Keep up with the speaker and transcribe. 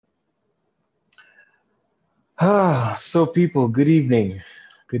So people, good evening.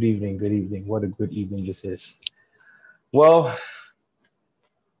 Good evening, good evening. What a good evening this is. Well,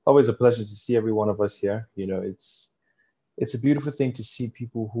 always a pleasure to see every one of us here. It's a beautiful thing to see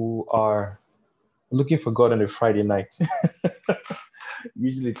people who are looking for God on a Friday night.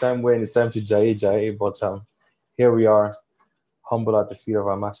 Usually time when it's time to jaye, but here we are, humble at the feet of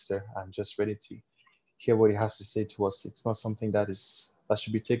our master and just ready to hear what he has to say to us. It's not something that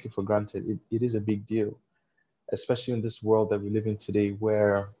should be taken for granted. It is a big deal, especially in this world that we live in today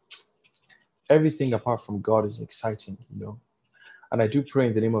where everything apart from God is exciting. And I do pray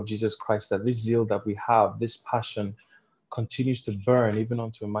in the name of Jesus Christ that this zeal that we have, this passion, continues to burn even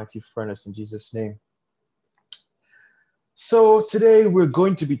onto a mighty furnace in Jesus' name. So today we're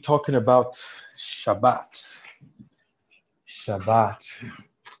going to be talking about Shabbat. Shabbat.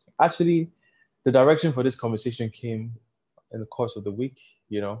 Actually, the direction for this conversation came in the course of the week.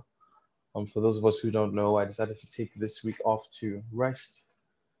 You know, for those of us who don't know, I decided to take this week off to rest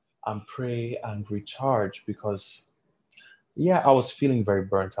and pray and recharge because yeah, I was feeling very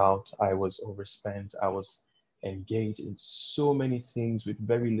burnt out. I was overspent. I was engaged in so many things with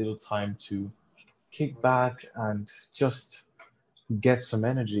very little time to kick back and just get some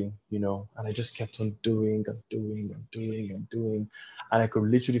energy. And I just kept on doing and doing and doing and doing. And I could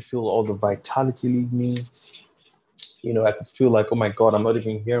literally feel all the vitality leave me. I could feel like, oh my God, I'm not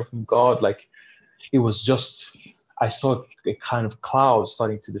even hearing from God. Like it was just, I saw a kind of cloud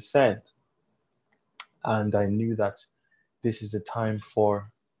starting to descend. And I knew that this is the time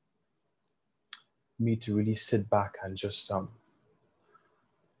for me to really sit back and just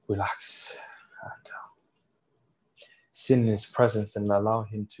relax and sit in his presence and allow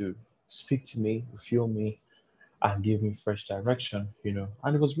him to speak to me, refuel me, and give me fresh direction.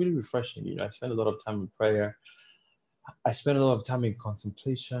 And it was really refreshing. I spent a lot of time in prayer. I spent a lot of time in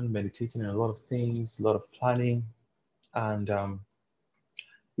contemplation, meditating on a lot of things, a lot of planning. And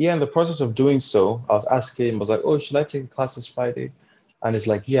yeah, in the process of doing so, I was asking him, I was like, oh, should I take a class this Friday? And it's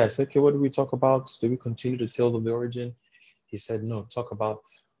like, yeah. I said, okay, what do we talk about? Do we continue to tell them the origin? He said, no, talk about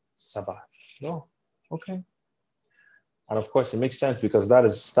Sabbath. No, okay. And of course, it makes sense because that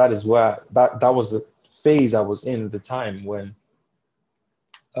is where that was the phase I was in at the time when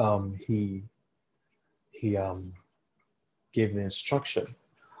he gave the instruction.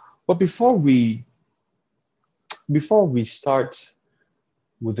 But before we start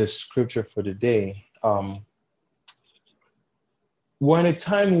with the scripture for the day, we're in a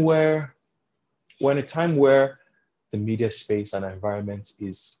time where we're in a time where the media space and environment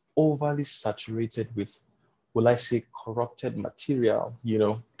is overly saturated with, will I say, corrupted material.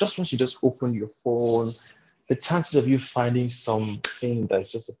 Just once you just open your phone, the chances of you finding something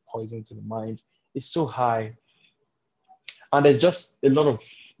that's just a poison to the mind is so high. And there's just a lot of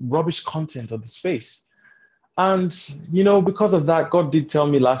rubbish content on the space. And, because of that, God did tell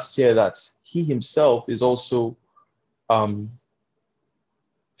me last year that he himself is also um,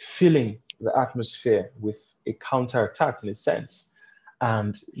 filling the atmosphere with a counterattack in a sense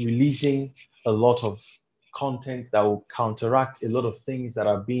and releasing a lot of content that will counteract a lot of things that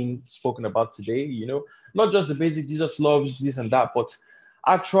are being spoken about today. Not just the basic Jesus loves this and that, but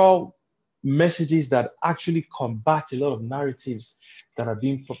actual messages that actually combat a lot of narratives that are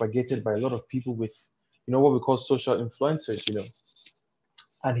being propagated by a lot of people with what we call social influencers.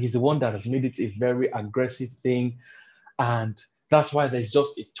 And he's the one that has made it a very aggressive thing. And that's why there's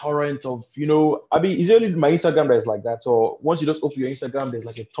just a torrent of, I mean, it's only my Instagram that is like that. Or once you just open your Instagram, there's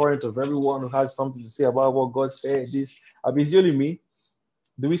like a torrent of everyone who has something to say about what God said. This, I mean, it's only me.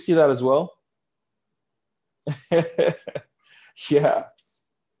 Do we see that as well? Yeah,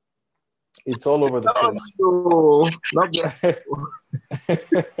 it's all over the place. No, not yet.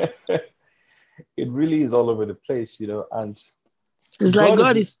 It really is all over the place. And It's like God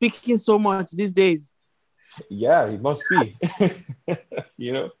God is, is speaking so much these days. yeah, it must be,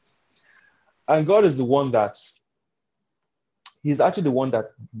 you know, and God is the one that he's actually the one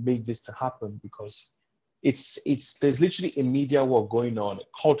that made this to happen because it's there's literally a media war going on, a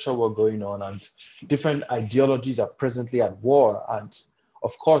culture war going on, and different ideologies are presently at war. And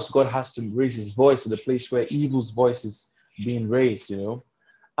of course, God has to raise his voice to the place where evil's voice is being raised.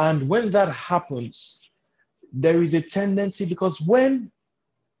 And when that happens, there is a tendency because when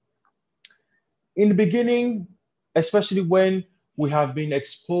in the beginning, especially when we have been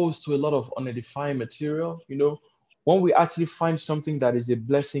exposed to a lot of unedifying material, when we actually find something that is a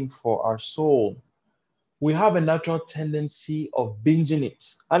blessing for our soul, we have a natural tendency of binging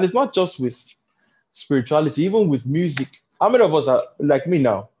it. And it's not just with spirituality, even with music. How many of us are like me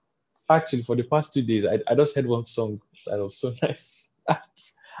now? Actually, for the past 2 days, I just heard one song that was so nice.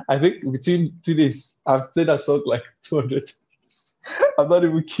 I think between 2 days, I've played that song like 200 times. I'm not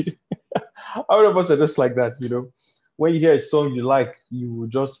even kidding. How many of us are just like that, you know? When you hear a song you like, you will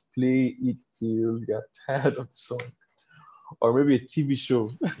just play it till you're tired of the song. Or maybe a TV show.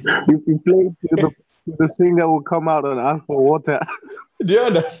 If you play it, the singer will come out and ask for water. Do you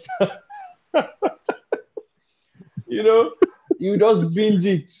understand? You know, you just binge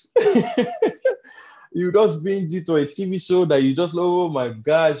it. You just binge it, or a TV show that you just, oh my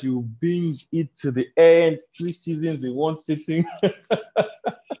gosh, you binge it to the end, 3 seasons in one sitting.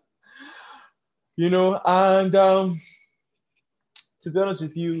 You know, and to be honest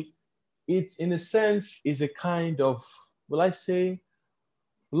with you, it in a sense is a kind of, will I say,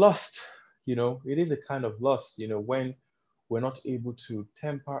 lust. You know, it is a kind of lust, you know, when we're not able to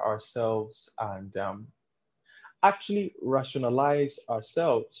temper ourselves and actually rationalize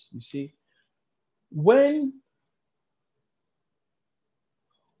ourselves. You see, when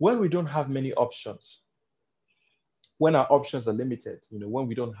we don't have many options, when our options are limited, you know, when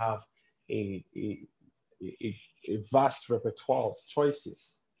we don't have a, a, a vast repertoire of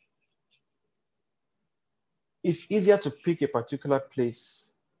choices, it's easier to pick a particular place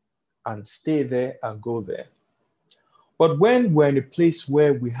and stay there and go there. But when we're in a place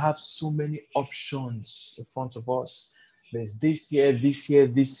where we have so many options in front of us, there's this here, this here,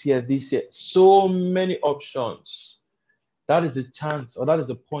 this here, this here, so many options. That is the chance, or that is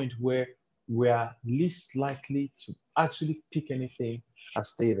the point where we are least likely to actually pick anything and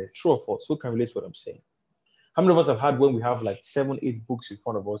stay there. True or false? Who can relate to what I'm saying? How many of us have had when we have like 7, 8 books in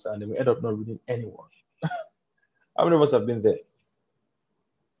front of us and then we end up not reading anyone? How many of us have been there?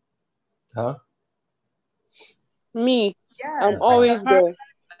 Huh? Me, I'm Yes, like always a hard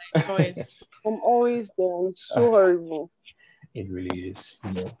there. choice. I'm always there. It's so horrible. It really is,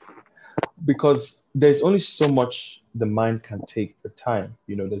 you know, because there's only so much the mind can take per time.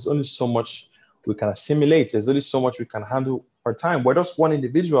 You know, there's only so much we can assimilate. There's only so much we can handle per time. We're just one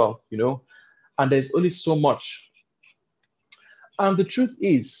individual, you know, and there's only so much. And the truth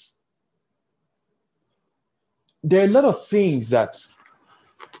is, there are a lot of things that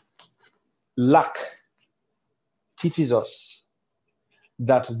lack teaches us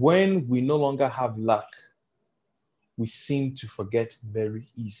that when we no longer have lack, we seem to forget very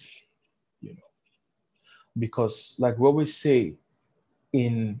easily, you know, because like we always say,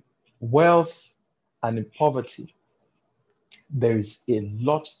 in wealth and in poverty, there is a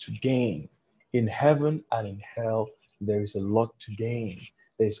lot to gain. In heaven and in hell, there is a lot to gain.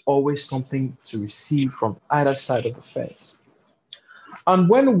 There's always something to receive from either side of the fence. And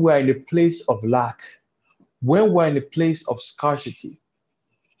when we're in a place of lack, when we're in a place of scarcity,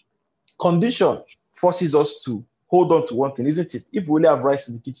 condition forces us to hold on to one thing, isn't it? If we only have rice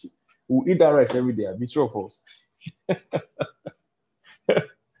in the kitchen, we'll eat that rice every day. I'll be true of us.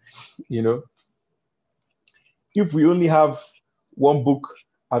 You know, if we only have one book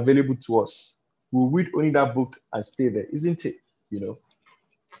available to us, we'll read only that book and stay there, isn't it? You know,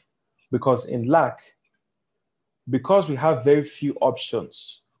 because in lack, because we have very few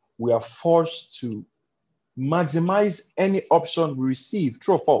options, we are forced to maximize any option we receive.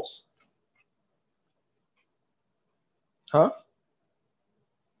 True or false? Huh?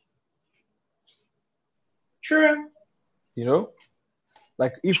 True. You know,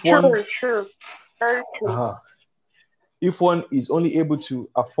 like if True, one, true. Very true. if one is only able to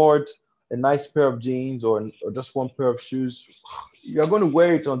afford a nice pair of jeans or just one pair of shoes, you're going to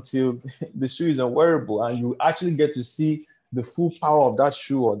wear it until the shoe is unwearable and you actually get to see the full power of that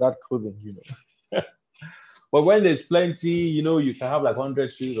shoe or that clothing, you know. But when there's plenty, you know, you can have like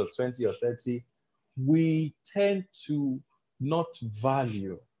 100 shoes or 20 or 30, we tend to not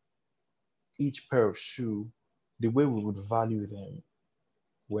value each pair of shoe the way we would value them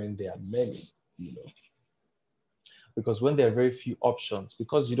when there are many, you know. Because when there are very few options,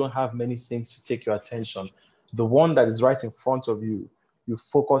 because you don't have many things to take your attention, the one that is right in front of you, you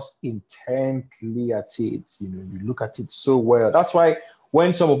focus intently at it. You know, you look at it so well. That's why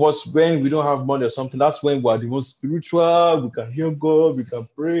when some of us, when we don't have money or something, that's when we're the most spiritual. We can hear God, we can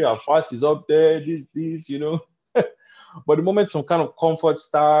pray, our fast is up there, this, you know. But the moment some kind of comfort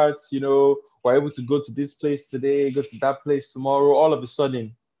starts, you know, we're able to go to this place today, go to that place tomorrow, all of a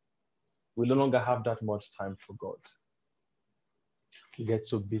sudden, we no longer have that much time for God. We get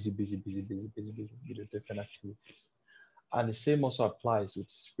so busy with different activities. And the same also applies with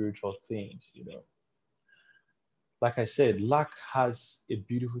spiritual things, you know. Like I said, lack has a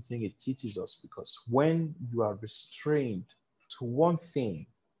beautiful thing it teaches us because when you are restrained to one thing,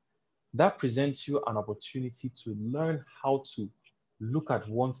 that presents you an opportunity to learn how to look at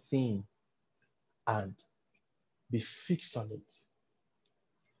one thing and be fixed on it.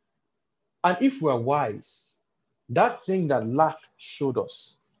 And if we're wise, that thing that lack showed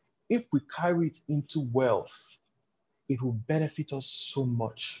us, if we carry it into wealth, it will benefit us so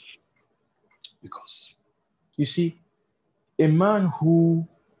much. Because you see, a man who,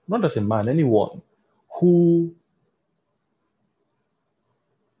 not just a man, anyone who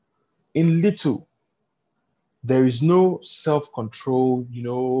in little, there is no self-control, you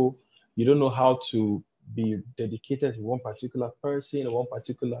don't know how to be dedicated to one particular person or one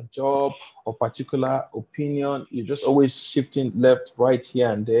particular job or particular opinion. You're just always shifting left, right,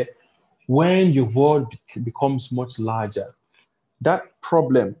 here and there. When your world becomes much larger, that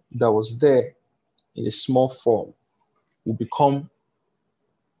problem that was there in a small form will become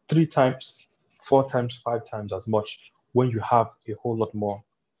 3 times, 4 times, 5 times as much when you have a whole lot more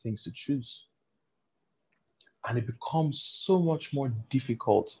things to choose. And it becomes so much more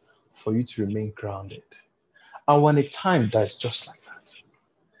difficult for you to remain grounded. And when a time that's just like that,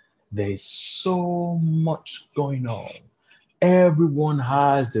 there is so much going on. Everyone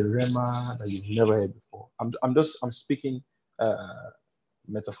has the rema that you've never heard before. I'm speaking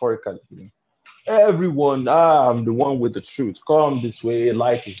metaphorically. Everyone, I'm the one with the truth. Come this way,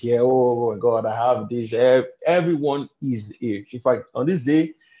 light is here. Oh my God, I have this. Everyone is here. In fact, on this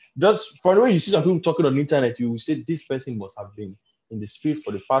day, just from the way you see some people talking on the internet, you will say this person must have been in the spirit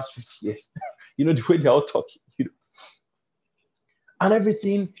for the past 50 years. The way they're all talking. And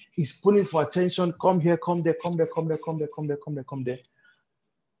everything is pulling for attention. Come here, come there, come there, come there, come there, come there, come there, come there.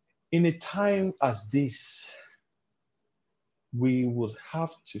 In a time as this, we will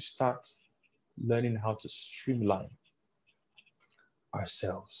have to start learning how to streamline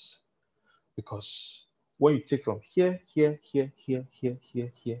ourselves. Because when you take from here, here, here, here, here,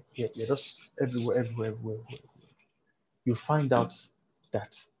 here, here, here, you're just everywhere, everywhere, everywhere, everywhere. You find out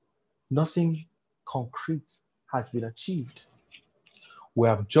that nothing concrete has been achieved. We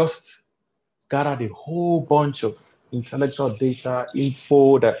have just gathered a whole bunch of intellectual data,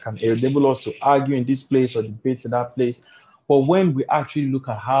 info that can enable us to argue in this place or debate in that place. But when we actually look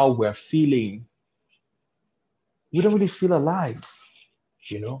at how we're feeling, we don't really feel alive.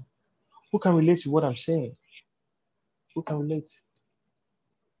 Who can relate to what I'm saying? Who can relate?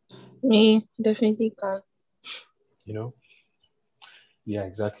 Me, definitely can. Yeah,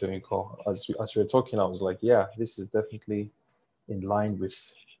 exactly, Nicole. As we were talking, I was like, yeah, this is definitely in line with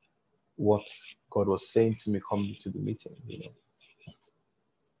what God was saying to me coming to the meeting,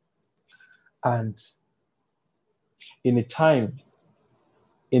 And in a time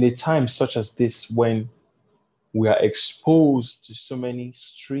such as this, when we are exposed to so many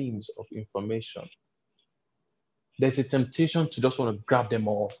streams of information, there's a temptation to just want to grab them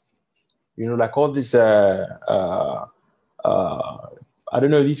all. Like all this I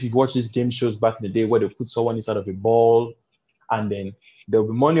don't know if you've watched these game shows back in the day where they put someone inside of a ball and then there'll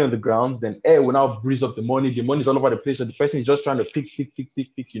be money on the ground, then air will now breeze up the money. The money is all over the place. So the person is just trying to pick.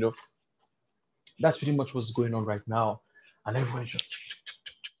 That's pretty much what's going on right now. And everyone is just,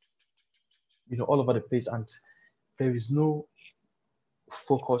 all over the place. And there is no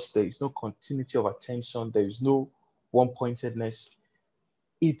focus. There is no continuity of attention. There is no one-pointedness.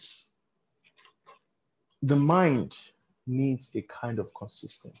 The mind needs a kind of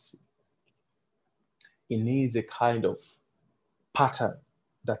consistency. It needs a kind of pattern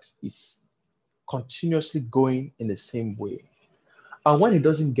that is continuously going in the same way. And when it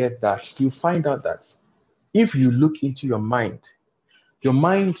doesn't get that, you find out that if you look into your mind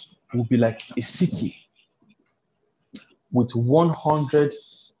will be like a city with 100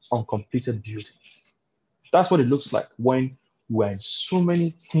 uncompleted buildings. That's what it looks like when we're in so many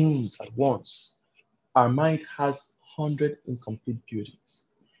things at once. Our mind has 100 incomplete buildings.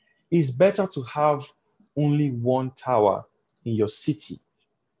 It's better to have only one tower in your city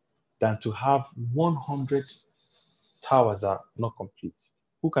than to have 100 towers that are not complete.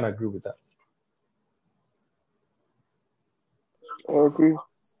 Who can agree with that? I agree.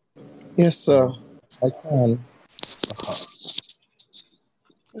 Yes, sir. I can.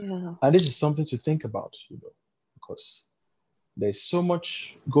 Yeah. And this is something to think about, because there's so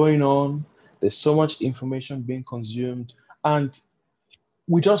much going on, there's so much information being consumed, and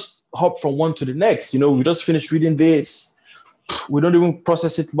we just hop from one to the next. We just finished reading this, we don't even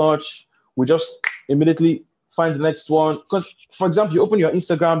process it much, we just immediately find the next one. Because, for example, you open your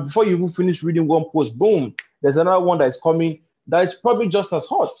Instagram, before you even finish reading one post, boom, there's another one that is coming that is probably just as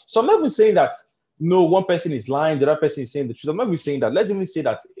hot. So I'm not even saying that no, one person is lying, the other person is saying the truth. I'm not even saying that. Let's even say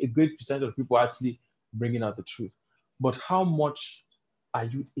that a great percentage of people are actually bringing out the truth. But how much are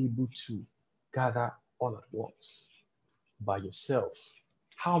you able to gather all at once by yourself?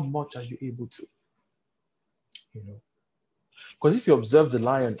 How much are you able to? Because if you observe the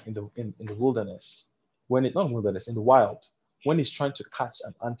lion in the wilderness, when it not wilderness, in the wild, when he's trying to catch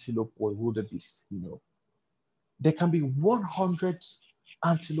an antelope or a wildebeest, there can be 100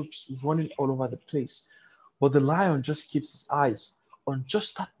 antelopes running all over the place. But the lion just keeps his eyes on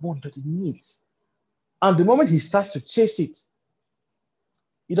just that one that he needs. And the moment he starts to chase it,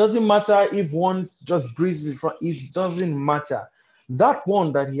 it doesn't matter if one just breezes in front, it doesn't matter. That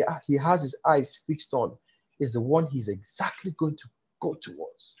one that he has his eyes fixed on is the one he's exactly going to go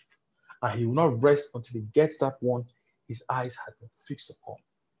towards. And he will not rest until he gets that one his eyes have been fixed upon.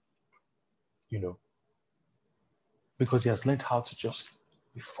 Because he has learned how to just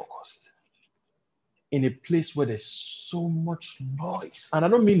be focused. In a place where there's so much noise. And I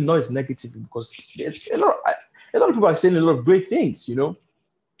don't mean noise negatively, because there's a lot of people are saying a lot of great things,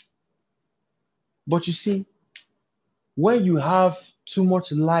 But you see, when you have too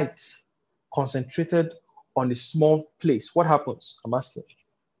much light concentrated on a small place, what happens? I'm asking.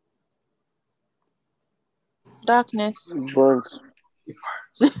 Darkness. Burns. It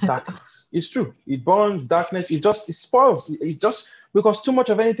burns. Darkness. It's true. It burns, darkness. It spoils. It just because too much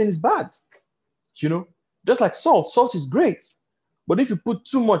of anything is bad. Just like salt. Salt is great. But if you put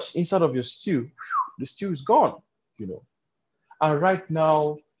too much inside of your stew, the stew is gone. And right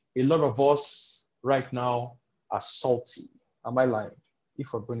now, a lot of us right now are salty. Am I lying?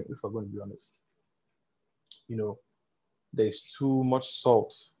 If we're going to be honest. There's too much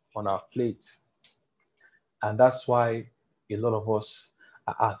salt on our plate. And that's why a lot of us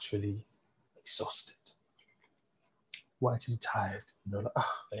are actually exhausted. We're actually tired.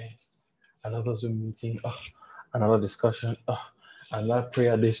 Another Zoom meeting, another discussion, another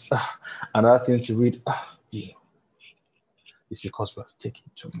prayer list, another thing to read. It's because we're taking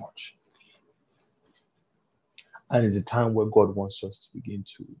too much. And it's a time where God wants us to begin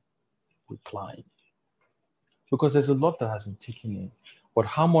to recline. Because there's a lot that has been taken in, but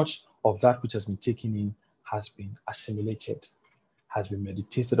how much of that which has been taken in has been assimilated, has been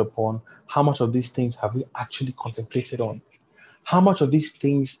meditated upon? How much of these things have we actually contemplated on? How much of these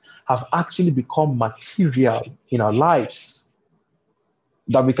things have actually become material in our lives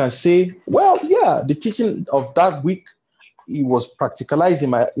that we can say, well, yeah, the teaching of that week, it was practicalized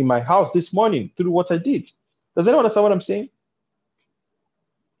in my house this morning through what I did. Does anyone understand what I'm saying?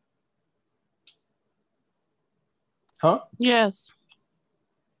 Huh? Yes.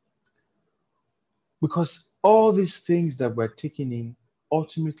 Because all these things that we're taking in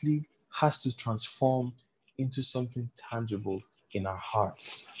ultimately has to transform into something tangible in our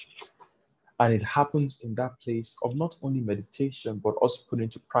hearts. And it happens in that place of not only meditation, but also putting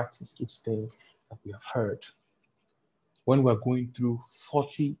into practice each thing that we have heard. When we're going through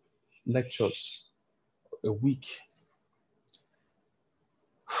 40 lectures a week,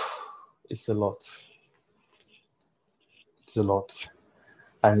 it's a lot. It's a lot.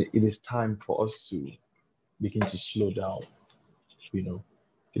 And it is time for us to begin to slow down.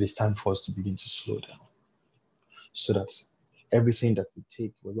 It is time for us to begin to slow down so that everything that we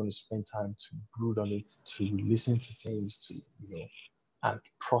take, we're going to spend time to brood on it, to listen to things, to, and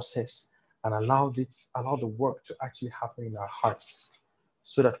process and allow the work to actually happen in our hearts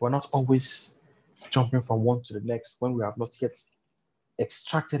so that we're not always jumping from one to the next when we have not yet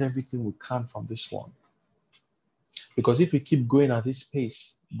extracted everything we can from this one. Because if we keep going at this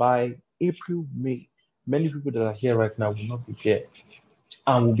pace, by April, May, many people that are here right now will not be here.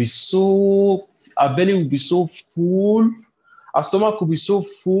 And our belly will be so full, our stomach will be so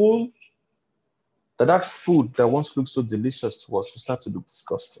full that food that once looked so delicious to us will start to look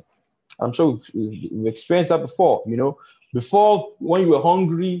disgusting. I'm sure we've experienced that before, Before, when you were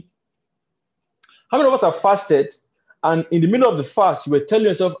hungry, how many of us have fasted and in the middle of the fast, you were telling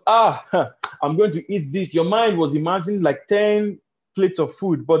yourself, I'm going to eat this. Your mind was imagining like 10 plates of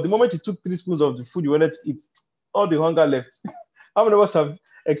food, but the moment you took 3 spoons of the food you wanted to eat, all the hunger left. How many of us have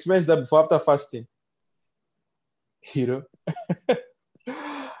experienced that before after fasting? You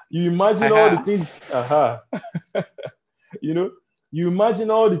imagine all the things, you imagine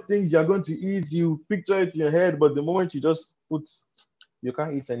all the things you're going to eat, you picture it in your head, but the moment you just you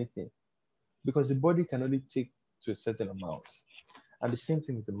can't eat anything because the body can only take to a certain amount. And the same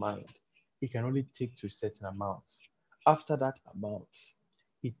thing with the mind. It can only take to a certain amount. After that amount,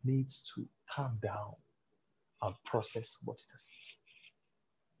 it needs to calm down and process what it has eaten.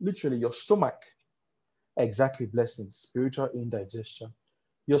 Literally, your stomach, exactly, blessings, spiritual indigestion.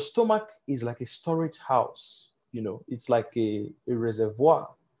 Your stomach is like a storage house. It's like a reservoir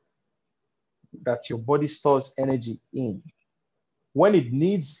that your body stores energy in. When it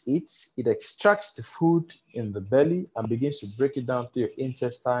needs it, it extracts the food in the belly and begins to break it down through your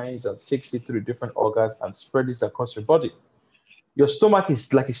intestines and takes it through different organs and spreads it across your body. Your stomach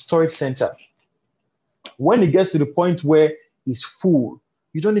is like a storage center. When it gets to the point where it's full,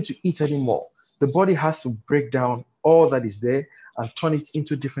 you don't need to eat anymore. The body has to break down all that is there and turn it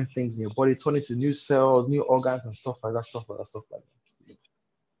into different things in your body, turn it to new cells, new organs, and stuff like that, stuff like that, stuff like that.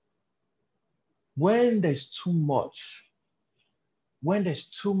 When there's too much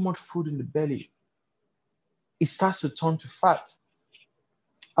food in the belly, it starts to turn to fat.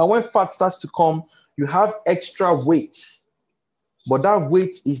 And when fat starts to come, you have extra weight, but that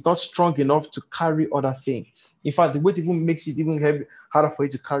weight is not strong enough to carry other things. In fact, the weight even makes it even harder for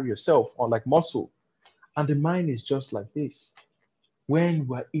you to carry yourself, or like muscle. And the mind is just like this. When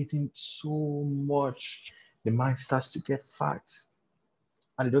we're eating so much, the mind starts to get fat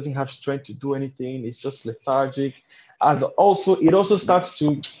and it doesn't have strength to do anything. It's just lethargic. It also starts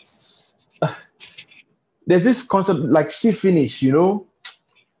to, there's this concept like see finish, you know?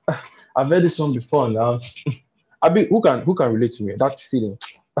 I've heard this one before now. Who can relate to me? That feeling.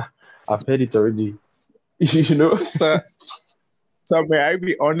 I've heard it already. You know? So may I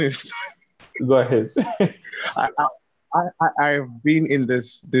be honest? Go ahead. I've been in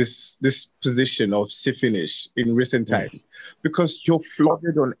this position of see finish in recent times because you're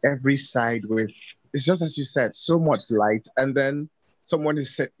flooded on every side with, it's just as you said, so much light. And then someone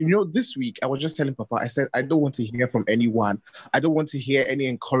has said, this week I was just telling Papa, I said, I don't want to hear from anyone. I don't want to hear any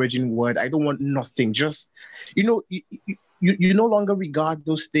encouraging word. I don't want nothing. Just, you no longer regard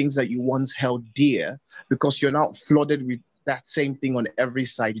those things that you once held dear because you're now flooded with that same thing on every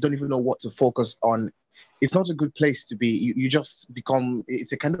side. You don't even know what to focus on. It's not a good place to be. You just become,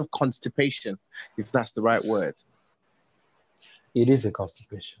 it's a kind of constipation, if that's the right word. It is a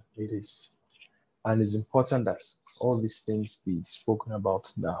constipation. It is. And it's important that all these things be spoken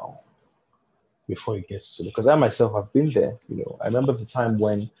about now before it gets to, because I myself have been there. I remember the time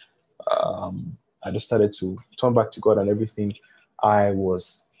when I just started to turn back to God and everything. I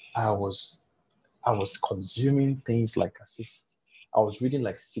was consuming things like as if I was reading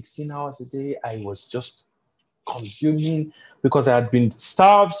like 16 hours a day. I was just consuming because I had been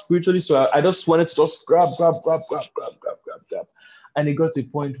starved spiritually. So I just wanted to just grab. And it got to a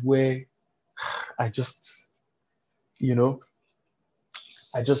point where I just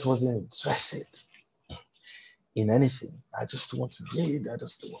wasn't interested in anything. I just want to read. I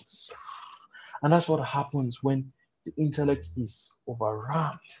just want to. And that's what happens when the intellect is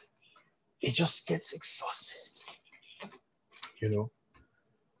overwhelmed. It just gets exhausted,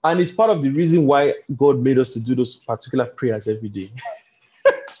 And it's part of the reason why God made us to do those particular prayers every day.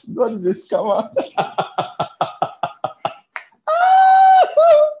 God is a scammer.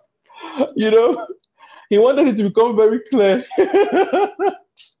 He wanted it to become very clear.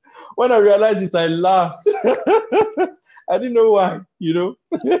 When I realized it, I laughed. I didn't know why,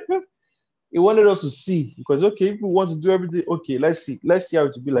 He wanted us to see, because if we want to do every day, okay, let's see how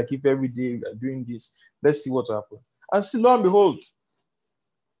it will be like if every day we are doing this. Let's see what will happen. And still, lo and behold,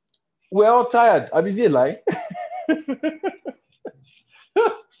 we're all tired. I'm busy, like,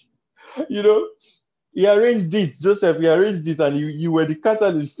 he arranged it, Joseph. He arranged it, and you were the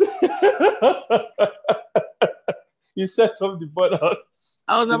catalyst. He set up the burnout.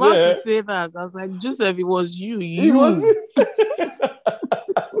 I was about to say that. I was like, Joseph, it was you. It was.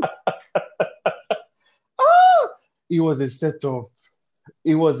 It was a setup.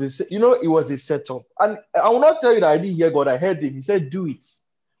 It was a setup. And I will not tell you that I didn't hear God. I heard him. He said, do it.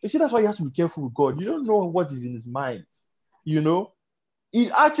 You see, that's why you have to be careful with God. You don't know what is in his mind. He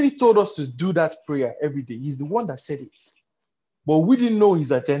actually told us to do that prayer every day. He's the one that said it. But we didn't know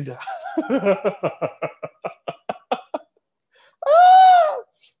his agenda.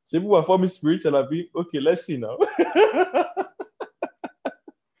 People were forming spiritual. I'll be, okay, let's see now.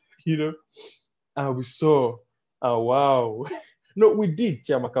 And we saw, oh, wow. No, we did,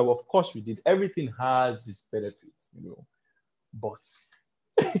 Chiamaka. Of course we did. Everything has its benefits, But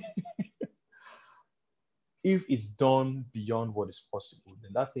if it's done beyond what is possible,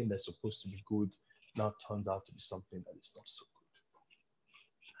 then that thing that's supposed to be good now turns out to be something that is not so good.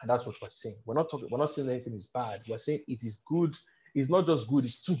 And that's what we're saying. We're not saying anything is bad. We're saying it is good. It's not just good,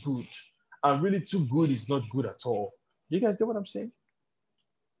 it's too good. And really too good is not good at all. Do you guys get what I'm saying?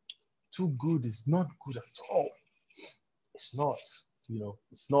 Too good is not good at all. It's not,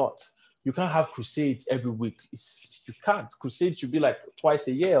 it's not. You can't have crusades every week. You can't. Crusades should be like twice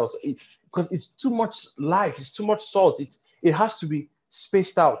a year or so, because it's too much light, it's too much salt. It has to be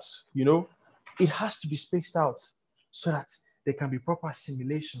spaced out, It has to be spaced out so that there can be proper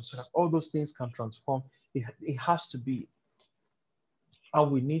assimilation, so that all those things can transform. It has to be. And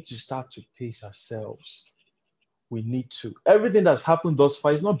we need to start to pace ourselves. We need to. Everything that's happened thus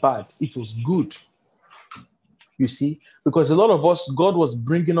far is not bad. It was good. You see, because a lot of us, God was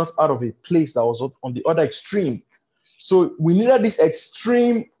bringing us out of a place that was on the other extreme. So we needed this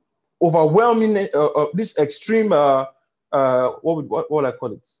extreme, overwhelming, this extreme, what would I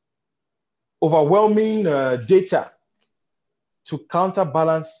call it? Overwhelming data to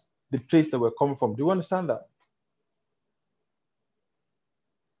counterbalance the place that we're coming from. Do you understand that?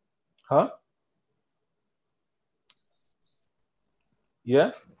 Huh?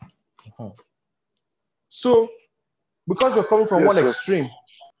 Yeah? Uh-huh. So, because we're coming from Yes, one sir. extreme,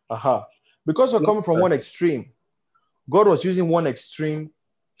 because we're coming from one extreme, God was using one extreme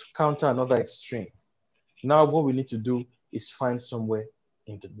to counter another extreme. Now, what we need to do is find somewhere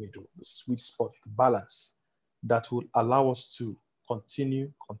in the middle, the sweet spot, the balance that will allow us to continue.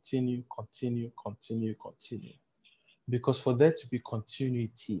 Because for there to be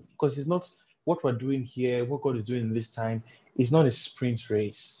continuity, because it's not what we're doing here, what God is doing in this time, is not a sprint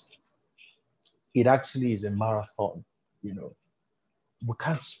race. It actually is a marathon, you know. We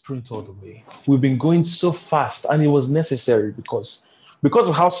can't sprint all the way. We've been going so fast, and it was necessary because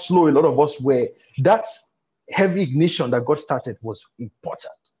of how slow a lot of us were. That heavy ignition that God started was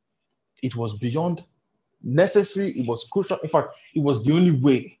important. It was beyond necessary. It was crucial. In fact, it was the only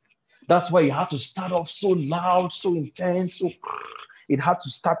way. That's why it had to start off so loud, so intense, so it had to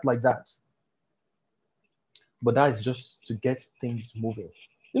start like that. But that is just to get things moving.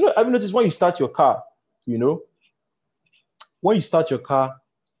 You know, I've noticed when you start your car, you know, when you start your car,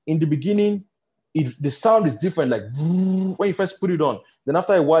 in the beginning, the sound is different, like when you first put it on. Then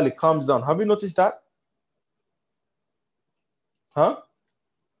after a while, it calms down. Have you noticed that? Huh?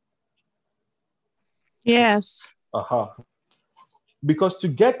 Yes. Because to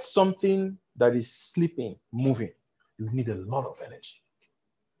get something that is sleeping, moving, you need a lot of energy.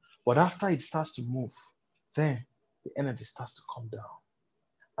 But after it starts to move, then the energy starts to come down.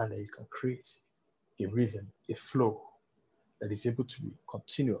 And then you can create a rhythm, a flow that is able to be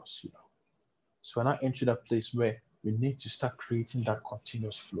continuous, you know. So we're now entering that place where we need to start creating that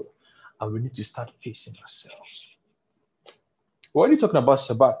continuous flow. And we need to start pacing ourselves. We're already talking about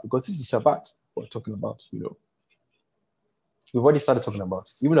Shabbat because this is Shabbat we're talking about, you know. We've already started talking about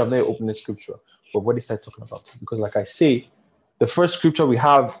it. Even though I've never opened the scripture, we've already started talking about it. Because like I say, the first scripture we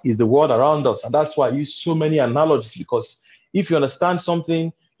have is the world around us. And that's why I use so many analogies, because if you understand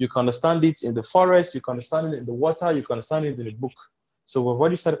something, you can understand it in the forest, you can understand it in the water, you can understand it in the book. So we've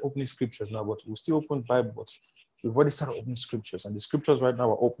already started opening scriptures now, but we'll still open Bible, but we've already started opening scriptures. And the scriptures right now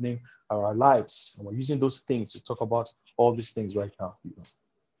we're opening are our lives. And we're using those things to talk about all these things right now. You know?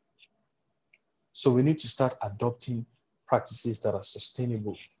 So we need to start adopting practices that are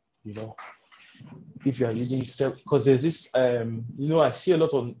sustainable, you know. If you are reading, because there's this, you know, I see a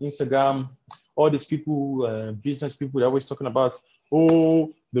lot on Instagram, all these people, business people, they're always talking about,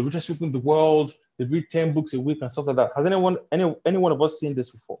 oh, the richest people in the world, they read 10 books a week and stuff like that. Has any one of us seen this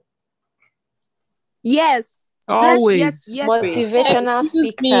before? Yes. Always. Yes. Motivational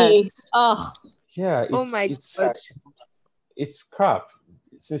speakers. Oh. Yeah. Oh my God. It's crap.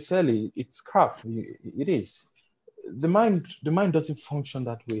 Sincerely, it's crap. It is. The mind doesn't function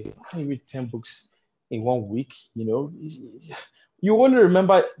that way. How can you read 10 books in 1 week? You know, you only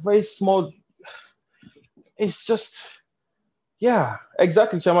remember very small. It's just, yeah,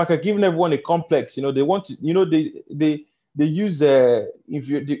 exactly, Shamaka. Giving everyone a complex. You know, they want to. You know, they use if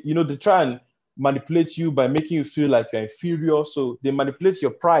you know, they try and manipulate you by making you feel like you're inferior. So they manipulate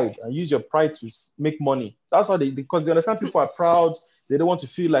your pride and use your pride to make money. That's why because they understand people are proud. They don't want to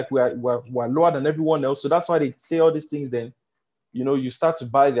feel like we're lower than everyone else. So that's why they say all these things. Then, you know, you start to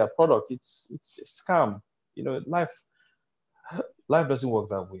buy their product. It's a scam. You know, life doesn't work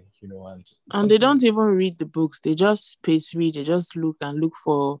that way. You know, And they don't even read the books. They just space read. They just look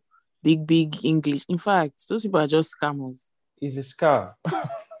for big English. In fact, those people are just scammers. It's a scam.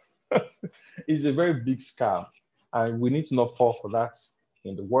 It's a very big scam, and we need to not fall for that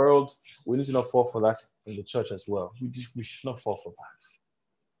in the world. We need to not fall for that in the church as well. We should not fall for that.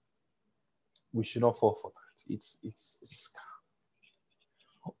 We should not fall for that. It's a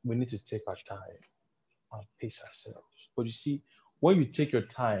scam. We need to take our time and pace ourselves. But you see, when you take your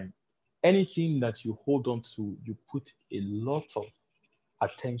time, anything that you hold on to, you put a lot of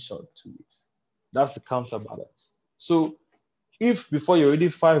attention to it. That's the counterbalance. So if before you're reading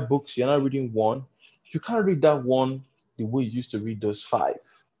 5 books, you're not reading one, you can't read that one the way you used to read those 5.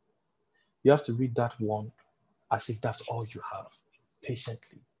 You have to read that one as if that's all you have,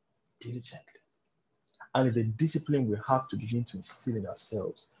 patiently, diligently. And it's a discipline we have to begin to instill in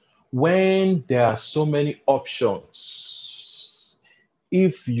ourselves. When there are so many options,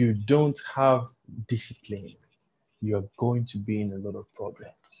 if you don't have discipline, you're going to be in a lot of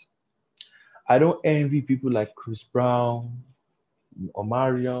problems. I don't envy people like Chris Brown,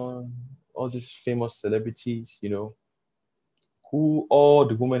 Omarion, all these famous celebrities, who all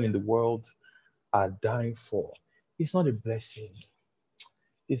the women in the world are dying for. It's not a blessing.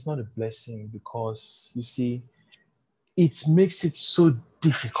 It's not a blessing because you see, it makes it so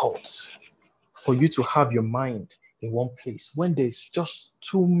difficult for you to have your mind in one place when there's just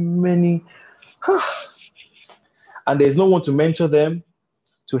too many and there's no one to mentor them,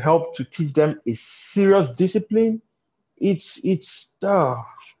 to help to teach them a serious discipline. I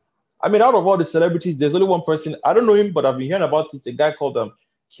mean, out of all the celebrities, there's only one person. I don't know him, but I've been hearing about it. A guy called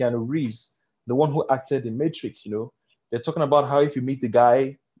Keanu Reeves, the one who acted in Matrix. They're talking about how if you meet the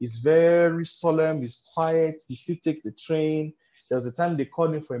guy, he's very solemn, he's quiet, he still takes the train. There was a time they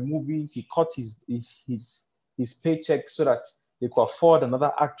called him for a movie. He cut his paycheck so that they could afford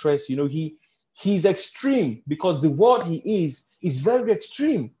another actress. He's extreme because the world he is very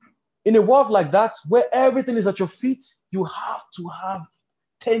extreme. In a world like that, where everything is at your feet, you have to have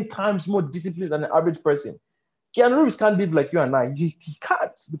 10 times more discipline than an average person. Keanu Reeves can't live like you and I. He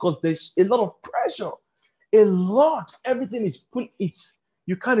can't because there's a lot of pressure. A lot. Everything is put.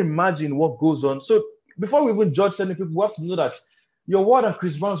 You can't imagine what goes on. So before we even judge certain people, we have to know that your world and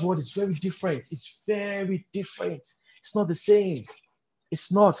Chris Brown's world is very different. It's very different. It's not the same.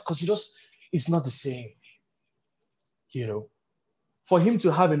 It's not because it's not the same. For him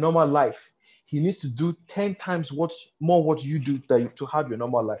to have a normal life, he needs to do 10 times more what you do to have your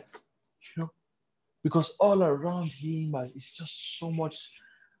normal life. Because all around him it's just so much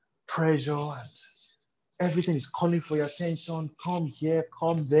pressure and everything is calling for your attention. Come here,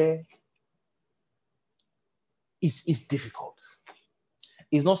 come there. It's difficult.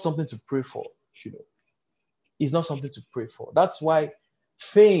 It's not something to pray for. It's not something to pray for. That's why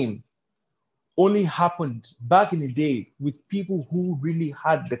fame only happened back in the day with people who really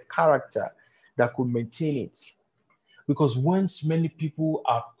had the character that could maintain it. Because once many people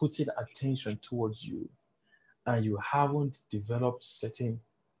are putting attention towards you and you haven't developed certain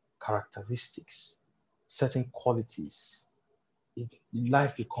characteristics, certain qualities,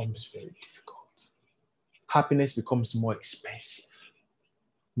 life becomes very difficult. Happiness becomes more expensive.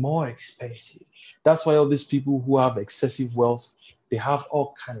 More expensive. That's why all these people who have excessive wealth, they have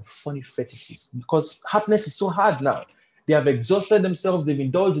all kind of funny fetishes because happiness is so hard now. They have exhausted themselves. They've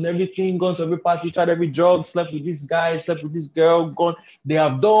indulged in everything, gone to every party, tried every drug, slept with this guy, slept with this girl, gone. They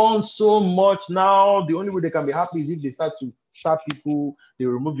have done so much now. The only way they can be happy is if they start to stab people, they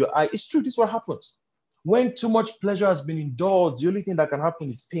remove your eye. It's true. This is what happens. When too much pleasure has been indulged, the only thing that can happen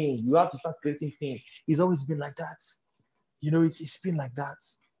is pain. You have to start creating pain. It's always been like that. It's been like that.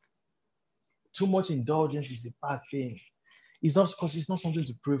 Too much indulgence is a bad thing. It's not because it's not something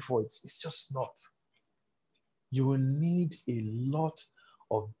to pray for. It's just not. You will need a lot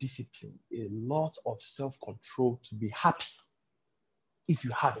of discipline, a lot of self-control to be happy if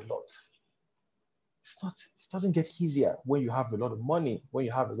you have a lot. It doesn't get easier when you have a lot of money, when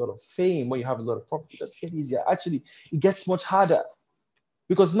you have a lot of fame, when you have a lot of property. It doesn't get easier. Actually, it gets much harder.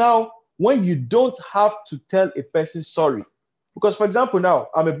 Because now, when you don't have to tell a person sorry, because for example, now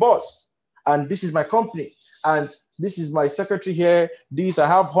I'm a boss and this is my company and this is my secretary here, I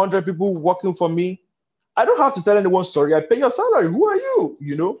have 100 people working for me. I don't have to tell anyone sorry. I pay your salary. Who are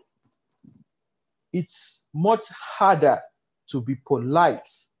you? It's much harder to be polite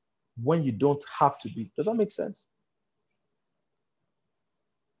when you don't have to be. Does that make sense?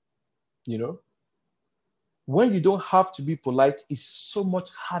 When you don't have to be polite, it's so much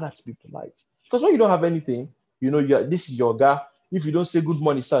harder to be polite. Because when you don't have anything, this is your guy. If you don't say good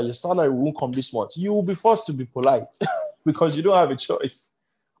morning, sir, your salary won't come this month. You will be forced to be polite because you don't have a choice.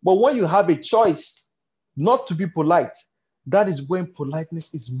 But when you have a choice not to be polite, that is when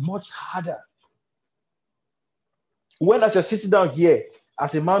politeness is much harder. When as you're sitting down here,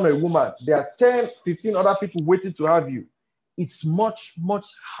 as a man or a woman, there are 10, 15 other people waiting to have you. It's much, much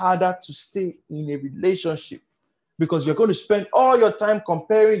harder to stay in a relationship because you're going to spend all your time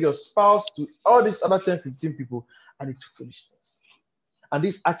comparing your spouse to all these other 10, 15 people, and it's foolishness. And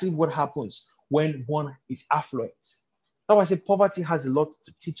this is actually what happens when one is affluent. That's why I say poverty has a lot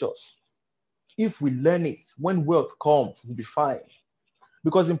to teach us. If we learn it, when wealth comes, we'll be fine.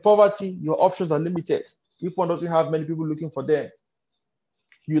 Because in poverty, your options are limited. If one doesn't have many people looking for them,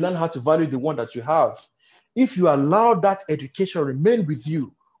 you learn how to value the one that you have. If you allow that education remain with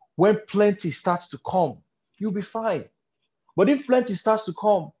you, when plenty starts to come, you'll be fine. But if plenty starts to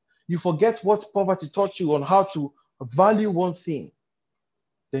come, you forget what poverty taught you on how to value one thing,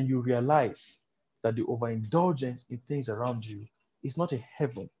 then you realize that the overindulgence in things around you is not a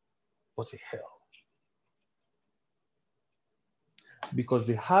heaven, but a hell. Because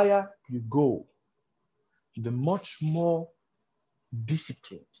the higher you go, the much more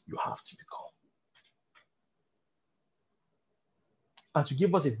disciplined you have to become. And to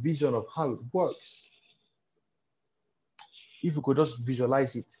give us a vision of how it works, if we could just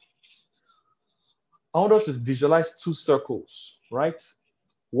visualize it, I want us to visualize two circles, right?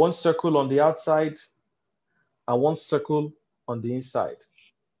 One circle on the outside and one circle on the inside.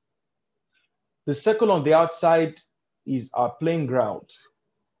 The circle on the outside is our playing ground.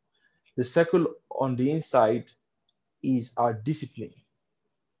 The circle on the inside is our discipline.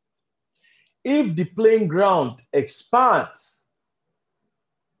 If the playing ground expands,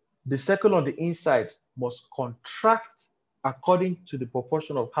 the circle on the inside must contract according to the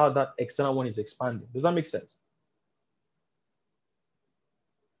proportion of how that external one is expanding. Does that make sense?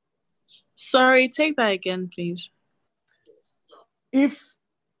 Sorry, take that again, please. If,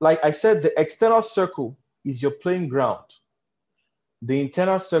 like I said, the external circle is your playing ground, the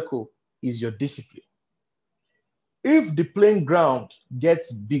internal circle is your discipline. If the playing ground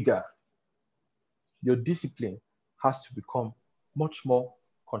gets bigger, your discipline has to become much more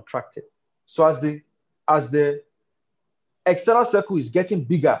contracted. So as the external circle is getting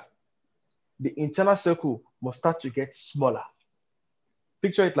bigger, the internal circle must start to get smaller.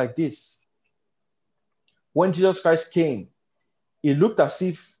 Picture it like this. When Jesus Christ came, it looked as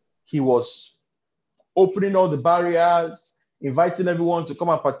if he was opening all the barriers, inviting everyone to come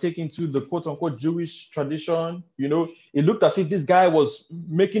and partake into the quote-unquote Jewish tradition. You know, it looked as if this guy was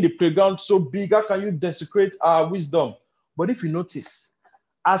making the playground so big. How can you desecrate our wisdom? But if you notice,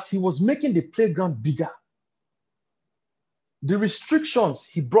 as he was making the playground bigger, the restrictions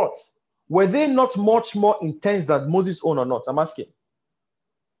he brought, were they not much more intense than Moses' own or not? I'm asking.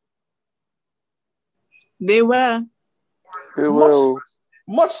 They were.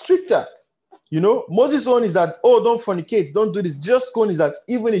 Much stricter. You know, Moses' own is that, oh, don't fornicate, don't do this. Jesus' own is that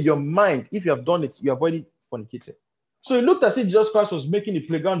even in your mind, if you have done it, you have already fornicated. So it looked as if Jesus Christ was making the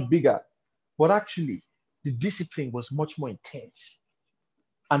playground bigger, but actually the discipline was much more intense.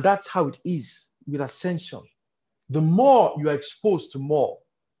 And that's how it is with ascension. The more you are exposed to more,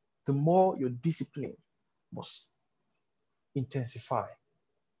 the more your discipline must intensify.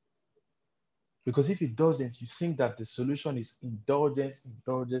 Because if it doesn't, you think that the solution is indulgence,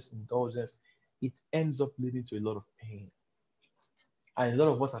 it ends up leading to a lot of pain. And a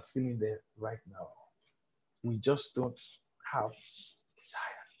lot of us are feeling there right now. We just don't have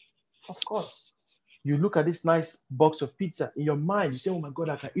desire. Of course, you look at this nice box of pizza, in your mind, you say, oh my God,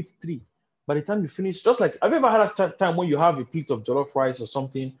 I can eat 3. By the time you finish, just like, have you ever had a time when you have a plate of jollof rice or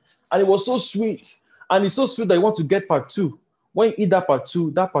something, and it was so sweet, and it's so sweet that you want to get part 2. When you eat that part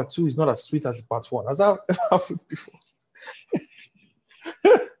 2 is not as sweet as part 1. Has that ever happened before?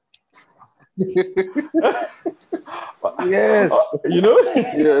 Yes. You know?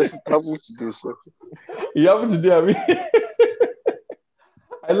 Yes, it happened to do so. You happen to do, I mean.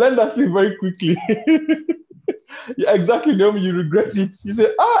 I learned that thing very quickly. Yeah, exactly. The moment you regret it, you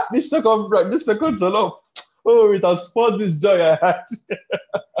say, this second jollof, oh, it has spoiled this joy I had.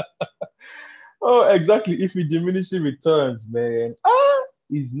 Oh, exactly. If it diminishing returns, man,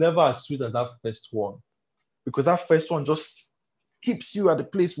 it's never as sweet as that first one. Because that first one just keeps you at the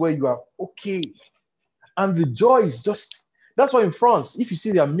place where you are okay. And the joy is just, that's why in France, if you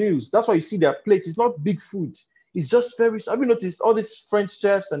see their meals, that's why you see their plates, it's not big food. It's just very, have you noticed all these French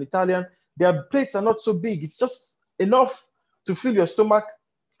chefs and Italian, their plates are not so big. It's just enough to fill your stomach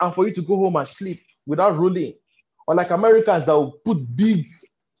and for you to go home and sleep without rolling. Or like Americans that will put big,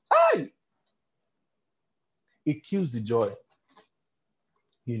 it kills the joy.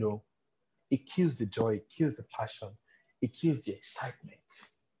 You know, it kills the joy, it kills the passion, it kills the excitement,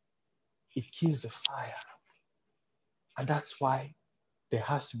 it kills the fire. And that's why there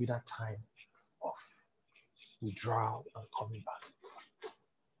has to be that time of withdrawal and coming back.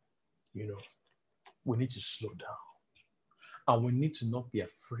 You know, we need to slow down. And we need to not be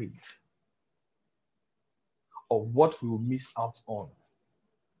afraid of what we will miss out on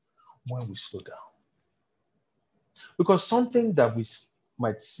when we slow down. Because something that we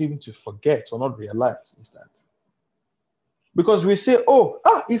might seem to forget or not realize is that because we say,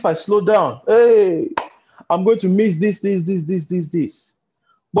 if I slow down, hey, I'm going to miss this.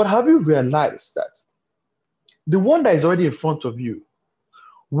 But have you realized that the one that is already in front of you,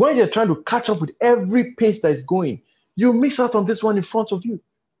 when you're trying to catch up with every pace that is going, you miss out on this one in front of you.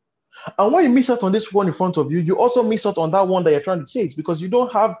 And when you miss out on this one in front of you, you also miss out on that one that you're trying to chase because you're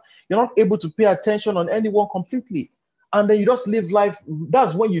not able to pay attention on anyone completely. And then you just live life.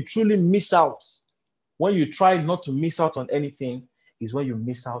 That's when you truly miss out. When you try not to miss out on anything is when you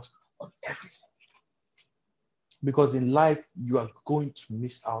miss out on everything. because in life, you are going to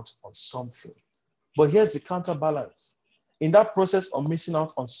miss out on something. But here's the counterbalance. In that process of missing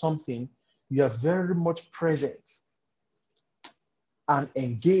out on something, you are very much present and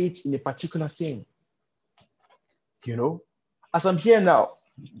engaged in a particular thing. You know, as I'm here now,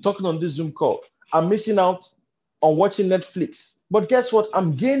 talking on this Zoom call, I'm missing out on watching Netflix. But guess what?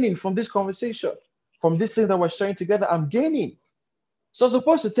 I'm gaining from this conversation, from this thing that we're sharing together. I'm gaining. So as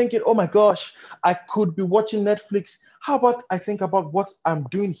opposed to thinking, oh my gosh, I could be watching Netflix. How about I think about what I'm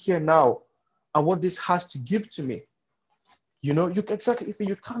doing here now and what this has to give to me? You know, you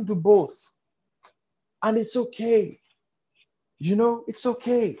can't do both. And it's okay. You know, it's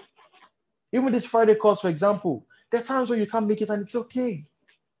okay. Even this Friday calls, for example, there are times where you can't make it and it's okay.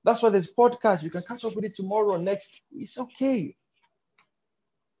 That's why there's podcasts. You can catch up with it tomorrow or next. It's okay.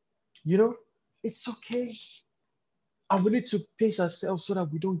 You know, it's okay. And we need to pace ourselves so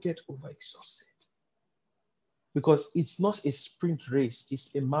that we don't get overexhausted. Because it's not a sprint race, it's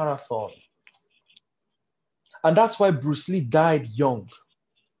a marathon. And that's why Bruce Lee died young.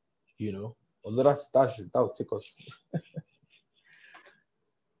 You know, although that will take us.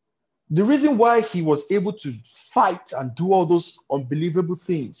 The reason why he was able to fight and do all those unbelievable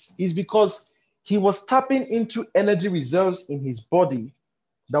things is because he was tapping into energy reserves in his body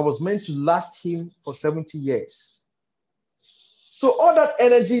that was meant to last him for 70 years. So all that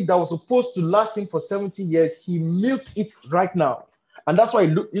energy that was supposed to last him for 70 years, he milked it right now. And that's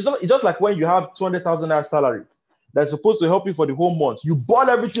why it's just like when you have 200,000 naira salary that's supposed to help you for the whole month. You bought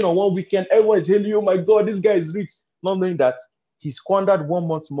everything on one weekend. Everyone is hailing you, oh my God, this guy is rich. Not knowing that he squandered 1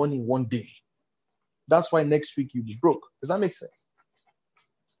 month's money in one day. That's why next week you'll be broke. Does that make sense?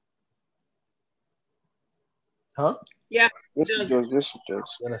 Huh? Yeah. Yes, it does. Yes, it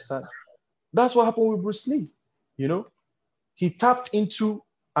does. You understand? That's what happened with Bruce Lee. You know, he tapped into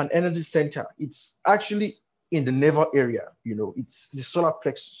an energy center. It's actually in the navel area. You know, it's the solar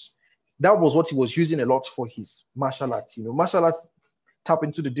plexus. That was what he was using a lot for his martial arts. You know, martial arts tap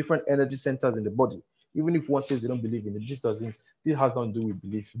into the different energy centers in the body. Even if one says they don't believe in it, this has nothing to do with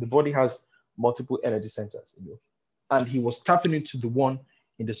belief. The body has multiple energy centers, you know, and he was tapping into the one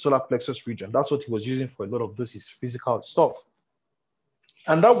in the solar plexus region. That's what he was using for a lot of this, his physical stuff.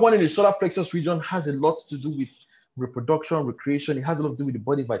 And that one in the solar plexus region has a lot to do with reproduction, recreation. It has a lot to do with the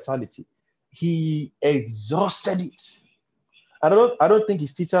body vitality. He exhausted it. I don't think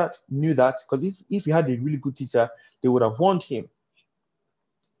his teacher knew that, because if he had a really good teacher, they would have warned him.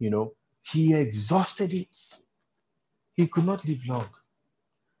 You know, he exhausted it. He could not live long.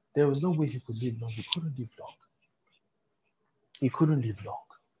 There was no way he could live long. He couldn't live long. He couldn't live long.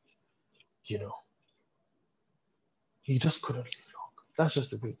 You know, he just couldn't live long. That's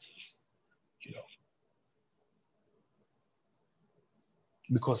just the way it is. You know,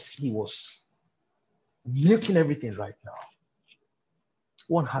 because he was milking everything right now.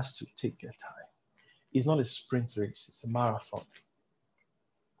 One has to take their time. It's not a sprint race, it's a marathon.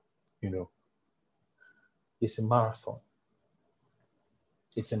 You know, it's a marathon.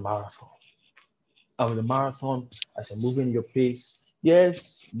 It's a marathon. And with a marathon, as you're moving your pace,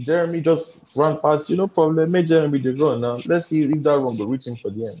 yes, Jeremy just ran past you, no problem. Make Jeremy the run now. Let's see if that run go reaching for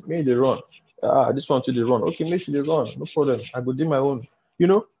the end. Make the run. This one to the run. Okay, make sure the run. No problem. I go do my own. You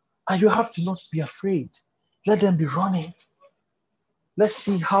know, and you have to not be afraid. Let them be running. Let's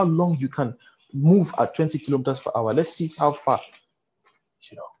see how long you can move at 20 kilometers per hour. Let's see how far.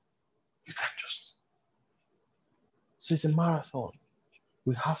 You know, you can't just. So it's a marathon.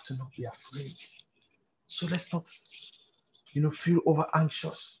 We have to not be afraid. So let's not, you know, feel over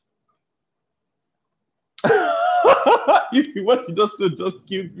anxious. If you want to just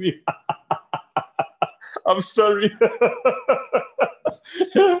killed me. I'm sorry.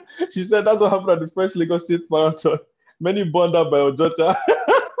 She said that's what happened at the first Lagos State Marathon. Many burned out by Ojota.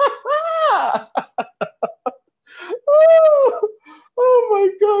 Oh my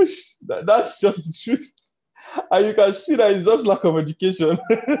gosh. That's just the truth. And you can see that it's just lack of education.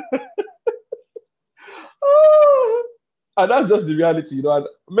 And that's just the reality, you know. And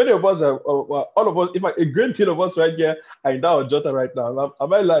many of us are, all of us, in fact, a great deal of us right here are in that Ojota right now.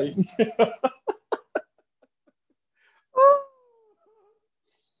 Am I lying?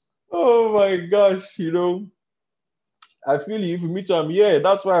 Oh my gosh, you know. I feel you. If you meet him, yeah,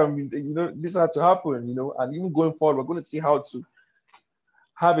 that's why you know, this had to happen, you know. And even going forward, we're going to see how to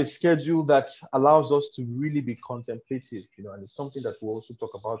have a schedule that allows us to really be contemplative, you know, and it's something that we'll also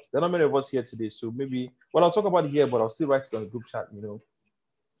talk about. There are not many of us here today, so maybe, well, I'll talk about it here, but I'll still write it on the group chat, you know.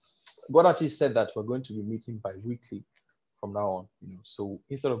 God actually said that we're going to be meeting bi-weekly from now on, you know. So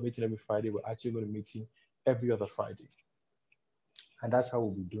instead of meeting every Friday, we're actually going to be meeting every other Friday. And that's how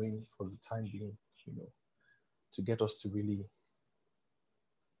we'll be doing for the time being, you know. to get us to really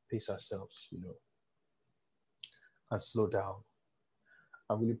pace ourselves, and slow down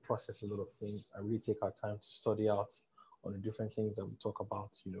and really process a lot of things and really take our time to study out on the different things that we talk about,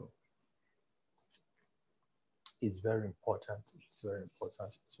 is very important. It's very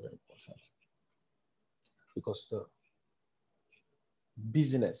important. It's very important. Because the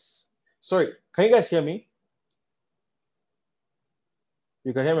busyness. Sorry, can you guys hear me?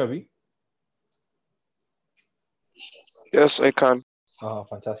 You can hear me, Abby? Yes, I can.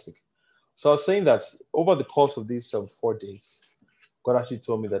 Fantastic. So I was saying that over the course of these 4 days, God actually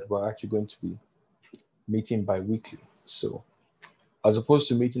told me that we're actually going to be meeting bi-weekly. So as opposed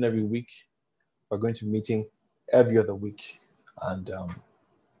to meeting every week, we're going to be meeting every other week. And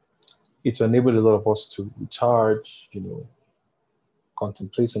it's enabled a lot of us to recharge,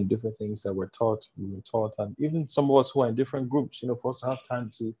 contemplate on different things that we were taught, and even some of us who are in different groups, for us to have time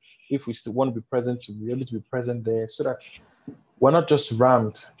to, if we still want to be present, to be able to be present there, so that we're not just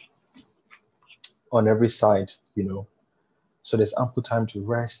rammed on every side, so there's ample time to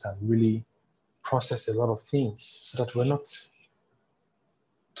rest and really process a lot of things so that we're not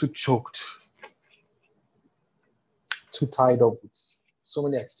too choked, too tied up with so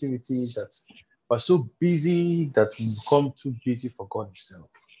many activities that we're so busy that we become too busy for God Himself.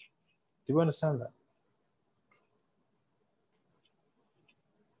 Do you understand that?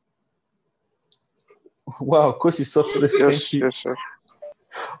 Wow, Coach is so for this. Yes, Thank you. yes, sir.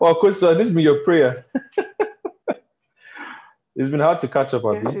 Wow, Coach, so this has been your prayer. It's been hard to catch up,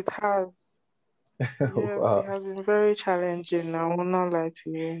 Abby. Yes, it has. Yes, Wow. it has been very challenging. I will not lie to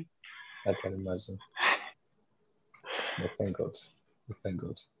you. I can imagine. But thank God. Thank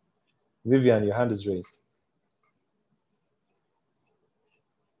God. Vivian, your hand is raised.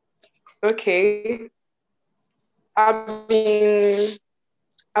 Okay. I've been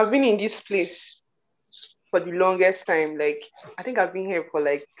in this place for the longest time. Like, I think I've been here for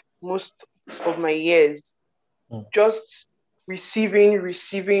like most of my years. Just receiving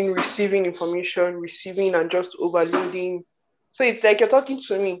information, receiving and just overloading. So it's like you're talking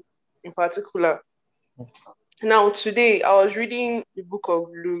to me in particular. Now, today I was reading the book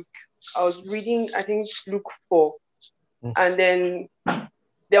of Luke. I was reading, I think, Luke 4. And then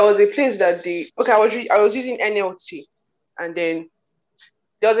there was a place that I was using NLT. And then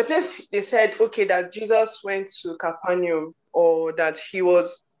there was a place they said, okay, that Jesus went to Capernaum, or that he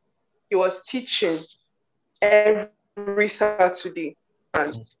was teaching every Saturday.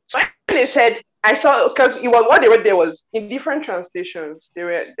 And when they said, I saw, because it was what they read there was in different translations. There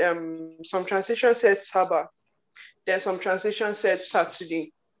were some translations said Sabbath, then some translations said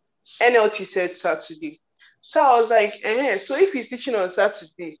Saturday. NLT said Saturday. So I was like, so if he's teaching on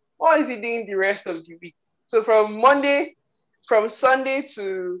Saturday, what is he doing the rest of the week? So from Sunday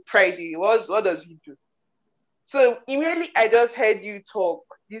to Friday, what does he do? So immediately I just heard you talk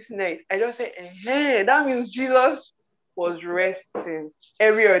this night. I just said, that means Jesus was resting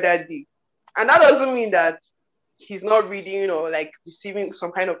every other day. And that doesn't mean that he's not reading or like receiving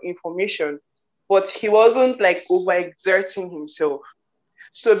some kind of information, but he wasn't like overexerting himself.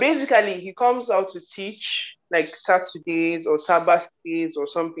 So basically he comes out to teach like Saturdays or Sabbath days or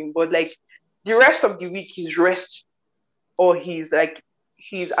something, but like the rest of the week he's rest, or he's at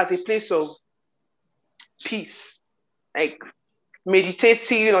a place of peace, like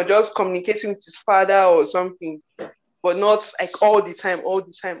meditating or just communicating with his father or something, but not like all the time,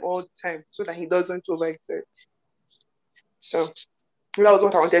 so that he doesn't overexert. So that was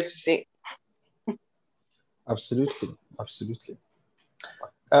what I wanted to say. Absolutely.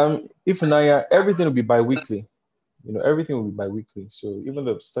 If Naya, everything will be bi-weekly. Everything will be bi-weekly. So even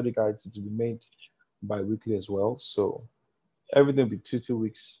the study guides, it will be made bi-weekly as well. So everything will be 2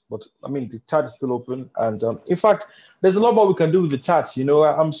 weeks. But I mean, the chat is still open. And in fact, there's a lot more we can do with the chat.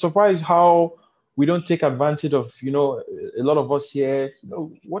 I'm surprised how we don't take advantage of, a lot of us here,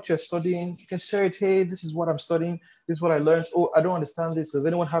 what you're studying, you can share it. Hey, this is what I'm studying. This is what I learned. Oh, I don't understand this. Does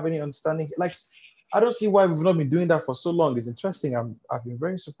anyone have any understanding? Like, I don't see why we've not been doing that for so long. It's interesting. I've been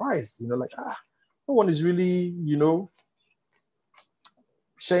very surprised, no one is really,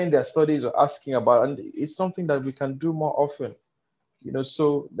 sharing their studies or asking about, and it's something that we can do more often,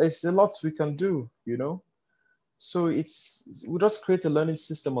 so there's a lot we can do, so we just create a learning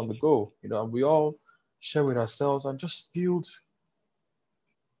system on the go, and we all share with ourselves and just build.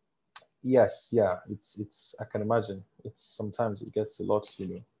 Yes, yeah, it's I can imagine sometimes it gets a lot,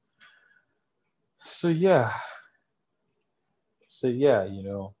 so yeah,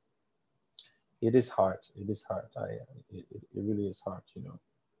 it is hard. It really is hard,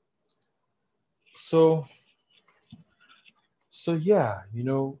 So yeah,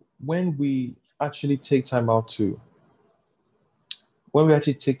 when we actually take time out to, when we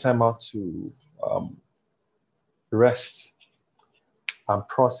actually take time out to rest and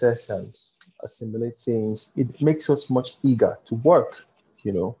process and assimilate things, it makes us much eager to work,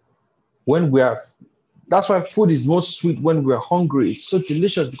 you know. When we are, that's why food is most sweet when we're hungry. It's so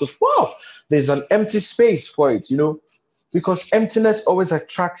delicious because, wow, there's an empty space for it, you know, because emptiness always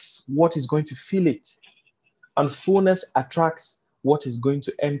attracts what is going to fill it, and fullness attracts what is going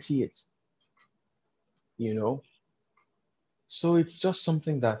to empty it, you know. So it's just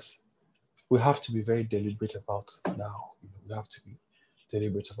something that we have to be very deliberate about now. You know, we have to be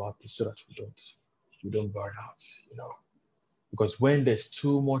deliberate about this so that we don't burn out, you know. Because when there's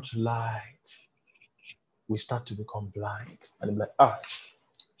too much light, we start to become blind. And I'm like,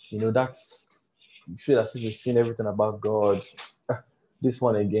 you know, that's, you feel as if you've seen everything about God. This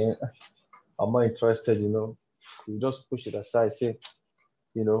one again, I'm not interested, you know. You just push it aside, say,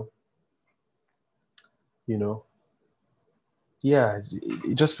 you know, you know, yeah,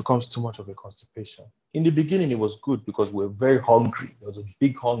 it just becomes too much of a constipation. In the beginning, it was good because we were very hungry. There was a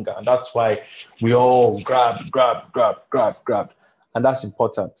big hunger, and that's why we all grab. And that's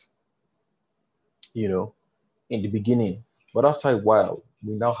important, you know, in the beginning. But after a while,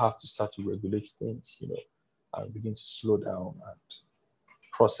 we now have to start to regulate things, you know, and begin to slow down and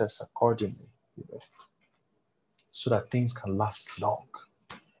process accordingly, you know, so that things can last long.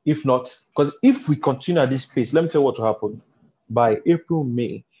 If not, because if we continue at this pace, let me tell you what will happen. By April,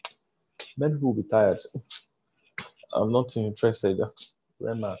 May, many people will be tired. I'm not too interested.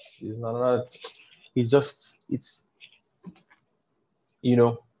 We're not. It's not. It's just. It's. You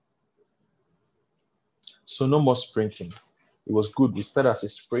know. So no more sprinting. It was good. We started as a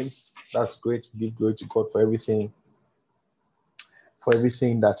sprint. That's great. Give glory to God for everything. For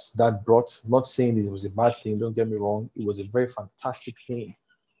everything that brought. I'm not saying it was a bad thing. Don't get me wrong. It was a very fantastic thing.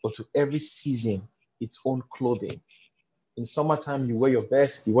 But to every season, its own clothing. In summertime, you wear your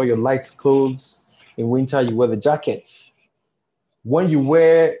best. You wear your light clothes. In winter, you wear the jacket. When you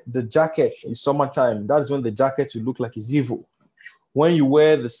wear the jacket in summertime, that's when the jacket will look like it's evil. When you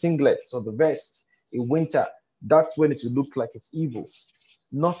wear the singlet or the vest in winter, that's when it will look like it's evil.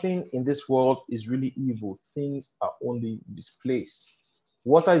 Nothing in this world is really evil. Things are only displaced.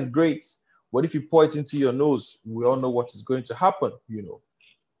 Water is great, but if you pour it into your nose, we all know what is going to happen, you know.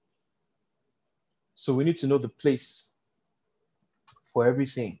 So we need to know the place for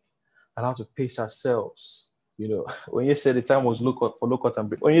everything and how to pace ourselves. You know, when you said the time was low cut for low cut and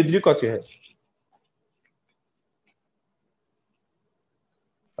break. When you did you cut your hair?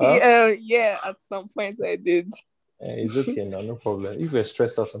 Yeah, at some point I did. It's okay now, no problem. If you're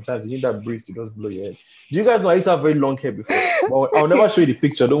stressed out, sometimes you need that breeze to just blow your head. Do you guys know I used to have very long hair before? But I'll never show you the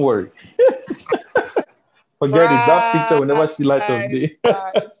picture, don't worry. Forget it. That picture will never see light of day.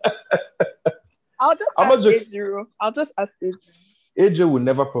 I'll just I'm ask not joking. Ejiro. I'll just ask Ejiro. AJ will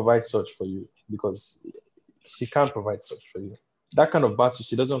never provide such for you because she can't provide such for you. That kind of battle,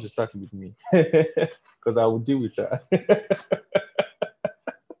 she doesn't want to start with me because I will deal with her.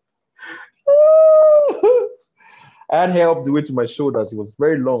 I had hair up the way to my shoulders. It was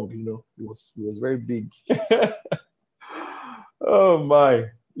very long, you know. It was very big. Oh my,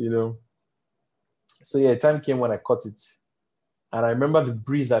 you know. So yeah, time came when I cut it. And I remember the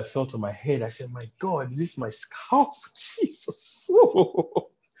breeze I felt on my head. I said, my God, is this my scalp? Jesus.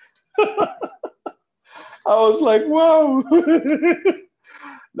 I was like, wow.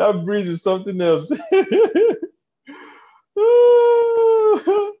 That breeze is something else.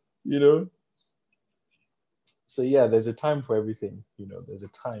 You know. So yeah, there's a time for everything. You know, there's a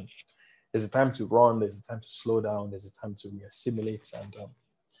time. There's a time to run. There's a time to slow down. There's a time to assimilate. And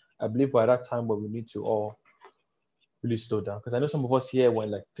I believe by that time where we need to all really slow down. Because I know some of us here were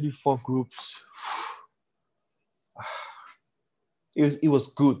in like 3-4 groups. It was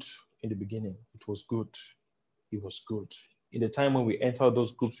good in the beginning. It was good. It was good. In the time when we entered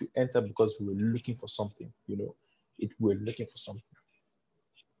those groups, we entered because we were looking for something. You know, we're looking for something.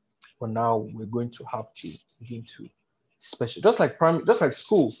 But now we're going to have to begin to special, just like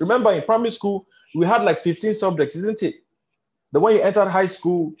school. Remember, in primary school, we had like 15 subjects, isn't it? The when you entered high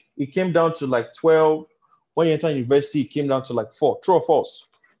school, it came down to like 12. When you entered university, it came down to like 4. True or false?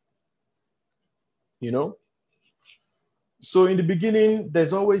 You know? So in the beginning,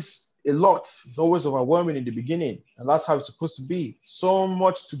 there's always a lot. It's always overwhelming in the beginning. And that's how it's supposed to be. So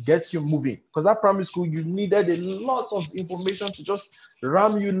much to get you moving. Because at primary school, you needed a lot of information to just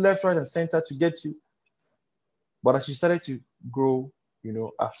ram you left, right, and center to get you. But as you started to grow, you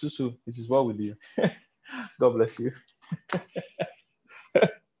know, Susu, it is well with you. God bless you.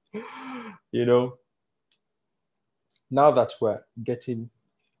 You know, now that we're getting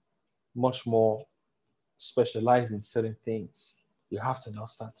much more specialized in certain things, we have to now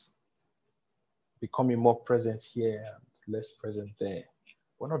start becoming more present here and less present there.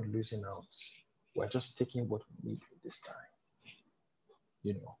 We're not losing out. We're just taking what we need this time,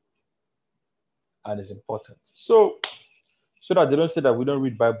 you know, and it's important. So that they don't say that we don't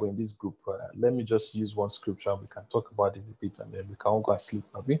read Bible in this group, let me just use one scripture. We can talk about it a bit, and then we can all go and sleep.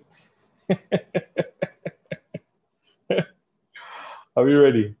 Are we? Are we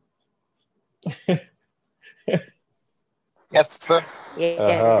ready? Yes, sir.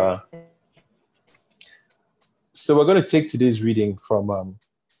 Uh-huh. So we're going to take today's reading from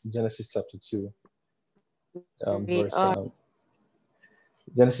Genesis chapter 2,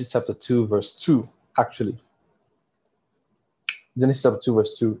 Genesis chapter 2, verse 2, actually. Genesis chapter 2,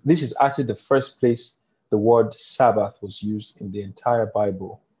 verse 2. This is actually the first place the word Sabbath was used in the entire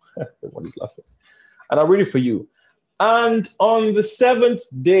Bible. Everyone is laughing. And I'll read it for you. And on the seventh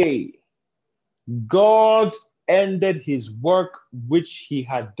day, God ended his work which he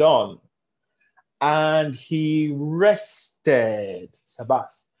had done, and he rested,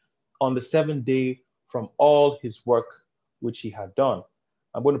 Sabbath, on the seventh day from all his work which he had done.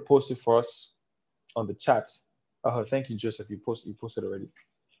 I'm going to post it for us on the chat. Oh, thank you, Joseph. You posted already.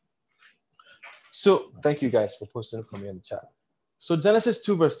 So thank you guys for posting it for me in the chat. So Genesis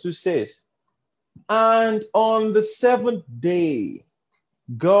 2 verse 2 says, and on the seventh day,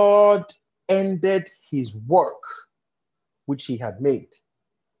 God ended his work which he had made,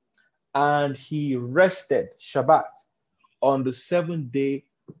 and he rested, Shabbat, on the seventh day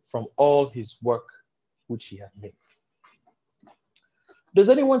from all his work which he had made. Does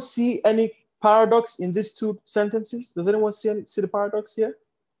anyone see any paradox in these two sentences? Does anyone see the paradox here?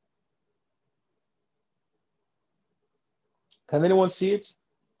 Can anyone see it?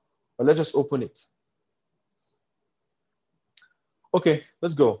 Or let's just open it. Okay,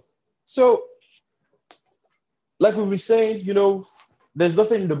 let's go. So, like we were saying, you know, there's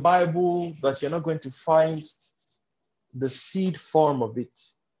nothing in the Bible that you're not going to find the seed form of it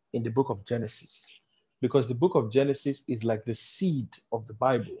in the book of Genesis, because the book of Genesis is like the seed of the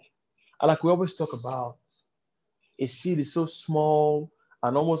Bible. And like we always talk about, a seed is so small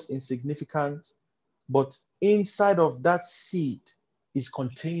and almost insignificant, but inside of that seed is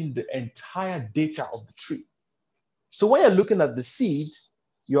contained the entire data of the tree. So when you're looking at the seed,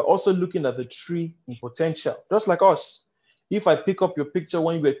 you're also looking at the tree in potential. Just like us. If I pick up your picture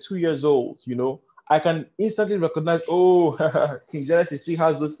when you were 2 years old, you know, I can instantly recognize, oh, King Genesis still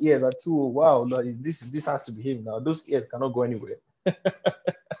has those ears at 2. Wow, no, this has to be him now. Those ears cannot go anywhere.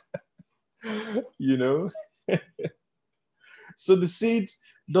 You know? So the seed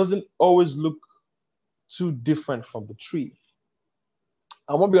doesn't always look too different from the tree.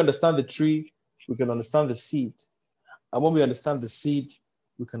 And when we understand the tree, we can understand the seed. And when we understand the seed,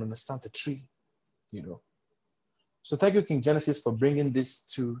 we can understand the tree, you know. So thank you, King Genesis, for bringing these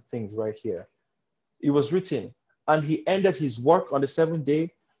two things right here. It was written, and he ended his work on the seventh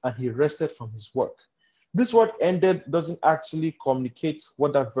day, and he rested from his work. This word ended doesn't actually communicate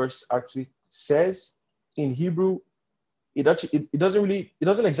what that verse actually says. In Hebrew, it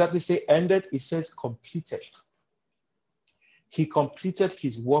doesn't exactly say ended, it says completed. He completed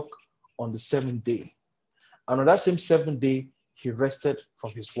his work on the seventh day. And on that same seventh day, he rested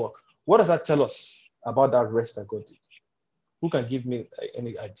from his work. What does that tell us about that rest that God did? Who can give me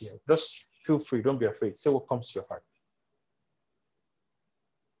any idea? Just feel free, don't be afraid. Say what comes to your heart.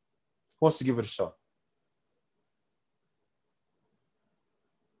 Who wants to give it a shot?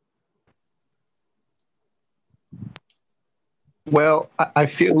 Well, I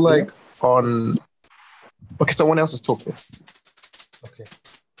feel like okay, someone else is talking. Okay.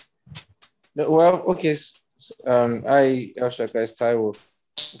 Well, okay. I Ashaka is Taiwo.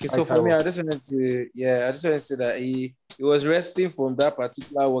 Okay, so for me, I just wanted to say that he was resting from that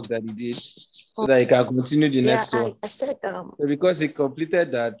particular work that he did, so that he can continue the next one. I said So because he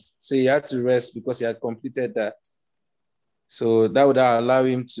completed that, so he had to rest because he had completed that. So that would allow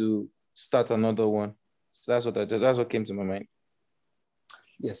him to start another one. So that's what came to my mind.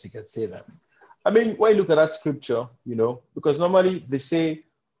 Yes, you can say that. I mean, when you look at that scripture, you know, because normally they say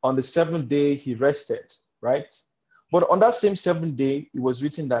on the seventh day he rested, right? But on that same seventh day, it was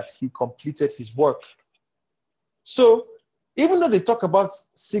written that he completed his work. So even though they talk about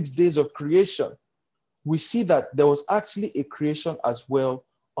 6 days of creation, we see that there was actually a creation as well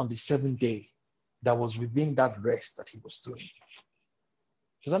on the seventh day that was within that rest that he was doing.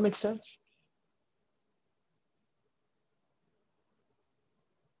 Does that make sense?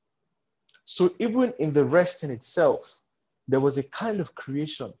 So even in the rest in itself, there was a kind of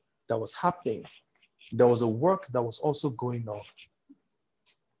creation that was happening. There was a work that was also going on.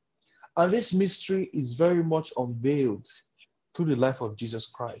 And this mystery is very much unveiled through the life of Jesus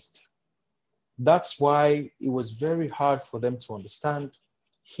Christ. That's why it was very hard for them to understand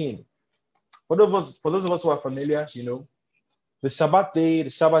him. For those of us who are familiar, the Sabbath day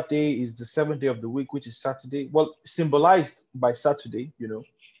is the seventh day of the week, which is Saturday. Well, symbolized by Saturday,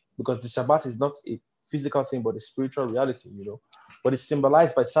 because the Sabbath is not a physical thing, but a spiritual reality, But it's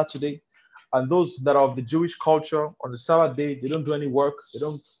symbolized by Saturday. And those that are of the Jewish culture, on the Sabbath day, they don't do any work. They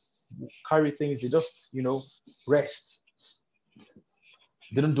don't carry things. They just, rest.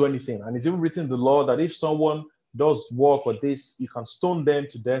 They don't do anything. And it's even written in the law that if someone does work or this, you can stone them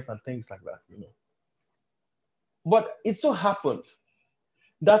to death and things like that, But it so happened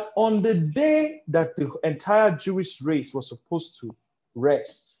that on the day that the entire Jewish race was supposed to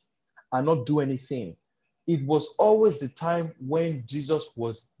rest and not do anything, it was always the time when Jesus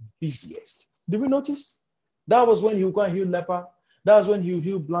was busiest. Did we notice? That was when he would go and heal leper. That was when he would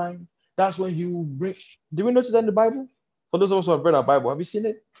heal blind. That's when he would bring. Did we notice that in the Bible? For those of us who have read our Bible, have you seen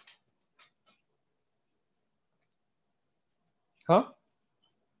it? Huh?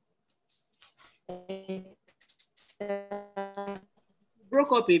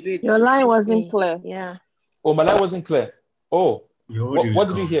 Broke up a bit. Your line wasn't clear. Yeah. Oh, my line wasn't clear. Oh, Your audio is what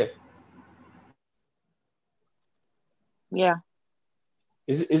did you gone. hear? Yeah.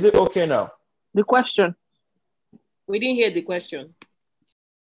 Is it okay now? The question. We didn't hear the question.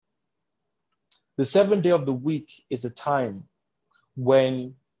 The seventh day of the week is a time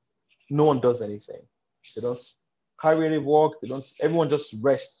when no one does anything. They don't carry any work. Everyone just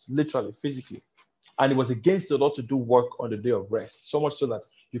rests, literally, physically. And it was against the law to do work on the day of rest, so much so that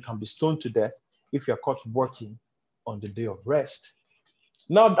you can be stoned to death if you're caught working on the day of rest.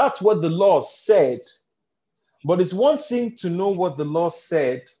 Now, that's what the law said. But it's one thing to know what the law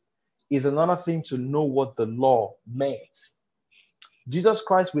said, is another thing to know what the law meant. Jesus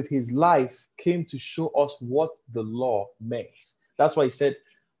Christ, with his life, came to show us what the law meant. That's why he said,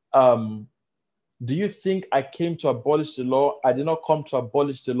 do you think I came to abolish the law? I did not come to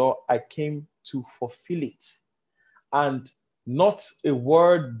abolish the law. I came to fulfill it. And not a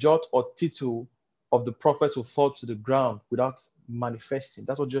word, jot, or tittle of the prophets will fall to the ground without manifesting.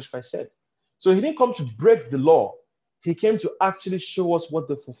 That's what Jesus Christ said. So he didn't come to break the law. He came to actually show us what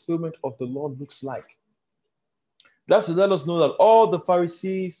the fulfillment of the law looks like. That's to let us know that all the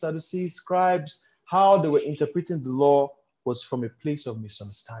Pharisees, Sadducees, scribes, how they were interpreting the law was from a place of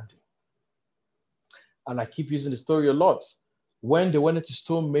misunderstanding. And I keep using the story a lot. When they wanted to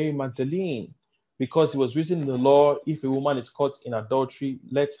stone Mary Magdalene, because it was written in the law, if a woman is caught in adultery,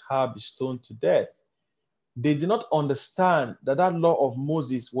 let her be stoned to death. They did not understand that that law of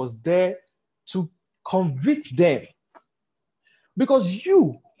Moses was there to convict them. Because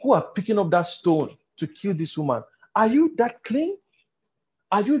you who are picking up that stone to kill this woman, are you that clean?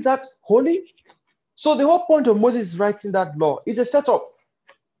 Are you that holy? So the whole point of Moses writing that law is a setup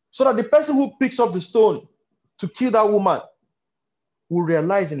so that the person who picks up the stone to kill that woman will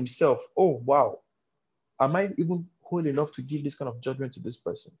realize in himself, oh, wow, am I even holy enough to give this kind of judgment to this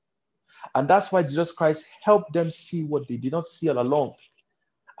person? And that's why Jesus Christ helped them see what they did not see all along.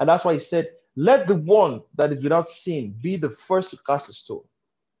 And that's why he said, let the one that is without sin be the first to cast a stone.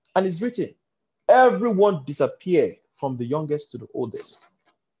 And it's written, everyone disappeared from the youngest to the oldest.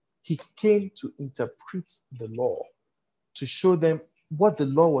 He came to interpret the law, to show them what the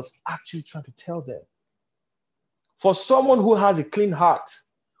law was actually trying to tell them. For someone who has a clean heart,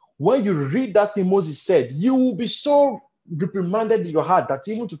 when you read that thing Moses said, you will be so reprimanded in your heart that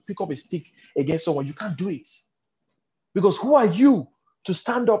even to pick up a stick against someone, you can't do it. Because who are you to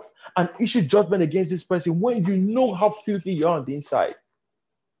stand up and issue judgment against this person when you know how filthy you are on the inside?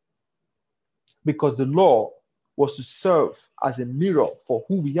 Because the law was to serve as a mirror for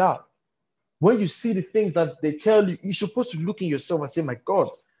who we are. When you see the things that they tell you, you're supposed to look in yourself and say, my God,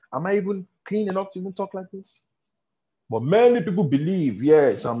 am I even clean enough to even talk like this? But many people believe,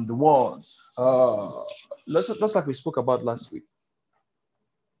 yes, I'm the one. Just like we spoke about last week.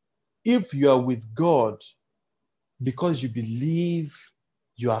 If you are with God because you believe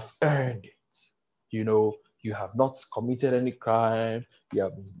you have earned it, you have not committed any crime, you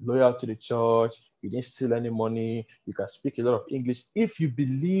have been loyal to the church, you didn't steal any money, you can speak a lot of English. If you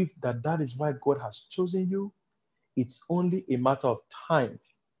believe that that is why God has chosen you, it's only a matter of time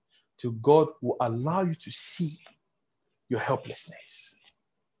till God will allow you to see your helplessness.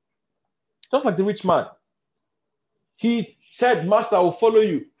 Just like the rich man. He said, Master, I will follow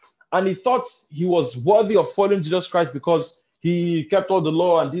you. And he thought he was worthy of following Jesus Christ because he kept all the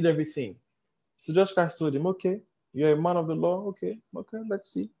law and did everything. So Jesus Christ told him, okay, you're a man of the law. Okay,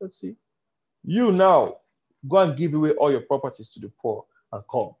 let's see. You now go and give away all your properties to the poor and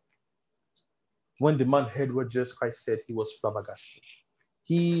come. When the man heard what Jesus Christ said, he was flabbergasted.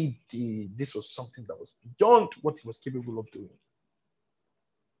 This was something that was beyond what he was capable of doing.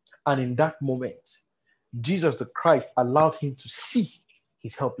 And in that moment, Jesus the Christ allowed him to see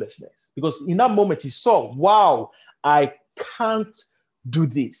his helplessness. Because in that moment, he saw, wow, I can't do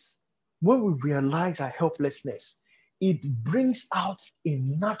this. When we realize our helplessness, it brings out a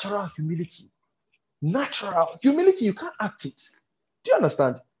natural humility. Natural humility, you can't act it. Do you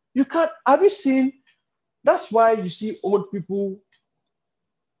understand? You can't. Have you seen? That's why you see old people,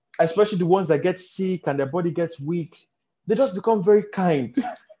 especially the ones that get sick and their body gets weak, they just become very kind.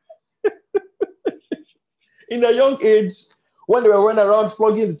 In a young age, when they were running around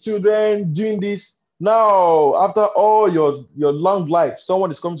flogging the children, doing this, now after all your long life,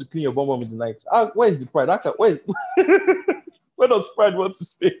 someone is coming to clean your bum in the night. Where is the pride? Where does pride want to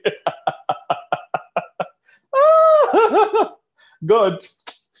stay? God,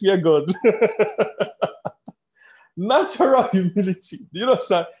 fear God. Natural humility. Do you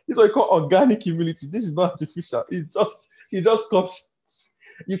understand? This is what you call organic humility. This is not artificial. It just comes.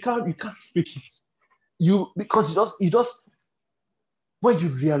 You can't fake it. Because when you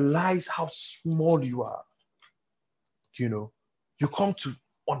realize how small you are, you come to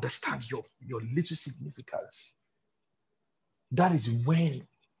understand your little significance. That is when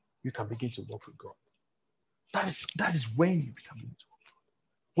you can begin to work with God. That is when you become into God.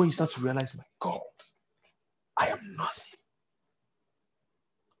 When you start to realize, my God, I am nothing.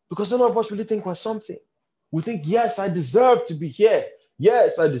 Because none of us really think we're something. We think, yes, I deserve to be here.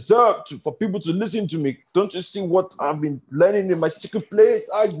 Yes, I deserve for people to listen to me. Don't you see what I've been learning in my secret place?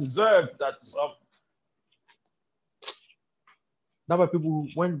 I deserve that. Now, by people,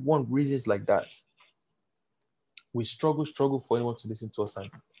 when one reasons like that, we struggle for anyone to listen to us, and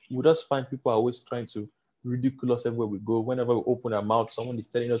we just find people are always trying to ridicule us everywhere we go. Whenever we open our mouth, someone is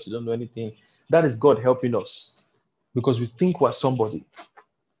telling us we don't know anything. That is God helping us, because we think we're somebody.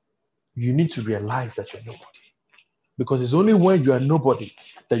 You need to realize that you're nobody, because it's only when you are nobody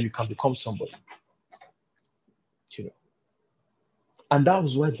that you can become somebody. And that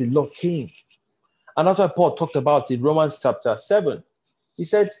was why the law came. And that's why Paul talked about in Romans chapter 7. He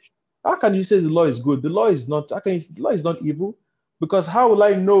said, how can you say the law is good? The law is not. The law is not evil, because how will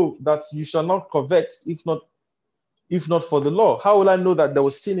I know that you shall not covet if not for the law? How will I know that there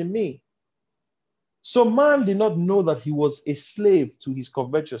was sin in me? So man did not know that he was a slave to his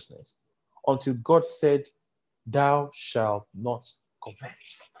covetousness until God said, thou shalt not covet.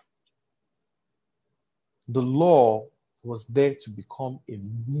 The law was there to become a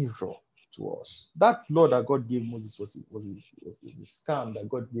mirror to us. That law that God gave Moses was a scam that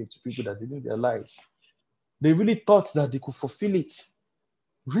God gave to people that didn't realize. They really thought that they could fulfill it.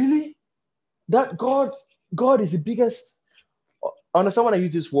 Really? That God is the biggest. I understand when I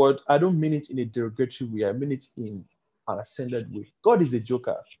use this word, I don't mean it in a derogatory way. I mean it in an ascended way. God is a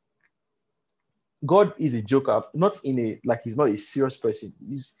joker. God is a joker, not in a, like he's not a serious person.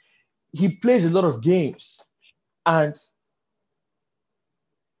 He plays a lot of games. And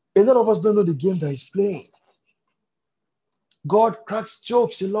a lot of us don't know the game that he's playing. God cracks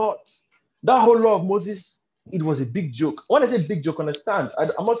jokes a lot. That whole law of Moses, it was a big joke. When I say big joke, understand,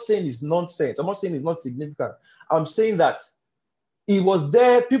 I'm not saying it's nonsense. I'm not saying it's not significant. I'm saying that it was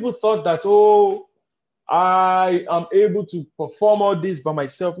there. People thought that, I am able to perform all this by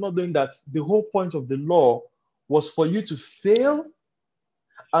myself, not doing that. The whole point of the law was for you to fail,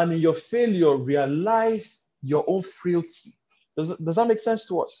 and in your failure, realize your own frailty. Does that make sense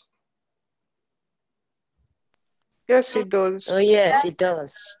to us? Yes, it does. Oh, yes, it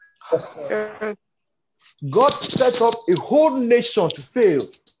does. God set up a whole nation to fail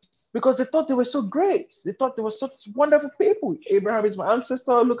because they thought they were so great. They thought they were such wonderful people. Abraham is my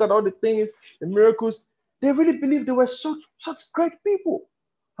ancestor. Look at all the things, the miracles. They really believed they were such great people.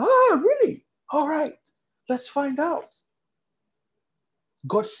 Ah, really? All right, let's find out.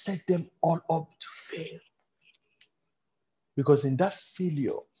 God set them all up to fail. Because in that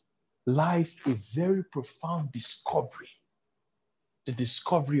failure lies a very profound discovery. The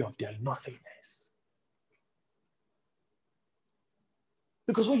discovery of their nothingness.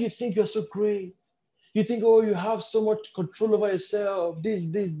 Because when you think you're so great, you think, you have so much control over yourself, this.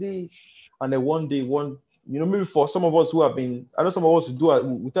 And then one day, maybe for some of us who have been, I know some of us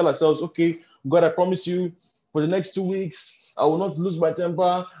we tell ourselves, okay, God, I promise you for the next 2 weeks, I will not lose my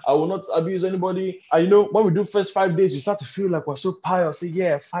temper. I will not abuse anybody. And when we do first 5 days, you start to feel like we're so pious. Say,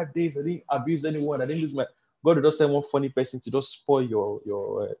 yeah, 5 days, I didn't abuse anyone. I didn't lose my... God will just send one funny person to just spoil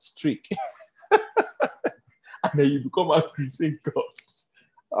your streak. And then you become angry, say, God.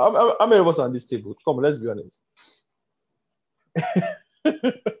 How many of us are on this table? Come on, let's be honest.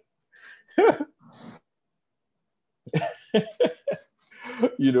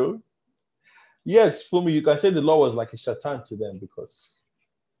 You know, yes, for me, you can say the law was like a shaitan to them because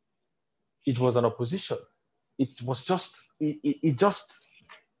it was an opposition. It was just, it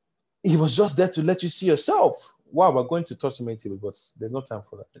was just there to let you see yourself. Wow, we're going to touch so many tables, but there's no time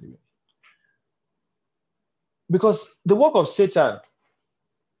for that anyway. Because the work of Satan,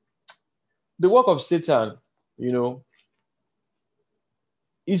 you know,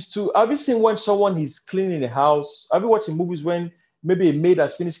 is to, have you seen when someone is cleaning a house? Have you watching movies when maybe a maid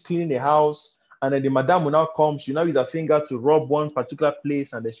has finished cleaning a house and then the madam will now come, she now use her finger to rub one particular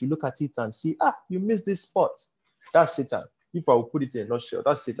place and then she look at it and see, you missed this spot. That's Satan. If I will put it in a nutshell,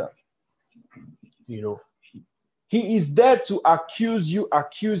 that's Satan. You know, he is there to accuse you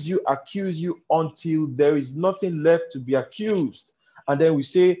until there is nothing left to be accused. And then we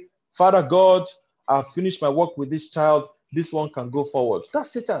say, Father God, I've finished my work with this child. This one can go forward.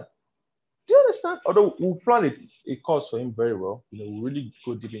 That's Satan. Do you understand? Although we'll plan a course for him very well. You know, we'll really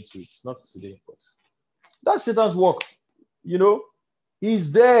go deep into it. It's not today, but that's Satan's work. You know,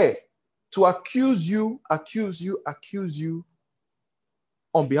 he's there to accuse you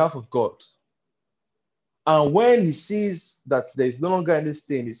on behalf of God. And when he sees that there is no longer any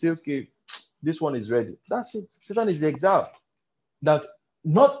stain, he says, okay, this one is ready. That's it. Satan is the example that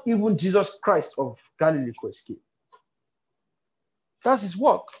not even Jesus Christ of Galilee could escape. That's his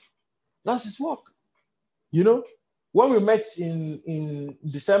work. That's his work. You know, when we met in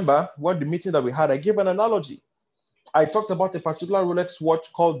December, the meeting that we had, I gave an analogy. I talked about a particular Rolex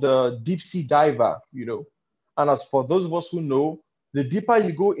watch called the Deep Sea Diver, you know. And as for those of us who know, the deeper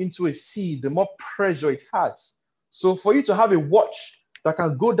you go into a sea, the more pressure it has. So for you to have a watch that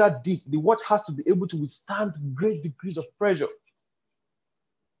can go that deep, the watch has to be able to withstand great degrees of pressure.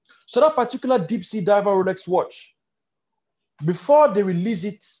 So that particular Deep Sea Diver Rolex watch, before they release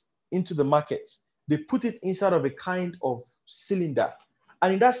it into the market, they put it inside of a kind of cylinder.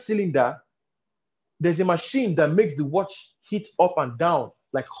 And in that cylinder, there's a machine that makes the watch hit up and down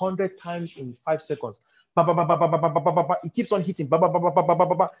like 100 times in 5 seconds. It keeps on hitting.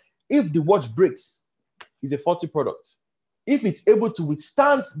 If the watch breaks, it's a faulty product. If it's able to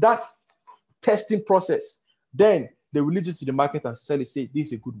withstand that testing process, then they release it to the market and sell it, say, this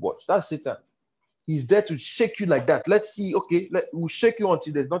is a good watch. That's Satan. He's there to shake you like that. Let's see, okay, we'll shake you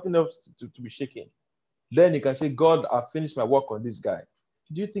until there's nothing else to be shaking. Then you can say, God, I've finished my work on this guy.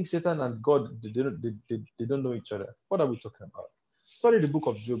 Do you think Satan and God, they don't know each other? What are we talking about? Study the book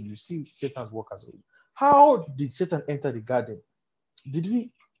of Job. You see Satan's work as well. How did Satan enter the garden? Did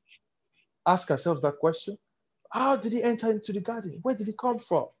we ask ourselves that question? How did he enter into the garden? Where did he come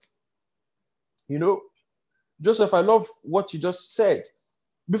from? You know, Joseph, I love what you just said.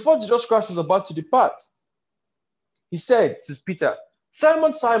 Before Jesus Christ was about to depart, he said to Peter,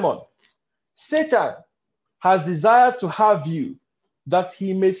 Simon, Simon, Satan has desired to have you, that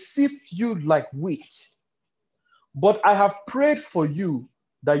he may sift you like wheat. But I have prayed for you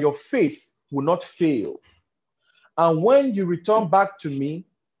that your faith will not fail. And when you return back to me,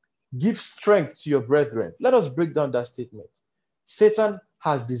 give strength to your brethren. Let us break down that statement. Satan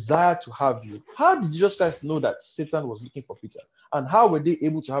has desired to have you. How did Jesus Christ know that Satan was looking for Peter? And how were they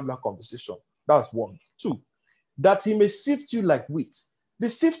able to have that conversation? That's one. Two, that he may sift you like wheat. The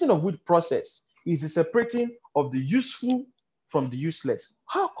sifting of wheat process is the separating of the useful from the useless.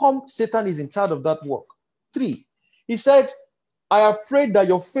 How come Satan is in charge of that work? Three, he said, I have prayed that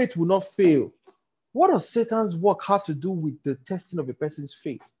your faith will not fail. What does Satan's work have to do with the testing of a person's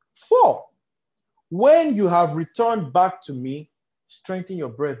faith? Four, when you have returned back to me, strengthen your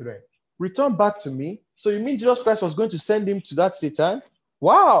brethren. Return back to me. So you mean Jesus Christ was going to send him to that Satan?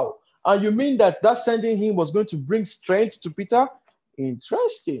 Wow. And you mean that sending him was going to bring strength to Peter?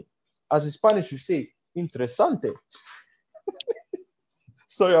 Interesting. As in Spanish, we say, interesante.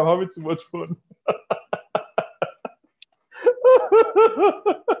 Sorry, I'm having too much fun.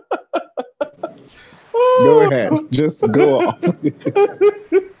 Go ahead. Just go off.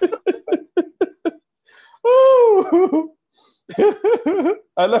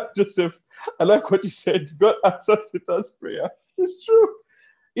 I like Joseph. I like what you said. God answers Satan's prayer. It's true.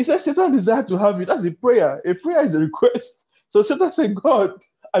 He said Satan desired to have you. That's a prayer. A prayer is a request. So Satan said, God,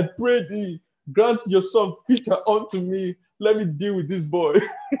 I pray thee, grant your son Peter unto me. Let me deal with this boy.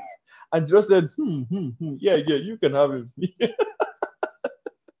 And Jesus said, yeah, you can have him.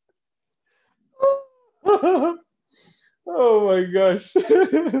 Oh my gosh.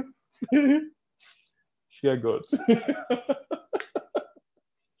 Fear God.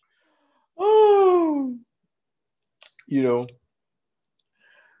 Oh, you know,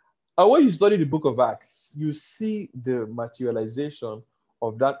 and when you study the book of Acts, you see the materialization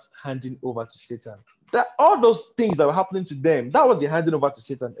of that handing over to Satan. That all those things that were happening to them, that was the handing over to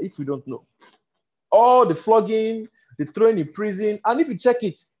Satan, if you don't know. All the flogging, the throwing in prison, and if you check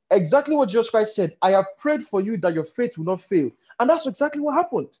it, exactly what Jesus Christ said, I have prayed for you that your faith will not fail. And that's exactly what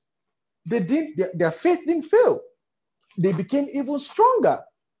happened. Their faith didn't fail. They became even stronger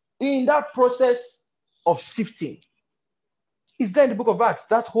in that process of sifting. It's there in the book of Acts.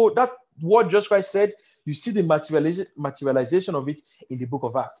 That what Jesus Christ said, you see the materialization of it in the book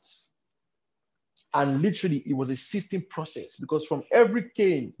of Acts. And literally, it was a sifting process because from every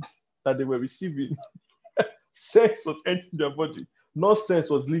cane that they were receiving, sense was entering their body. No sense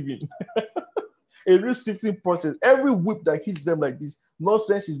was leaving. A real sifting process. Every whip that hits them like this, no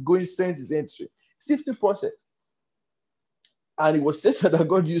sense is going, sense is entering. Sifting process. And it was Satan that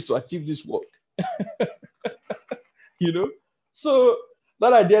God used to achieve this work. You know? So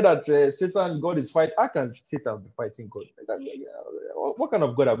that idea that Satan, God is fighting, how can Satan be fighting God? What kind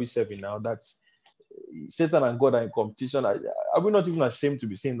of God are we serving now? That Satan and God are in competition? Are we not even ashamed to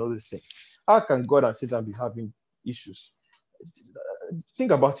be saying all these things? How can God and Satan be having issues?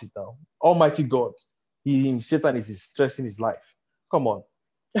 Think about it now. Almighty God, Satan is stressing his life. Come on.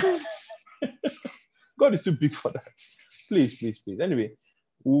 God is too big for that. Please, please, please. Anyway,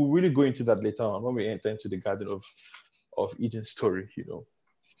 we'll really go into that later on when we enter into the Garden of Eden story, you know.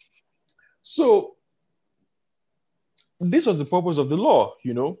 So, this was the purpose of the law,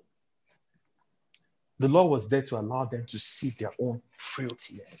 you know. The law was there to allow them to see their own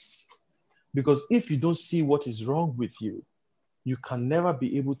frailtiness. Because if you don't see what is wrong with you, you can never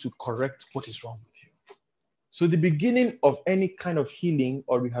be able to correct what is wrong with you. So the beginning of any kind of healing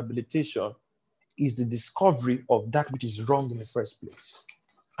or rehabilitation is the discovery of that which is wrong in the first place.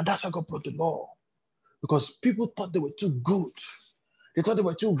 And that's why God brought the law. Because people thought they were too good. They thought they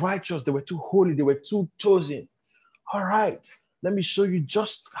were too righteous. They were too holy. They were too chosen. All right, let me show you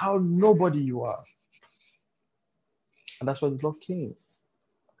just how nobody you are. And that's why the law came.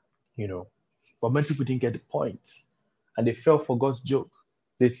 You know, but many people didn't get the point. And they fell for God's joke.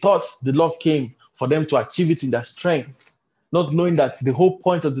 They thought the law came for them to achieve it in their strength, not knowing that the whole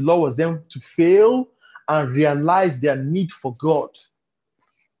point of the law was them to fail and realize their need for God.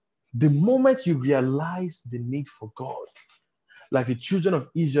 The moment you realize the need for God, like the children of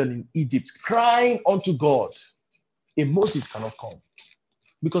Israel in Egypt crying unto God, a Moses cannot come.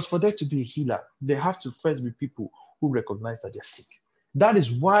 Because for there to be a healer, they have to first be people who recognize that they're sick. That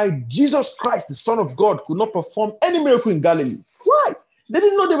is why Jesus Christ, the Son of God, could not perform any miracle in Galilee. Why? They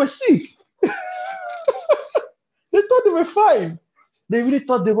didn't know they were sick. They thought they were fine. They really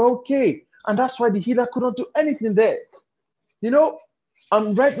thought they were okay. And that's why the healer could not do anything there. You know,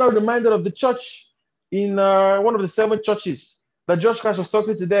 I'm right now reminded of the church in one of the 7 churches that Jesus Christ was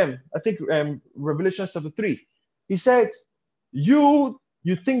talking to them. I think Revelation chapter 3. He said, you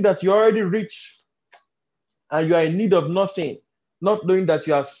think that you're already rich and you are in need of nothing, not knowing that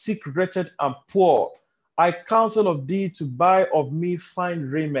you are sick, wretched, and poor. I counsel of thee to buy of me fine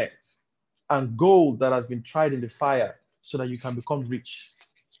raiment and gold that has been tried in the fire, so that you can become rich.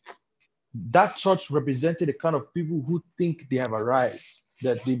 That church represented the kind of people who think they have arrived,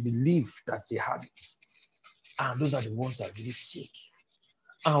 that they believe that they have it. And those are the ones that are really sick.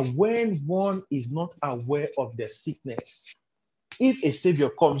 And when one is not aware of their sickness, if a savior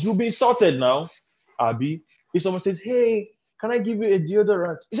comes, you'll be insulted now, Abby. If someone says, hey, can I give you a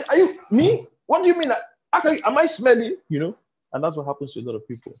deodorant? You say, are you me? What do you mean? Am I smelly? You know? And that's what happens to a lot of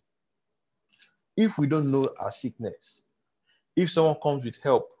people. If we don't know our sickness, if someone comes with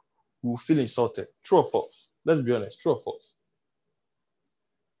help, we will feel insulted. True or false? Let's be honest. True or false?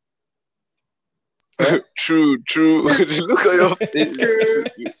 True. Look at your face.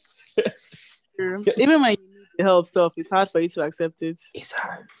 True. Even when you need the help stuff, it's hard for you to accept it. It's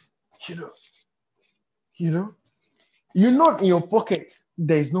hard. You know, in your pocket,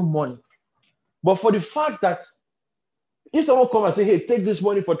 there is no money. But for the fact that if someone comes and say, hey, take this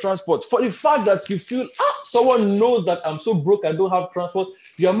money for transport, for the fact that you feel, someone knows that I'm so broke, I don't have transport,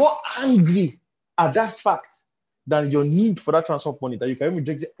 you're more angry at that fact than your need for that transport money that you can even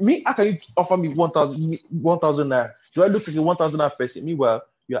drink. Me, how can you offer me 1,000 naira? Do I look like a 1,000 naira person? Meanwhile,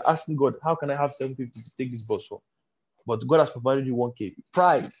 you're asking God, how can I have 750 to take this bus for? But God has provided you 1K.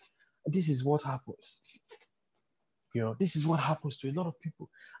 Pride. This is what happens. You know, this is what happens to a lot of people.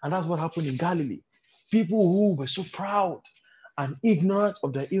 And that's what happened in Galilee. People who were so proud and ignorant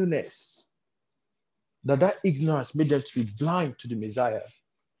of their illness, that ignorance made them to be blind to the Messiah,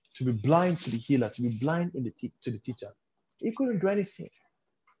 to be blind to the healer, to be blind to the teacher. He couldn't do anything.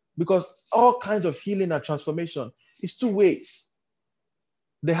 Because all kinds of healing and transformation is 2 ways.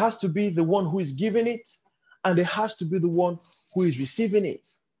 There has to be the one who is giving it, and there has to be the one who is receiving it.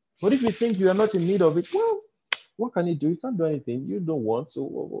 But if you think you are not in need of it, well, what can you do? You can't do anything. You don't want, so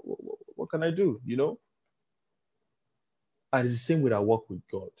what can I do? You know? And it's the same with our work with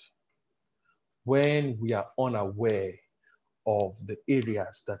God. When we are unaware of the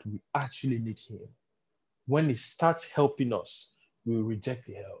areas that we actually need Him, when He starts helping us, we will reject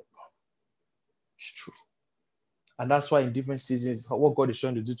the help. It's true. And that's why in different seasons, what God is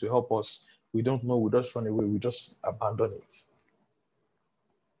trying to do to help us, we don't know, we just run away, we just abandon it.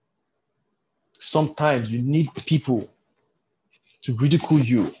 Sometimes you need people to ridicule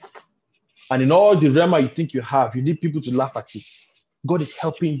you. And in all the rema you think you have, you need people to laugh at it. God is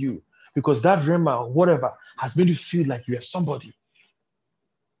helping you because that rema or whatever has made you feel like you are somebody.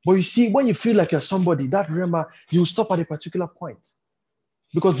 But you see, when you feel like you're somebody, that rema, you stop at a particular point.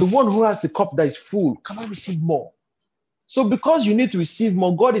 Because the one who has the cup that is full cannot receive more. So because you need to receive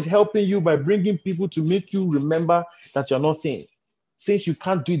more, God is helping you by bringing people to make you remember that you're nothing. Since you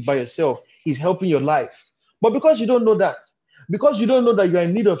can't do it by yourself, He's helping your life. But because you don't know that you're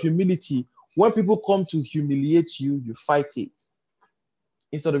in need of humility, when people come to humiliate you, you fight it.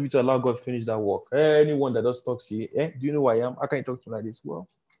 Instead of you to allow God to finish that work. Anyone that just talks to you, do you know who I am? How can you talk to me like this? Well,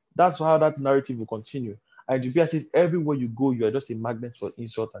 that's how that narrative will continue. And to be as if everywhere you go, you are just a magnet for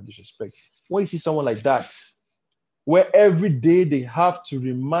insult and disrespect. When you see someone like that, where every day they have to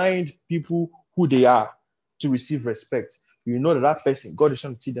remind people who they are to receive respect, you know that person, God is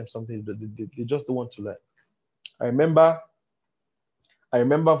trying to teach them something they just don't want to learn. I remember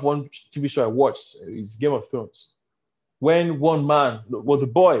one TV show I watched, it's Game of Thrones, when one man, well, the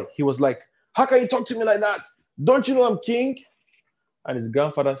boy, he was like, how can you talk to me like that? Don't you know I'm king? And his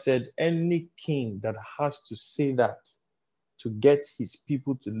grandfather said, any king that has to say that to get his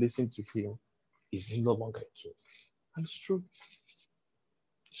people to listen to him is no longer a king. And it's true.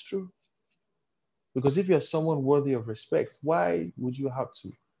 It's true. Because if you're someone worthy of respect, why would you have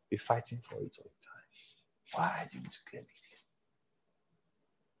to be fighting for it all the time? Why do you need to claim it?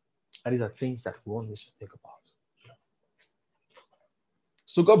 And these are things that we all need to think about.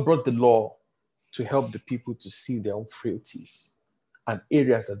 So God brought the law to help the people to see their own frailties and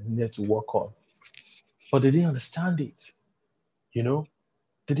areas that they needed to work on. But they didn't understand it. You know?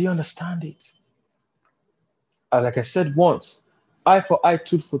 They didn't understand it. And like I said once, eye for eye,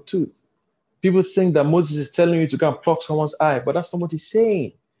 tooth for tooth. People think that Moses is telling you to go and pluck someone's eye, but that's not what he's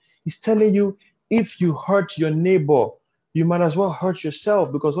saying. He's telling you, if you hurt your neighbor, you might as well hurt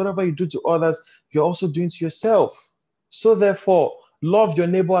yourself, because whatever you do to others, you're also doing to yourself. So therefore, love your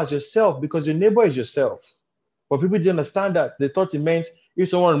neighbor as yourself, because your neighbor is yourself. But people didn't understand that. They thought it meant if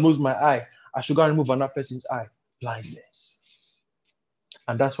someone removes my eye, I should go and remove another person's eye. Blindness.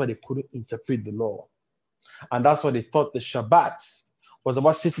 And that's why they couldn't interpret the law. And that's why they thought the Shabbat was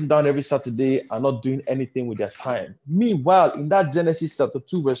about sitting down every Saturday and not doing anything with their time. Meanwhile, in that Genesis chapter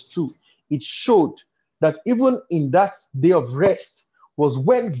 2, verse 2, it showed that even in that day of rest was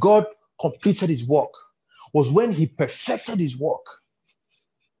when God completed his work, was when he perfected his work.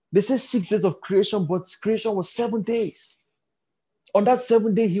 They say 6 days of creation, but creation was 7 days. On that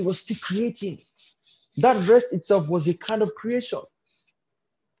 7th day, he was still creating. That rest itself was a kind of creation.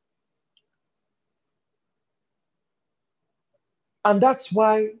 And that's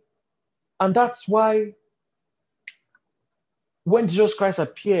why when Jesus Christ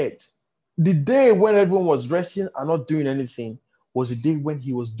appeared, the day when everyone was resting and not doing anything was the day when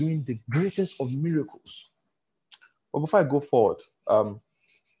he was doing the greatest of miracles. But before I go forward, Onye,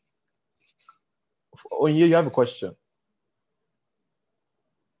 you have a question?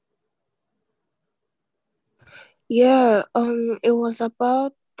 Yeah, it was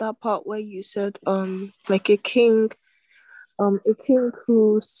about that part where you said, like a king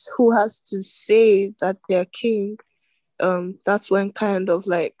who has to say that they're king, that's when kind of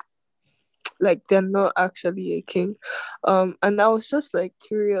like they're not actually a king. And I was just like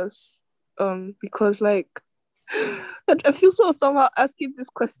curious, because like I feel so somehow asking this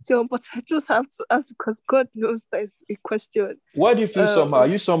question, but I just have to ask because God knows that it's a question. Why do you feel somehow? Are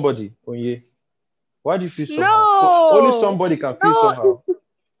you somebody, Onye? Why do you feel somehow? No, Only somebody can feel somehow.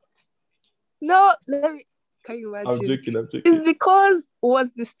 No, can you imagine? I'm joking. It's because what's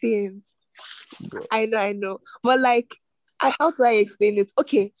this thing? God. I know. But like, how do I explain it?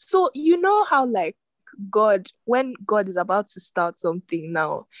 Okay, so you know how like when God is about to start something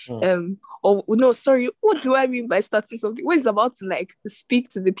now, or no, sorry, what do I mean by starting something? When he's about to like speak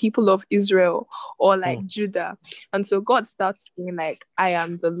to the people of Israel or like Judah, and so God starts saying like, I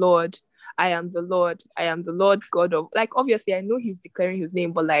am the Lord, I am the Lord, I am the Lord God of, like, obviously I know he's declaring his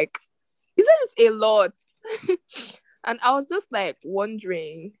name, but like, isn't it a lot? And I was just like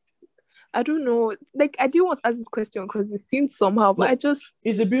wondering, I don't know. Like, I didn't want to ask this question because it seemed somehow, but No, I just.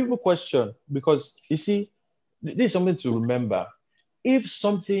 It's a beautiful question because you see, this is something to remember. If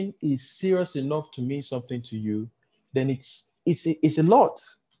something is serious enough to mean something to you, then it's a lot,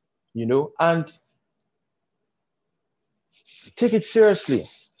 and take it seriously.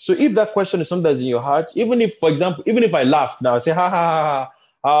 So if that question is something that's in your heart, even if, for example, even if I laugh now, I say, ha ha ha, ha,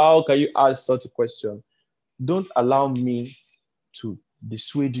 how can you ask such a question? Don't allow me to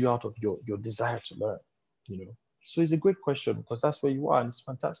dissuade you out of your desire to learn. So it's a great question because that's where you are and it's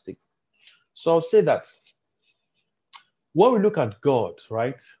fantastic. So I'll say that when we look at God,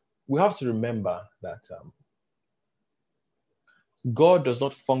 right, we have to remember that God does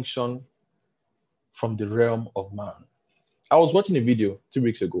not function from the realm of man. I was watching a video 2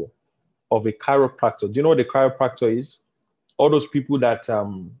 weeks ago of a chiropractor. Do you know what a chiropractor is? All those people that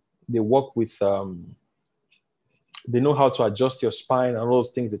they work with, they know how to adjust your spine and all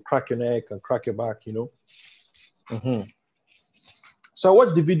those things. They crack your neck and crack your back, Mm-hmm. So I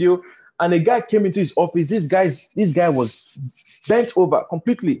watched the video and a guy came into his office. This guy was bent over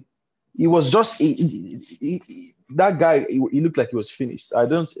completely. He was just, that guy, he looked like he was finished. I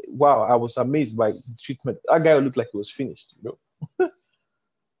was amazed by the treatment. That guy looked like he was finished,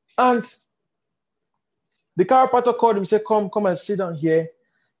 And the chiropractor called him, said, come and sit down here.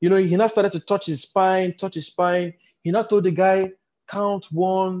 He now started to touch his spine. He now told the guy, count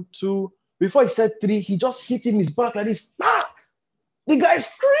 1, 2. Before he said 3, he just hit him his back like this. Ah! The guy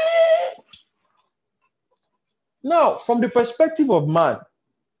screamed. Now, from the perspective of man,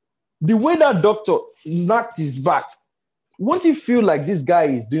 the way that doctor knocked his back, won't he feel like this guy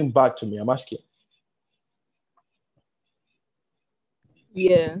is doing bad to me? I'm asking.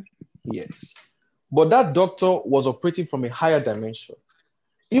 Yeah. Yes. But that doctor was operating from a higher dimension.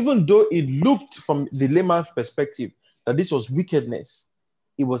 Even though it looked from the layman's perspective that this was wickedness,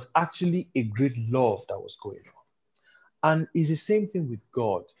 it was actually a great love that was going on. And it's the same thing with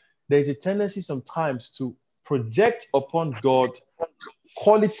God. There's a tendency sometimes to project upon God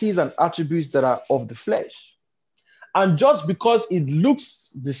qualities and attributes that are of the flesh. And just because it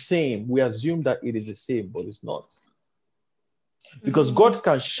looks the same, we assume that it is the same, but it's not. Because God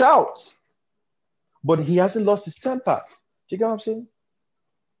can shout, but he hasn't lost his temper. Do you get what I'm saying?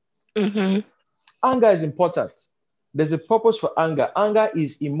 Mm-hmm. Anger is important. There's a purpose for anger. Anger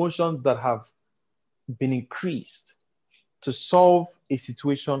is emotions that have been increased to solve a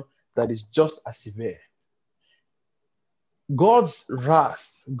situation that is just as severe. God's wrath,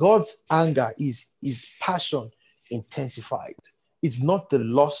 God's anger is passion intensified. It's not the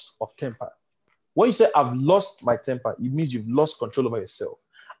loss of temper. When you say, I've lost my temper, it means you've lost control over yourself.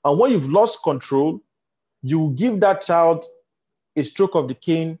 And when you've lost control, you will give that child a stroke of the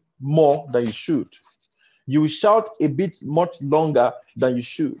cane more than you should. You will shout a bit much longer than you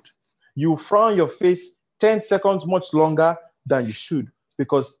should. You will frown your face 10 seconds much longer than you should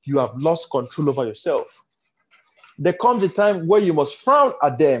because you have lost control over yourself. There comes a time where you must frown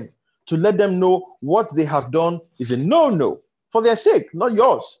at them to let them know what they have done is a no-no for their sake, not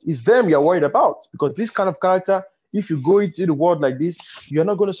yours. It's them you're worried about because this kind of character, if you go into the world like this, you're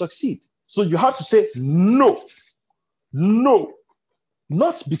not going to succeed. So you have to say no,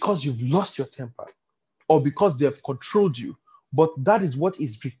 not because you've lost your temper or because they have controlled you, but that is what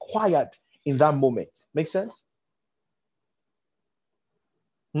is required in that moment. Make sense?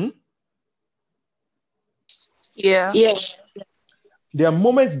 Yeah. There are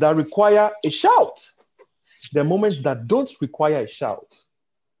moments that require a shout. There are moments that don't require a shout.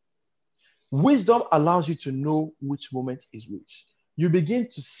 Wisdom allows you to know which moment is which. You begin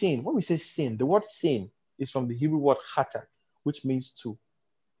to sin. When we say sin, the word sin is from the Hebrew word chata, which means to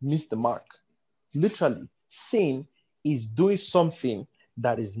miss the mark. Literally, sin is doing something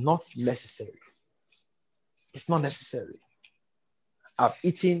that is not necessary. It's not necessary. I've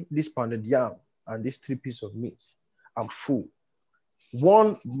eaten this pounded yam and this 3 pieces of meat. I'm full.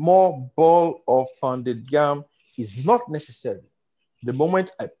 One more ball of pounded yam is not necessary. The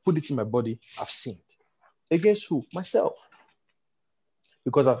moment I put it in my body, I've sinned. Against who? Myself.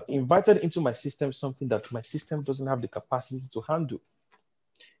 Because I've invited into my system something that my system doesn't have the capacity to handle.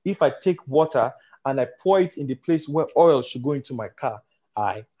 If I take water and I pour it in the place where oil should go into my car,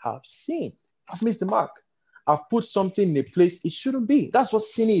 I have sinned. I've missed the mark. I've put something in a place it shouldn't be. That's what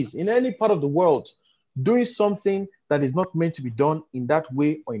sin is. In any part of the world, doing something that is not meant to be done in that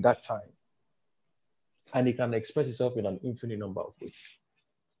way or in that time. And it can express itself in an infinite number of ways.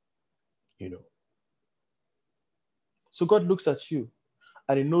 So God looks at you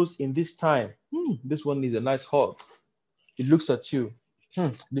and he knows in this time, this one needs a nice hug. He looks at you,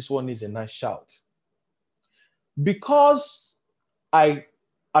 this one needs a nice shout. Because I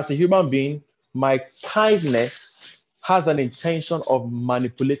as a human being, my kindness has an intention of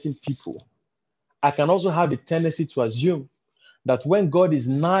manipulating people. I can also have the tendency to assume that when God is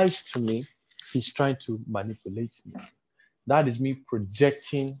nice to me, he's trying to manipulate me. That is me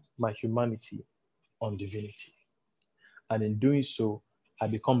projecting my humanity on divinity. And in doing so, I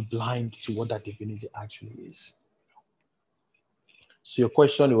become blind to what that divinity actually is. So your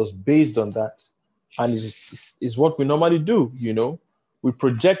question was based on that. And is what we normally do, you know. We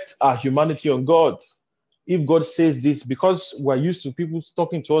project our humanity on God. If God says this, because we're used to people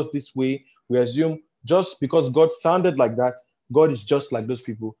talking to us this way, we assume just because God sounded like that, God is just like those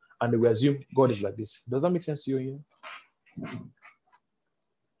people, and we assume God is like this. Does that make sense to you?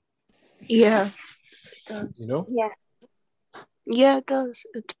 Yeah. You know? Yeah. Yeah, it does.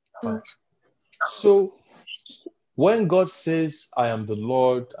 It does. So when God says, I am the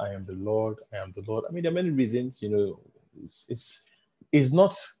Lord, I am the Lord, I am the Lord, I mean, there are many reasons, you know, it's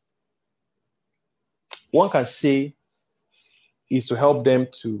not, one can say is to help them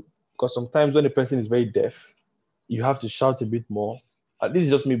to, because sometimes when a person is very deaf, you have to shout a bit more. This is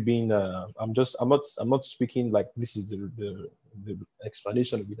just me being, I'm not speaking like this is the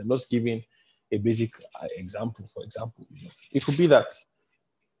explanation of it. I'm just giving a basic example. For example, you know, it could be that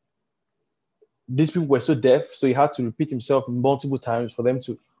these people were so deaf, so he had to repeat himself multiple times for them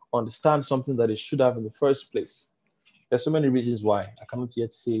to understand something that they should have in the first place. There's so many reasons why I cannot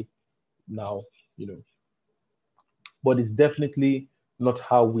yet say now, you know, but it's definitely not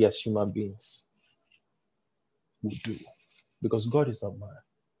how we as human beings would do, because God is not man,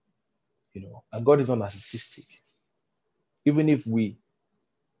 you know, and God is not narcissistic. Even if we've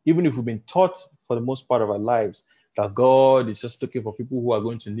been taught for the most part of our lives that God is just looking for people who are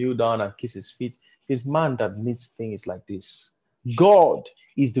going to kneel down and kiss his feet, it's man that needs things like this. God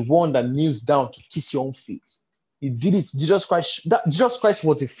is the one that kneels down to kiss your own feet. He did it. Jesus Christ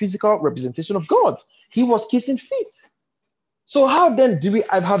was a physical representation of God. He was kissing feet. So how then do we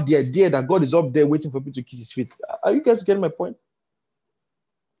have the idea that God is up there waiting for people to kiss his feet? Are you guys getting my point?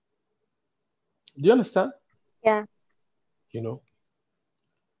 Do you understand? Yeah. You know?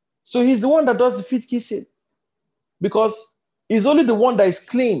 So he's the one that does the feet kissing, because he's only the one that is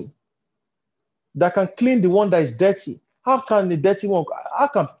clean that can clean the one that is dirty. How can the dirty one,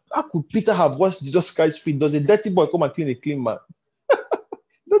 how could Peter have washed Jesus Christ's feet? Does a dirty boy come and clean a clean man? It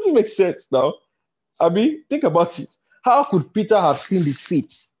doesn't make sense now. Abi, think about it. How could Peter have cleaned his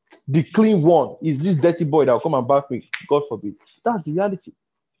feet? The clean one is this dirty boy that will come and back me. God forbid. That's the reality.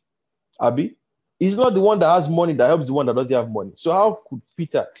 Abi, he's not the one that has money that helps the one that doesn't have money. So how could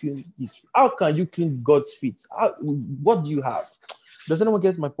Peter clean his feet? How can you clean God's feet? What do you have? Does anyone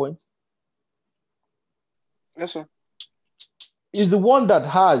get my point? Yes, sir. Is the one that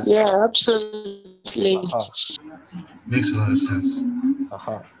has. Yeah, absolutely. Makes a lot of sense.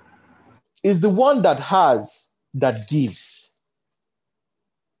 Is the one that has that gives.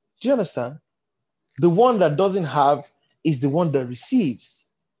 Do you understand? The one that doesn't have is the one that receives.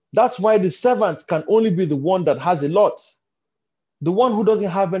 That's why the servant can only be the one that has a lot. The one who doesn't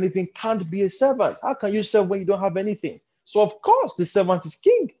have anything can't be a servant. How can you serve when you don't have anything? So of course the servant is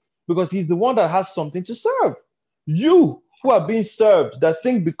king, because he's the one that has something to serve. You who are being served, that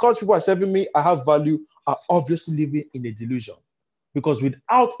think because people are serving me, I have value, are obviously living in a delusion. Because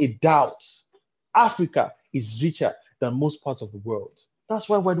without a doubt, Africa is richer than most parts of the world. That's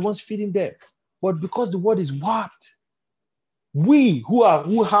why we're the ones feeding them. But because the world is warped, we who have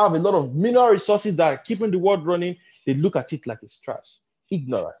a lot of mineral resources that are keeping the world running, they look at it like it's trash.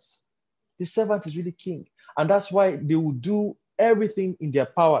 Ignorance. The servant is really king. And that's why they will do everything in their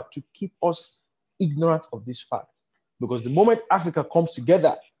power to keep us ignorant of this fact. Because the moment Africa comes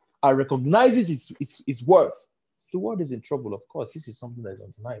together and recognizes its worth, the world is in trouble, of course. This is something that is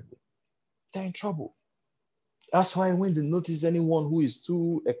undeniable. They're in trouble. That's why when they notice anyone who is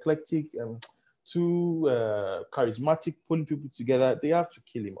too eclectic and too charismatic, pulling people together, they have to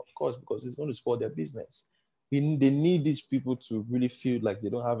kill him, of course, because it's going to spoil their business. They need these people to really feel like they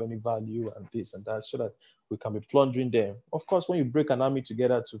don't have any value and this and that, so that we can be plundering them. Of course, when you break an army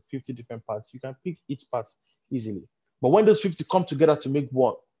together to 50 different parts, you can pick each part easily. But when those 50 come together to make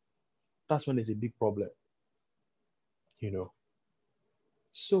one, that's when there's a big problem. You know.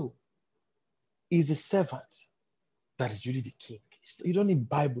 So, is the servant that is really the king. You don't need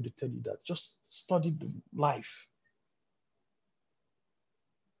Bible to tell you that. Just study the life.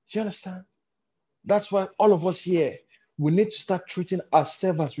 Do you understand? That's why all of us here, we need to start treating our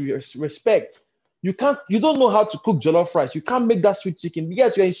servants with respect. You don't know how to cook jollof rice. You can't make that sweet chicken.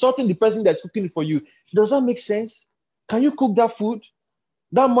 Yet you're insulting the person that's cooking it for you. Does that make sense? Can you cook that food?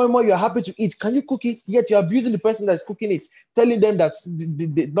 That moi you're happy to eat, can you cook it? Yet you're abusing the person that's cooking it, telling them that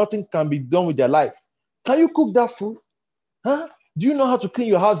nothing can be done with their life. Can you cook that food? Huh? Do you know how to clean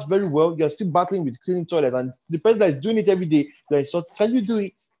your house very well? You're still battling with cleaning toilet, and the person that is doing it every day, you're insulting. Can you do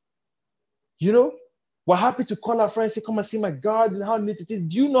it? You know, we're happy to call our friends, say, come and see my garden, how neat it is.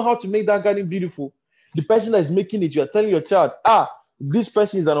 Do you know how to make that garden beautiful? The person that is making it, you're telling your child, this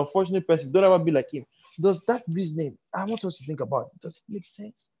person is an unfortunate person. Don't ever be like him. Does that reasoning, I want us to think about it. Does it make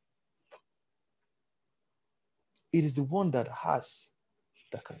sense? It is the one that has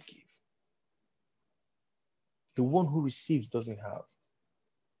that can give. The one who receives doesn't have.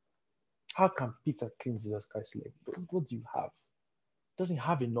 How can Peter clean Jesus Christ's leg? What do you have? Doesn't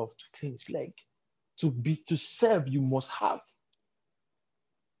have enough to clean his leg. To serve, you must have.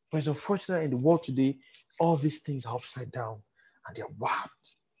 But it's unfortunate in the world today, all these things are upside down and they're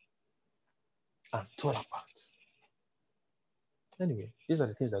warped and torn apart. Anyway, these are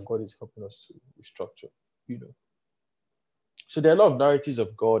the things that God is helping us to restructure, you know. So there are a lot of narratives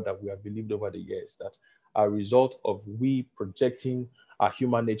of God that we have believed over the years that are a result of we projecting our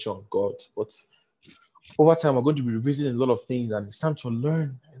human nature on God. But over time, we're going to be revisiting a lot of things, and it's time to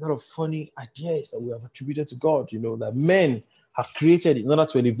learn a lot of funny ideas that we have attributed to God, you know, that men have created in order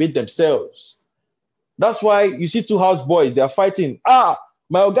to elevate themselves. That's why you see two houseboys, they are fighting. My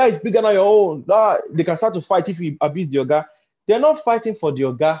Oga is bigger than your own. They can start to fight if you abuse the Oga. They're not fighting for the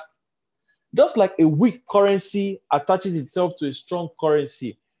Oga. Just like a weak currency attaches itself to a strong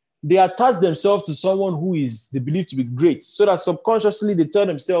currency, they attach themselves to someone who is they believe to be great, so that subconsciously they tell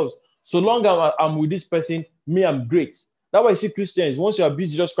themselves, so long as I'm with this person, me, I'm great. That's why you see Christians, once you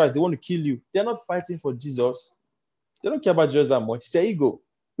abuse Jesus Christ, they want to kill you. They're not fighting for Jesus. They don't care about Jesus that much. It's their ego.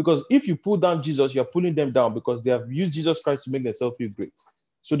 Because if you pull down Jesus, you're pulling them down because they have used Jesus Christ to make themselves feel great.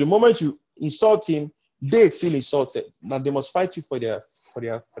 So the moment you insult him, they feel insulted. Now they must fight you for their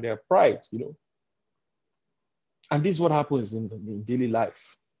pride, you know. And this is what happens in daily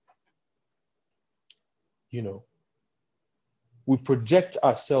life. You know, we project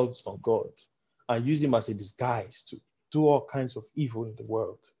ourselves on God and use him as a disguise to do all kinds of evil in the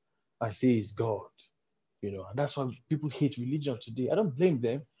world and say he's God. You know, and that's why people hate religion today. I don't blame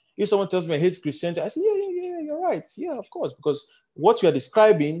them. If someone tells me I hate Christianity, I say, yeah, you're right. Yeah, of course, because what you are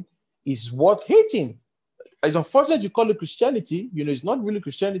describing is worth hating. It's unfortunate you call it Christianity. You know, it's not really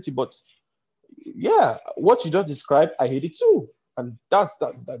Christianity, but yeah, what you just described, I hate it too. And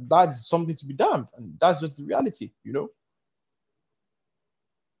that is something to be damned. And that's just the reality, you know.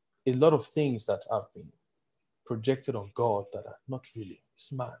 A lot of things that have been projected on God that are not really.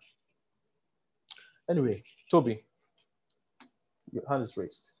 It's mad. Anyway, Toby, your hand is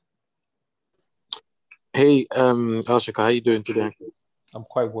raised. Hey, Elshika, how you doing today? I'm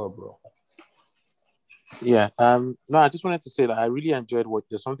quite well, bro. Yeah. No, I just wanted to say that I really enjoyed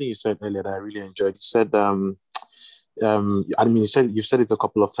there's something you said earlier that I really enjoyed. You said, I mean, you've said it a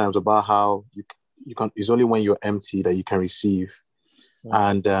couple of times about how you can. It's only when you're empty that you can receive,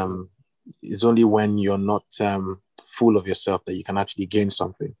 and it's only when you're not full of yourself that you can actually gain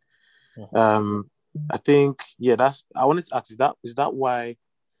something. I think, I wanted to ask, is that why,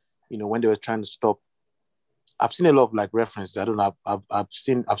 you know, when they were trying to stop, I've seen a lot of like references. I don't know. I've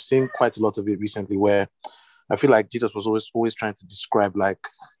seen quite a lot of it recently where I feel like Jesus was always trying to describe, like,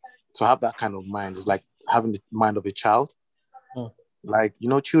 to have that kind of mind is like having the mind of a child. Like, you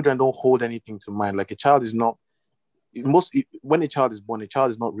know, children don't hold anything to mind. Like a child is not when a child is born, a child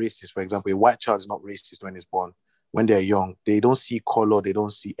is not racist. For example, a white child is not racist when he's born. When they're young, they don't see color, they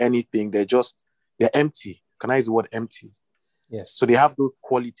don't see anything. They're empty. Can I use the word empty? Yes. So they have those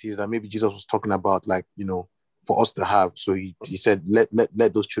qualities that maybe Jesus was talking about, like, you know, for us to have. So he said,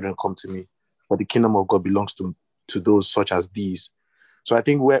 let those children come to me, for the kingdom of God belongs to those such as these. So I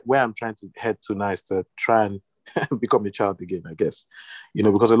think where I'm trying to head to now is to try and become a child again, I guess, you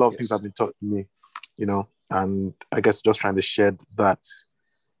know, because a lot of things have been taught to me, you know, and I guess just trying to shed that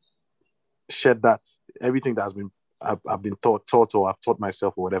everything that has been I've been taught or I've taught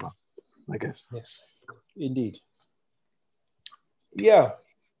myself or whatever, I guess. Yes, indeed. Yeah.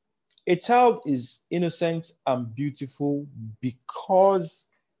 A child is innocent and beautiful because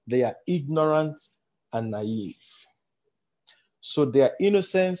they are ignorant and naive. So their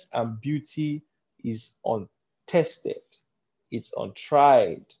innocence and beauty is untested. It's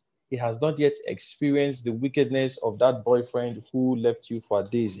untried. It has not yet experienced the wickedness of that boyfriend who left you for a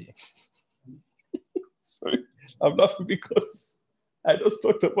daisy. Sorry, I'm laughing because I just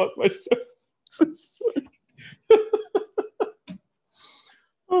talked about myself. Sorry.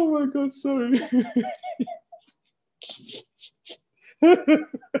 Oh my God, sorry.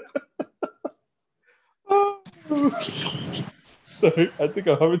 Sorry, I think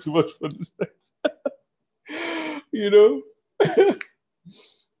I'm having too much fun this night. You know,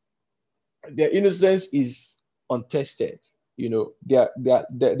 their innocence is untested. You know,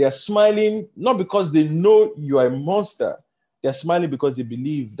 they're smiling not because they know you are a monster. They're smiling because they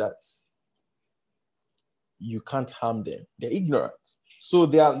believe that you can't harm them. They're ignorant. So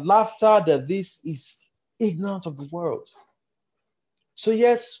their laughter that this is ignorant of the world. So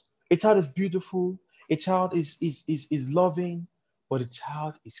yes, a child is beautiful, a child is loving, but a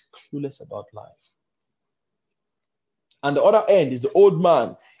child is clueless about life. And the other end is the old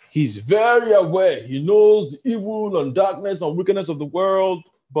man. He's very aware. He knows the evil and darkness and wickedness of the world,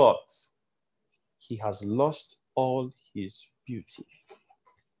 but he has lost all his beauty.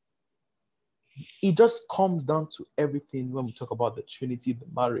 It just comes down to everything when we talk about the Trinity, the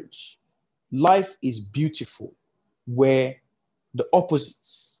marriage. Life is beautiful where the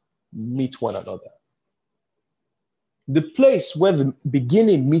opposites meet one another. The place where the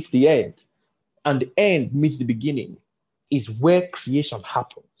beginning meets the end and the end meets the beginning is where creation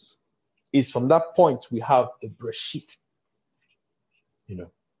happens. It's from that point we have the Bereshit, you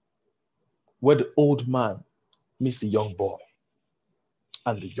know, where the old man meets the young boy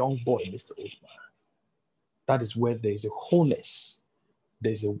and the young boy meets the old man. That is where there is a wholeness,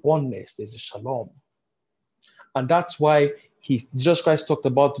 there's a oneness, there's a shalom. And that's why Jesus Christ talked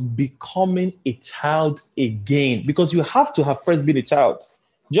about becoming a child again, because you have to have first been a child.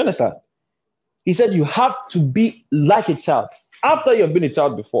 Do you understand? He said you have to be like a child after you've been a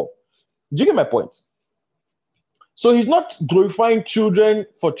child before. Do you get my point? So he's not glorifying children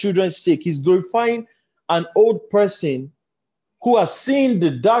for children's sake. He's glorifying an old person who has seen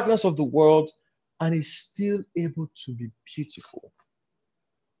the darkness of the world and is still able to be beautiful.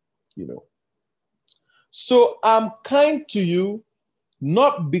 You know. So I'm kind to you,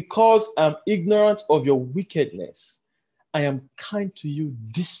 not because I'm ignorant of your wickedness. I am kind to you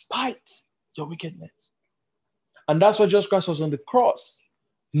despite your wickedness. And that's why Jesus Christ was on the cross,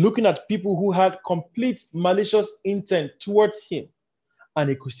 looking at people who had complete malicious intent towards him. And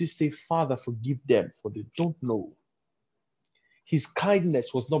he could still say, Father, forgive them, for they don't know. His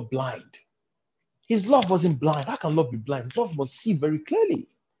kindness was not blind. His love wasn't blind. How can love be blind? Love must see very clearly.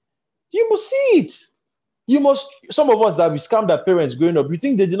 You must see it. You must, some of us that we scammed our parents growing up, you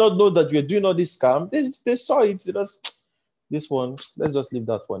think they did not know that we are doing all this scam? They saw it. They just, this one, let's just leave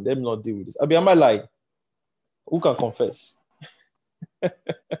that one. Them not deal with this. I mean, am I lying? Who can confess?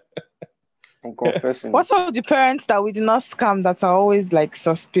 I'm confessing. What of the parents that we did not scam that are always like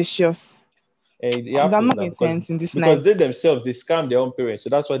suspicious? They're not making sense in this because night. they themselves, they scam their own parents. So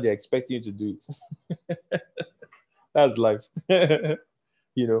that's why they're expecting you to do it. That's life.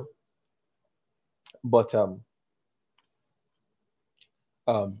 You know. But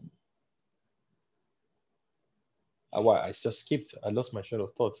I just skipped. I lost my train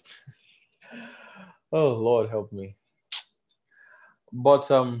of thought. Oh Lord, help me. But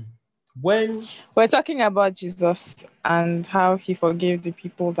when we're talking about Jesus and how he forgave the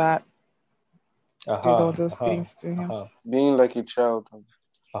people that did all those things to him, being like a child.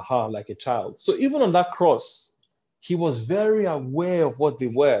 Like a child. So even on that cross, he was very aware of what they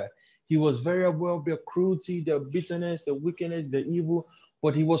were. He was very aware of their cruelty, their bitterness, their wickedness, their evil.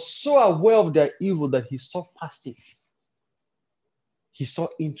 But he was so aware of their evil that he saw past it. He saw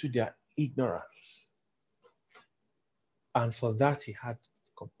into their ignorance. And for that, he had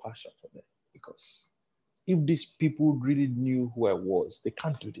compassion for them. Because if these people really knew who I was, they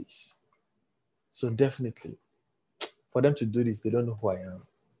can't do this. So definitely, for them to do this, they don't know who I am.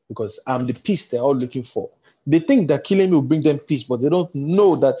 Because I'm the peace they're all looking for. They think that killing me will bring them peace, but they don't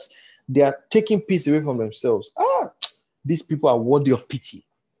know that they are taking peace away from themselves. These people are worthy of pity.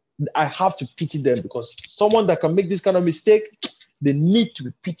 I have to pity them because someone that can make this kind of mistake, they need to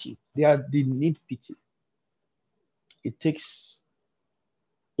be pitied. They need pity. It takes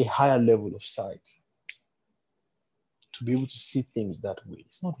a higher level of sight to be able to see things that way.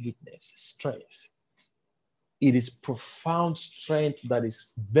 It's not weakness, it's strength. It is profound strength that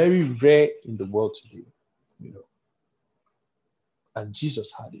is very rare in the world today, you know. And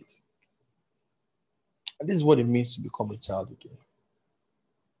Jesus had it. And this is what it means to become a child again.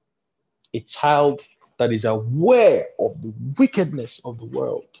 A child that is aware of the wickedness of the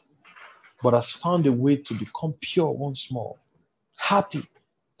world, but has found a way to become pure once more. Happy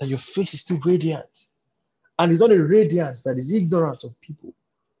that your face is still radiant. And it's not a radiance that is ignorant of people.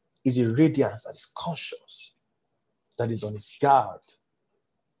 It's a radiance that is conscious, that is on its guard.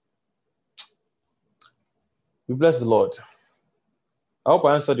 We bless the Lord. I hope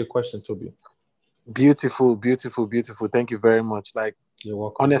I answered your question, Toby. Beautiful, beautiful, beautiful. Thank you very much. Like, you're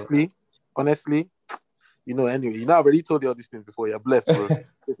welcome. Honestly, Anyway, I already told you all these things before. You're blessed, bro.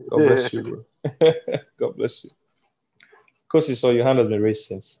 God bless you, bro. God bless you. Coach, you saw your hand has been raised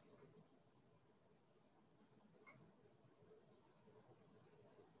since.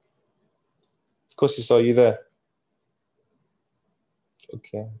 Coach, you saw you there.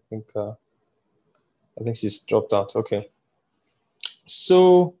 Okay, I think she's dropped out. Okay.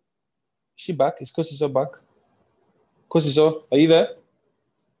 So, is she back? Is Coach Siso back? Coach Siso, are you there?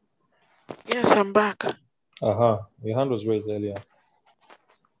 Yes, I'm back. Your hand was raised earlier.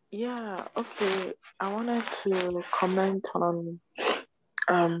 Yeah, okay. I wanted to comment on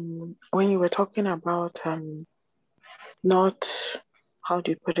when you were talking about not, how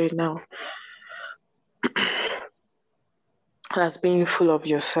do you put it now? As being full of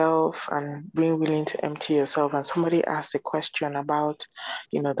yourself and being willing to empty yourself. And somebody asked a question about,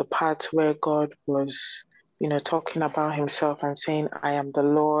 the part where God was, talking about himself and saying, I am the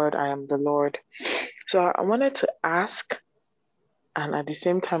Lord, I am the Lord. So I wanted to ask and at the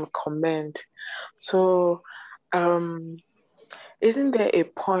same time comment. So isn't there a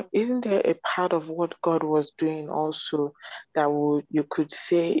part of what God was doing also that you could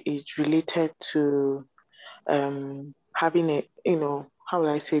say is related to having a, how would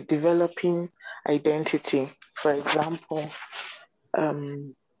I say, developing identity? For example,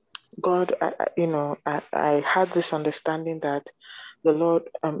 God, I had this understanding that the Lord,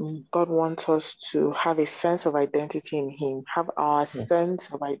 God wants us to have a sense of identity in Him, have our sense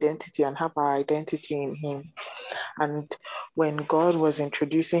of identity and have our identity in Him. And when God was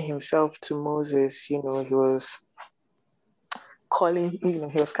introducing Himself to Moses, He was calling, he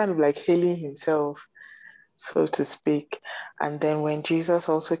was kind of like hailing Himself, so to speak. And then when Jesus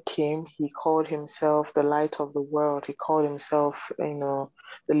also came, He called Himself the light of the world. He called Himself,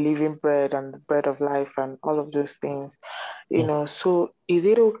 the living bread and the bread of life and all of those things. So is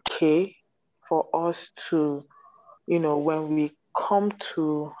it okay for us to, when we come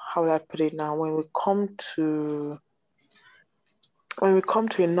to, how would I put it now, when we come to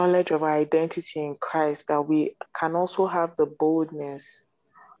a knowledge of our identity in Christ, that we can also have the boldness,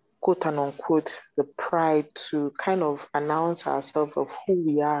 quote and unquote, the pride to kind of announce ourselves of who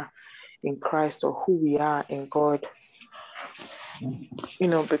we are in Christ or who we are in God.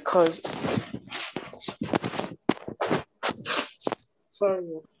 Because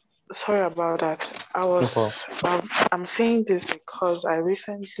sorry about that. I'm saying this because I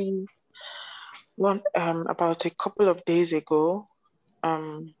recently about a couple of days ago,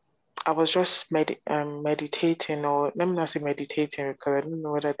 I was just meditating, or let me not say meditating because I don't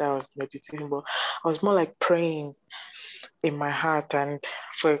know whether that was meditating, but I was more like praying in my heart. And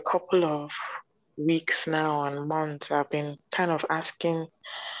for a couple of weeks now and months, I've been kind of asking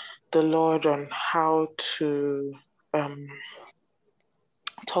the Lord on how to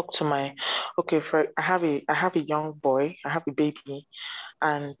talk to I have a young boy, I have a baby,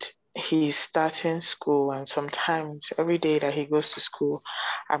 and he's starting school. And sometimes every day that he goes to school,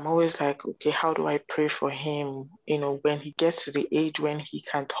 I'm always like, okay, how do I pray for him? When he gets to the age when he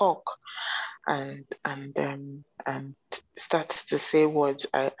can talk and starts to say words,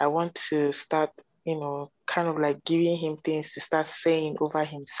 I want to start, kind of like giving him things to start saying over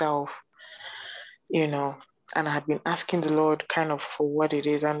himself, and I had been asking the Lord kind of for what it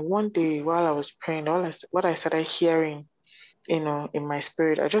is. And one day while I was praying, what I started hearing, in my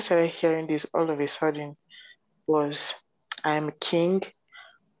spirit, I just started hearing this all of a sudden was, I am a king,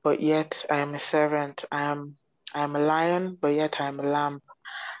 but yet I am a servant. I am a lion, but yet I am a lamb.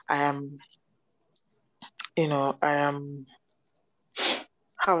 I am,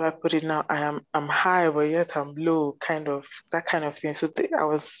 how would I put it now? I'm high, but yet I'm low, kind of, that kind of thing. So I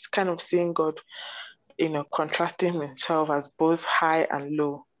was kind of seeing God, contrasting himself as both high and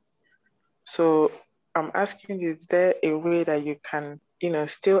low. So I'm asking, is there a way that you can,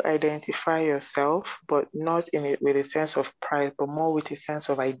 still identify yourself, but not with a sense of pride, but more with a sense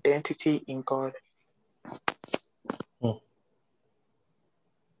of identity in God?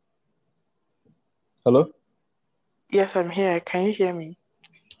 Hello? Yes, I'm here. Can you hear me?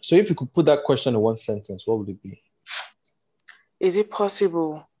 So if you could put that question in one sentence, what would it be? Is it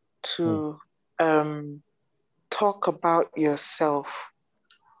possible to talk about yourself,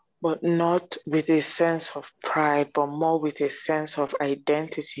 but not with a sense of pride, but more with a sense of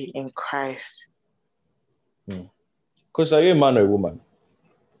identity in Christ? Because are you a man or a woman?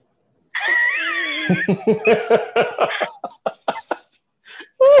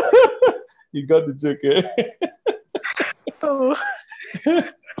 You got the joke, eh? Oh,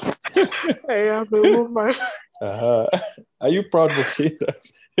 I am a woman. Are you proud to say that?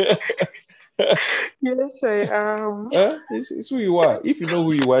 Yes, I am. It's who you are. If you know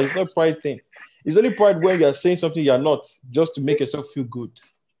who you are, it's not a pride thing. It's only pride when you're saying something you're not, just to make yourself feel good.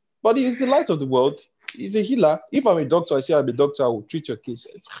 But he is the light of the world. He's a healer. If I'm a doctor, I say I'm a doctor, I will treat your case.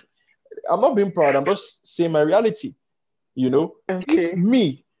 I'm not being proud. I'm just saying my reality. If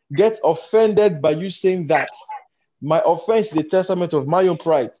me gets offended by you saying that, my offense is a testament of my own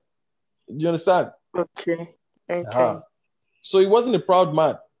pride. Do you understand? Okay. So he wasn't a proud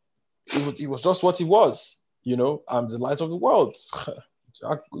man. It was just what he was. I'm the light of the world.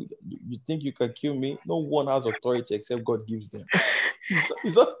 You think you can kill me? No one has authority except God gives them.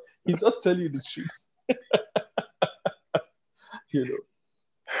 He's just telling you the truth.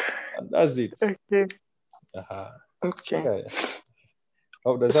 And that's it. Okay. Okay.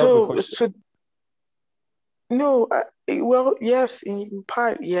 Oh, does that have a question? No, well, yes, in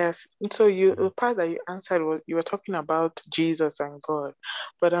part, yes. So the part that you answered was you were talking about Jesus and God,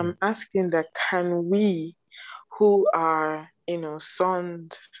 but I'm asking that can we, who are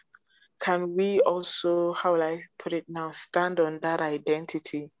sons, can we also, how will I put it now, stand on that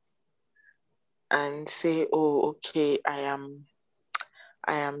identity and say, oh, okay, I am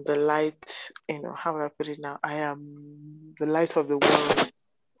the light, how will I put it now? I am the light of the world,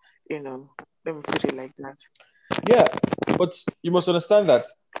 let me put it like that. Yeah, but you must understand that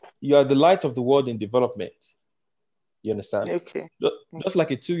you are the light of the world in development. You understand? Okay. Just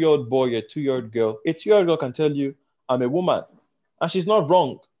like a 2-year-old boy or a 2-year-old girl. A 2-year-old girl can tell you, I'm a woman. And she's not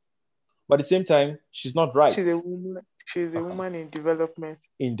wrong. But at the same time, she's not right. She's a woman in development.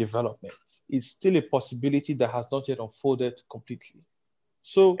 In development. It's still a possibility that has not yet unfolded completely.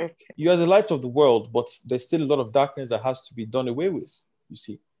 So you are the light of the world, but there's still a lot of darkness that has to be done away with, you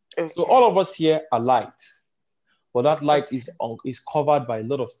see. So all of us here are light. But that light is covered by a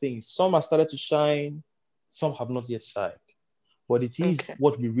lot of things. Some have started to shine, some have not yet shined. But it is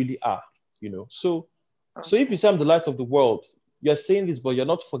what we really are, So if you say I'm the light of the world, you're saying this, but you're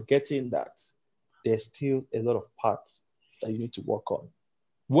not forgetting that there's still a lot of parts that you need to work on.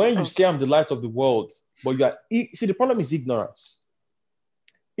 When you say I'm the light of the world, but see, the problem is ignorance.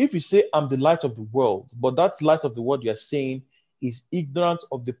 If you say I'm the light of the world, but that light of the world you're saying is ignorant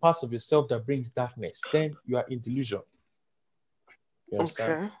of the parts of yourself that brings darkness, then you are in delusion. You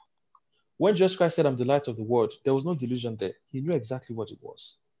understand? Okay. When Jesus Christ said, I'm the light of the world, there was no delusion there. He knew exactly what it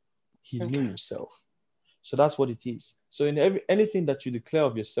was. He knew himself. So that's what it is. So in anything that you declare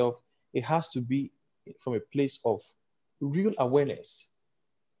of yourself, it has to be from a place of real awareness.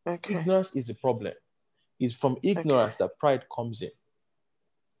 Ignorance is the problem. It's from ignorance that pride comes in.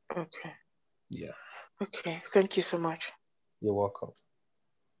 Okay. Yeah. Okay. Thank you so much. You're welcome.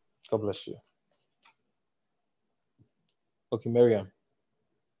 God bless you. Okay, Miriam.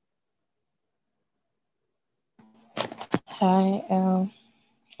 Hi. How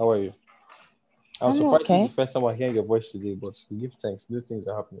are you? I'm surprised okay. It's the first time I'm hearing your voice today, but we give thanks. New things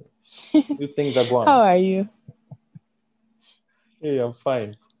are happening. New things are going. How are you? Hey, I'm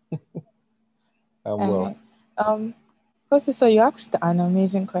fine. I'm well. First, so you asked an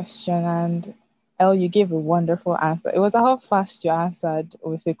amazing question, and Elle, you gave a wonderful answer. It was how fast you answered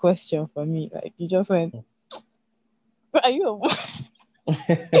with a question for me. Like you just went, "Are you?"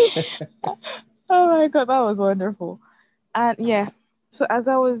 Oh my God, that was wonderful. And yeah, so as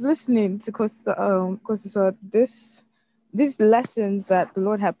I was listening to Kosta, these lessons that the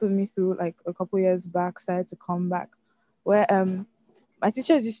Lord had put me through like a couple years back started to come back, where my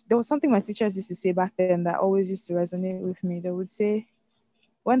teachers there was something my teachers used to say back then that always used to resonate with me. They would say,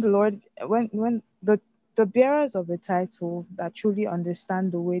 when the bearers of the title that truly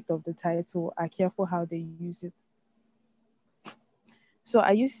understand the weight of the title are careful how they use it. So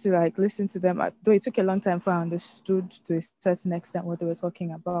I used to like listen to them, though it took a long time before I understood to a certain extent what they were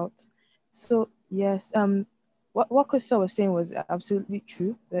talking about. So yes, what Kosta was saying was absolutely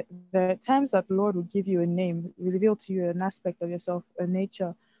true. That there are times that the Lord will give you a name, reveal to you an aspect of yourself, a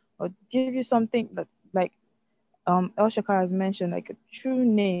nature, or give you something that, like El Shakar has mentioned, like a true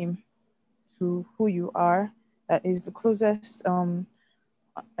name to who you are. That is the closest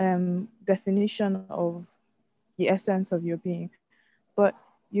definition of the essence of your being. But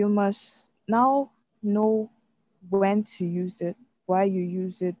you must now know when to use it, why you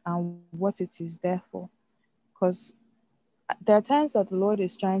use it, and what it is there for. Because there are times that the Lord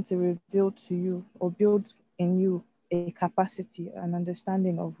is trying to reveal to you or build in you a capacity, an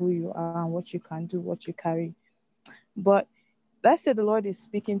understanding of who you are and what you can do, what you carry. But let's say the Lord is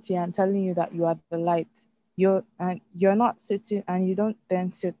speaking to you and telling you that you are the light. You're not sitting, and you don't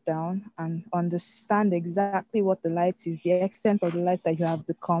then sit down and understand exactly what the light is, the extent of the light that you have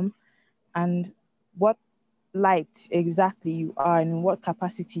become, and what light exactly you are and what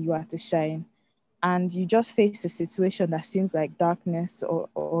capacity you are to shine. and you just face a situation that seems like darkness,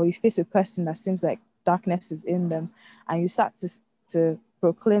 or you face a person that seems like darkness is in them, and you start to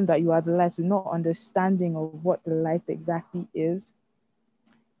proclaim that you are the light with no understanding of what the light exactly is,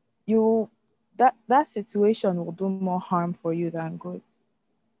 that situation will do more harm for you than good.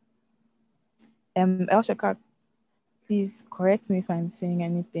 El Shaka, please correct me if I'm saying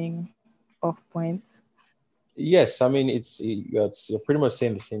anything off point. Yes, I mean you're pretty much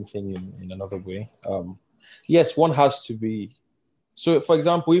saying the same thing in another way. Yes, one has to be. So, for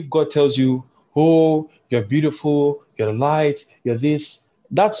example, if God tells you, "Oh, you're beautiful, you're light, you're this,"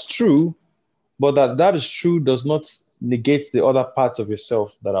 that's true, but that is true does not negate the other parts of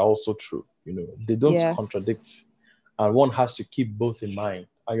yourself that are also true. They don't contradict, and one has to keep both in mind.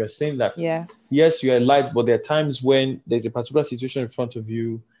 And you're saying that yes, you're a light, but there are times when there's a particular situation in front of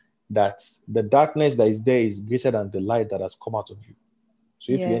you that the darkness that is there is greater than the light that has come out of you.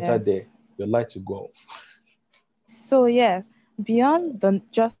 So if you enter there, your light will go off. So yes, beyond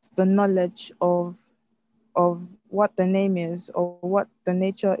just the knowledge of what the name is or what the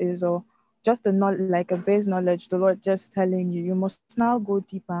nature is, or just like a base knowledge, the Lord just telling you must now go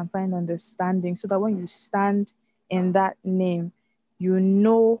deeper and find understanding, so that when you stand in that name, you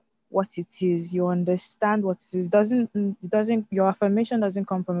know what it is, you understand what it is. Your affirmation doesn't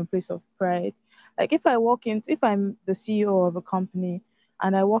come from a place of pride. Like if I'm the CEO of a company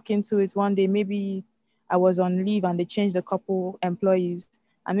and I walk into it one day, maybe I was on leave and they changed a couple employees,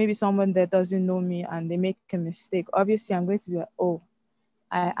 and maybe someone that doesn't know me and they make a mistake, obviously I'm going to be like, oh,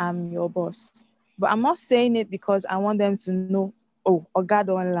 I am your boss. But I'm not saying it because I want them to know, oh, Oga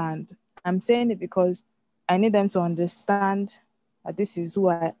don't land. I'm saying it because I need them to understand that this is who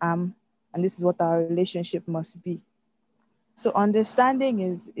I am and this is what our relationship must be. So understanding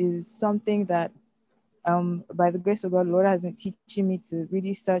is something that by the grace of God, Lord has been teaching me to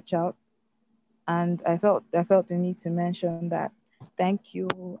really search out. And I felt the need to mention that. Thank you.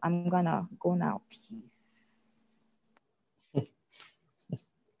 I'm gonna go now. Peace.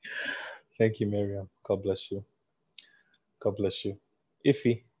 Thank you, Miriam. God bless you. God bless you.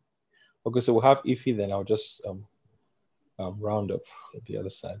 Ify. Okay, so we'll have Ify, then I'll just round up at the other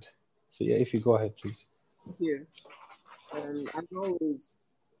side. So yeah, Ify, go ahead, please. Thank you. As always,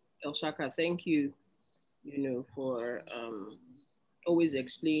 El Shaka, thank you, for always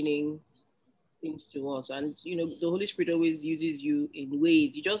explaining things to us. And, the Holy Spirit always uses you in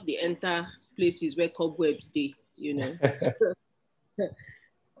ways. You just enter places where cobwebs stay,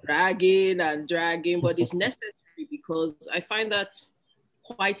 dragging, but it's necessary, because I find that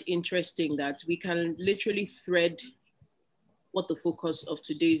quite interesting that we can literally thread what the focus of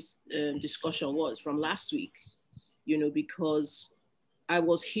today's discussion was from last week, because I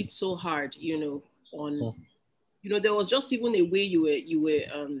was hit so hard, on, there was just even a way you were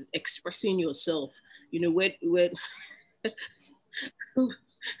expressing yourself, when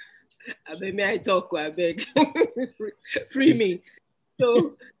I beg, may I talk? I beg, free me.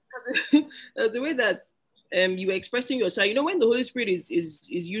 So the way that you were expressing yourself, when the Holy Spirit is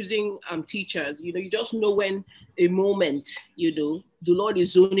using teachers, you just know when a moment, the Lord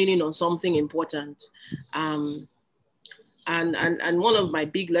is zoning in on something important. And one of my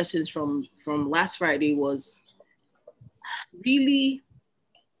big lessons from last Friday was really,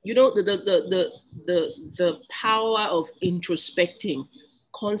 the power of introspecting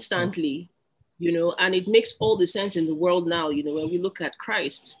constantly, and it makes all the sense in the world now, when we look at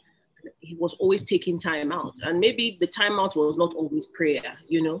Christ. He was always taking time out, and maybe the time out was not always prayer,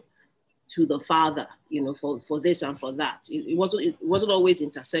 to the Father, for this and for that. It wasn't always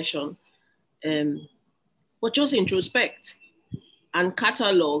intercession, but just introspect and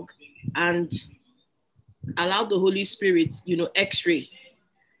catalog and allow the Holy Spirit, X-ray,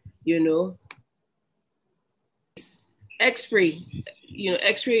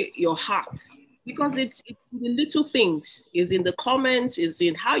 X-ray your heart. Because it's the little things, is in the comments, is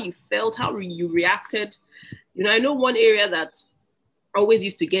in how you felt, how you reacted. I know one area that always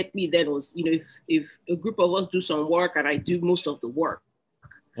used to get me then was, if a group of us do some work and I do most of the work,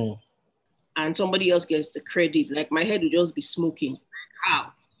 and somebody else gets the credit, like my head would just be smoking.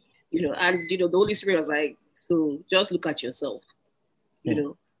 How? And the Holy Spirit was like, so just look at yourself.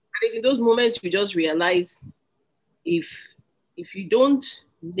 And it's in those moments you just realize if you don't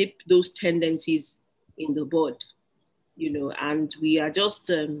nip those tendencies in the bud, and we are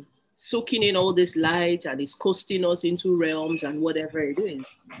just soaking in all this light and it's coasting us into realms and whatever it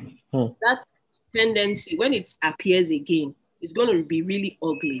is. That tendency, when it appears again, is going to be really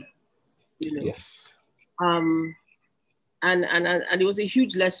ugly, Yes. And it was a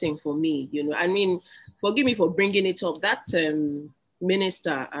huge lesson for me, I mean, forgive me for bringing it up. That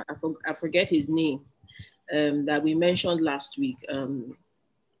minister, I forget his name, that we mentioned last week,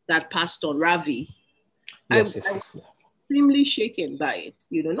 that passed on, Ravi. Yes, I was extremely shaken by it,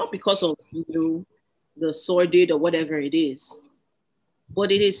 not because of, the sordid or whatever it is,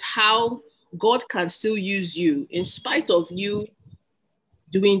 but it is how God can still use you in spite of you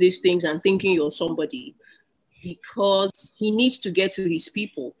doing these things and thinking you're somebody, because he needs to get to his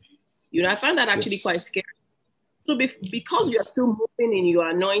people. I find that actually quite scary. So because you're still moving in your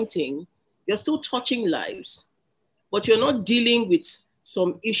anointing, you're still touching lives, but you're not dealing with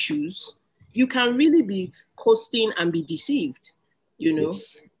some issues, you can really be coasting and be deceived,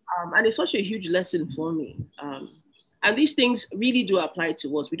 and it's such a huge lesson for me. And these things really do apply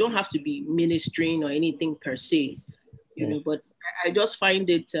to us. We don't have to be ministering or anything per se, but I just find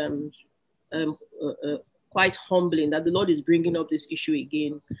it quite humbling that the Lord is bringing up this issue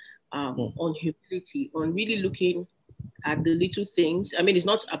again, on humility, on really looking at the little things. I mean, it's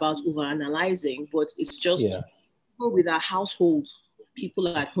not about overanalyzing, but it's just with our household, people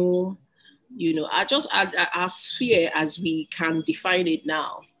at home, our sphere as we can define it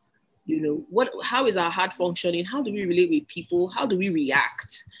now. How is our heart functioning? How do we relate with people? How do we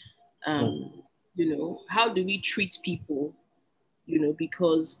react? How do we treat people?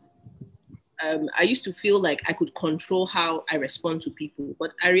 Because I used to feel like I could control how I respond to people,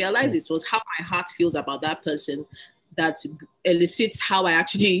 but I realized it was how my heart feels about that person that elicits how I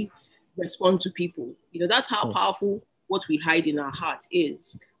actually respond to people. That's how powerful what we hide in our heart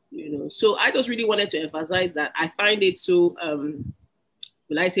is. So I just really wanted to emphasize that. I find it so,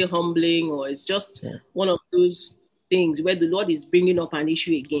 will I say humbling, or it's just one of those things where the Lord is bringing up an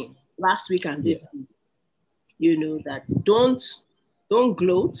issue again, last week and this week. That don't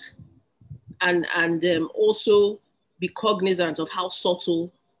gloat, and also be cognizant of how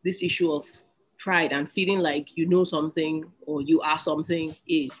subtle this issue of pride and feeling like you know something or you are something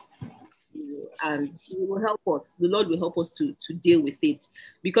is. And it will help us. The Lord will help us to deal with it,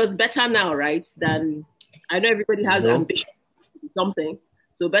 because better now, right? Than, I know everybody has ambition to do something,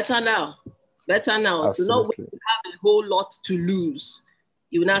 so better now. Absolutely. So not when you have a whole lot to lose,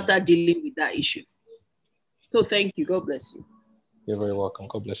 you will now start dealing with that issue. So thank you. God bless you. You're very welcome.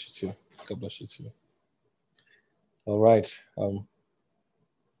 God bless you too. God bless you too. All right. All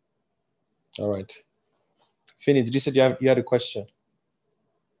right. Finney, did you say you had a question?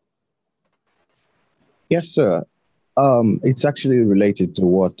 Yes, sir. It's actually related to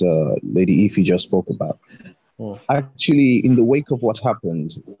what Lady Ify just spoke about. Actually, in the wake of what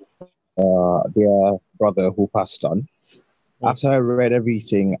happened, their brother who passed on, after I read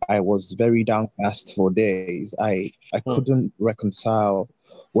everything, I was very downcast for days. I couldn't reconcile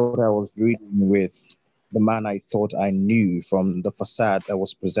what I was reading with the man I thought I knew from the facade that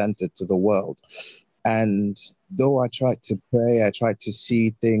was presented to the world. And though I tried to pray, I tried to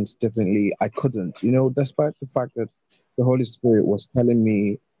see things differently, I couldn't, despite the fact that the Holy Spirit was telling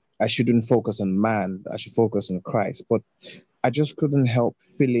me I shouldn't focus on man, I should focus on Christ. But I just couldn't help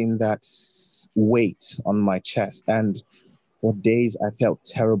feeling that weight on my chest. And for days, I felt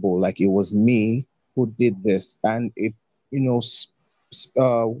terrible, like it was me who did this. And it,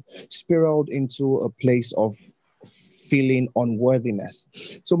 spiraled into a place of feeling unworthiness.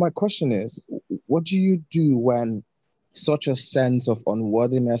 So my question is, what do you do when such a sense of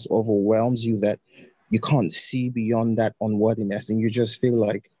unworthiness overwhelms you that you can't see beyond that unworthiness, and you just feel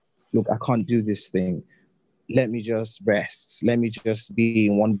like, look, I can't do this thing. Let me just rest. Let me just be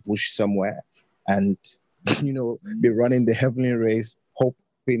in one bush somewhere and, be running the heavenly race,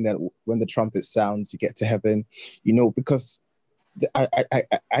 hoping that when the trumpet sounds, you get to heaven, because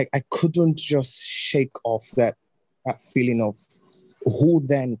I couldn't just shake off that feeling of who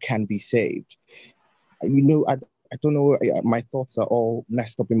then can be saved. I don't know, my thoughts are all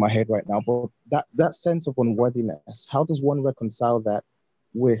messed up in my head right now, but that sense of unworthiness, how does one reconcile that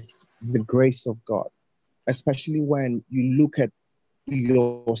with the grace of God? Especially when you look at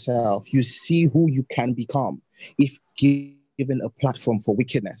yourself, you see who you can become if given a platform for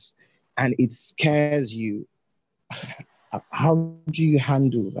wickedness, and it scares you. How do you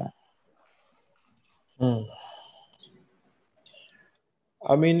handle that?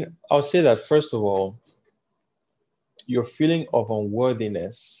 I mean, I'll say that first of all, your feeling of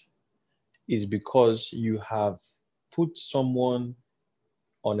unworthiness is because you have put someone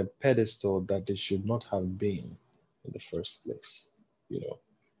on a pedestal that they should not have been in the first place.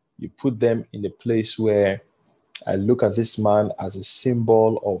 You put them in a place where I look at this man as a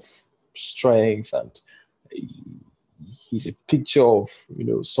symbol of strength, and he's a picture of,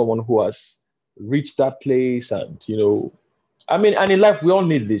 someone who has reached that place, and, I mean, and in life, we all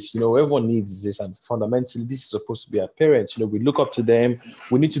need this, everyone needs this. And fundamentally, this is supposed to be our parents. We look up to them.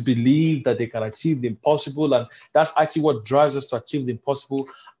 We need to believe that they can achieve the impossible. And that's actually what drives us to achieve the impossible.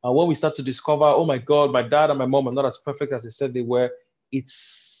 And when we start to discover, oh my God, my dad and my mom are not as perfect as they said they were,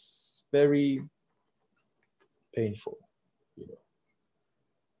 it's very painful,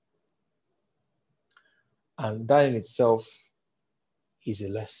 And that in itself is a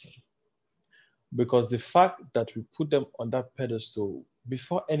lesson. Because the fact that we put them on that pedestal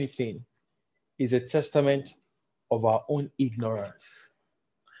before anything is a testament of our own ignorance.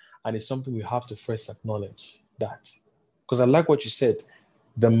 And it's something we have to first acknowledge that. Because I like what you said,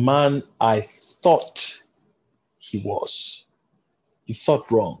 the man I thought he was. You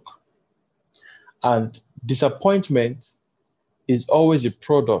thought wrong. And disappointment is always a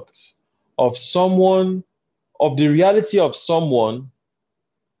product of the reality of someone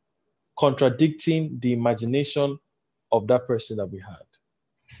contradicting the imagination of that person that we had.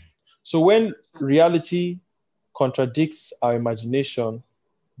 So when reality contradicts our imagination,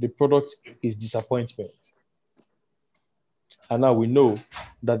 the product is disappointment. And now we know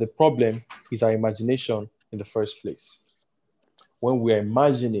that the problem is our imagination in the first place. When we are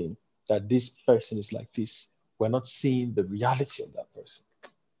imagining that this person is like this, we're not seeing the reality of that person.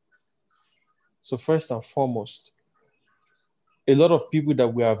 So first and foremost, a lot of people that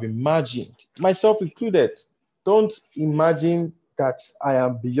we have imagined, myself included, don't imagine that I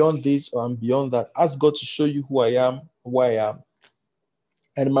am beyond this or I'm beyond that. Ask God to show you who I am, where I am.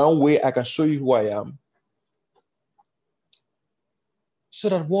 And in my own way, I can show you who I am. So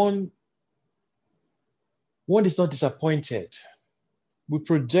that one is not disappointed. We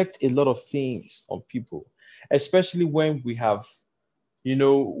project a lot of things on people, especially when we have,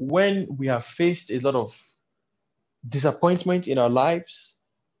 faced a lot of disappointment in our lives,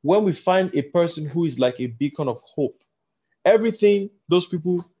 when we find a person who is like a beacon of hope. Everything those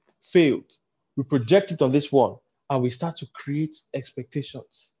people failed, we project it on this one, and we start to create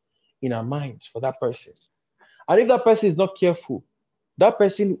expectations in our minds for that person. And if that person is not careful, that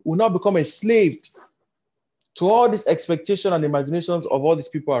person will now become enslaved to all these expectations and imaginations of all these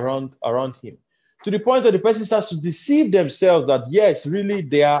people around him, to the point where the person starts to deceive themselves that, yes, really,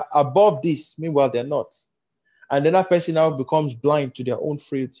 they are above this. Meanwhile, they're not. And then that person now becomes blind to their own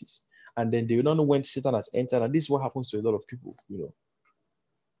frailties. And then they don't know when Satan has entered. And this is what happens to a lot of people,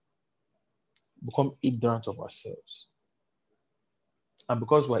 become ignorant of ourselves. And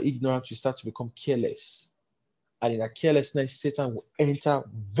because we're ignorant, we start to become careless. And in that carelessness, Satan will enter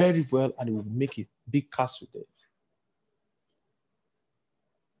very well and it will make a big castle there.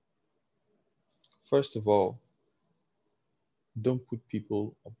 First of all, don't put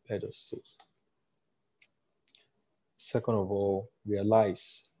people on pedestals. Second of all,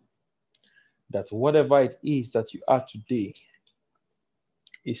 realize that whatever it is that you are today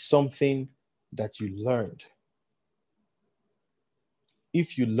is something that you learned.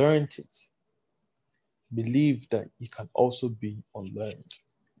 If you learned it, believe that it can also be unlearned.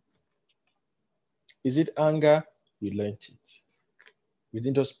 Is it anger? We learned it. We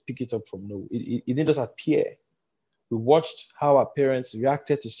didn't just pick it up from nowhere. It didn't just appear. We watched how our parents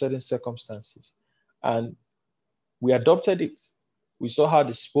reacted to certain circumstances and we adopted it. We saw how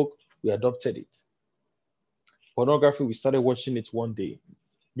they spoke, we adopted it. Pornography, we started watching it one day.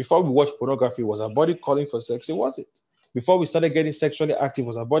 Before we watched pornography, was our body calling for sex? It wasn't. Before we started getting sexually active,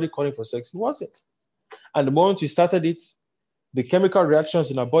 was our body calling for sex? It wasn't. And the moment we started it, the chemical reactions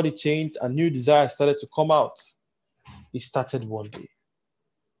in our body changed and new desires started to come out. It started one day.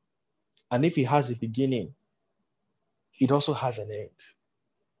 And if it has a beginning, it also has an end.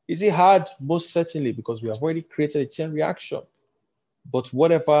 Is it hard? Most certainly, because we have already created a chain reaction. But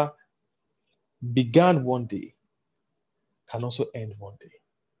whatever began one day can also end one day.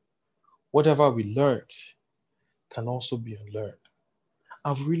 Whatever we learned can also be unlearned.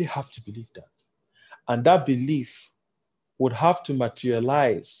 And we really have to believe that. And that belief would have to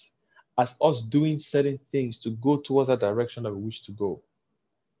materialize as us doing certain things to go towards that direction that we wish to go.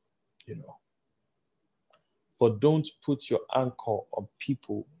 But don't put your anchor on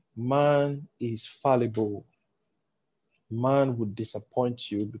people. Man is fallible. Man would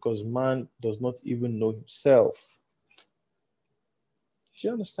disappoint you because man does not even know himself. Do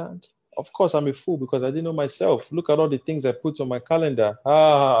you understand? Of course, I'm a fool because I didn't know myself. Look at all the things I put on my calendar.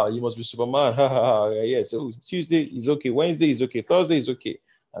 You must be Superman. Yes. Oh, Tuesday is okay. Wednesday is okay. Thursday is okay.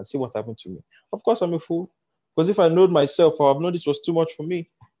 And see what happened to me. Of course, I'm a fool. Because if I know myself, I have known this was too much for me.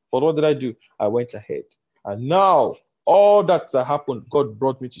 But what did I do? I went ahead. And now, all that happened, God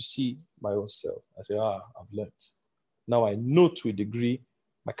brought me to see my own self. I said, I've learned. Now I know to a degree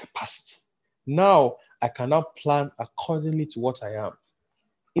my capacity. Now I can now plan accordingly to what I am,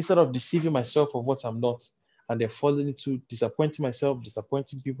 instead of deceiving myself of what I'm not, and then falling into disappointing myself,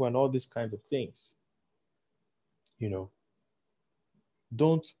 disappointing people, and all these kinds of things. You know,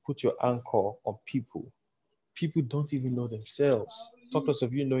 don't put your anchor on people. People don't even know themselves. Talk less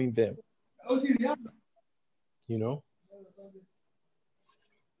of you knowing them. You know,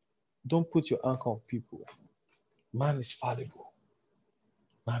 don't put your anchor on people. Man is fallible.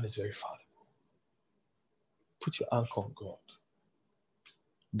 Man is very fallible. Put your anchor on God.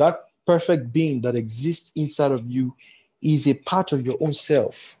 That perfect being that exists inside of you is a part of your own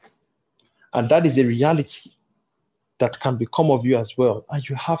self. And that is a reality that can become of you as well. And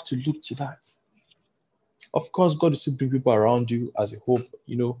you have to look to that. Of course, God will still bring people around you as a hope,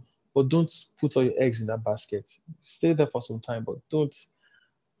 you know, but don't put all your eggs in that basket. Stay there for some time, but don't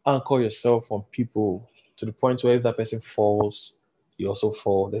anchor yourself on people to the point where if that person falls, you also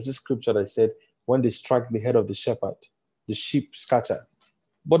fall. There's this scripture that said, when they strike the head of the shepherd, the sheep scatter.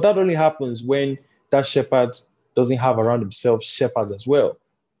 But that only happens when that shepherd doesn't have around himself shepherds as well.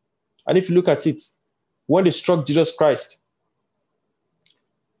 And if you look at it, when they struck Jesus Christ,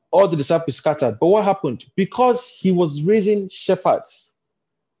 all the disciples scattered. But what happened? Because he was raising shepherds,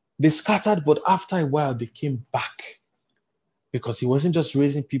 they scattered, but after a while they came back. Because he wasn't just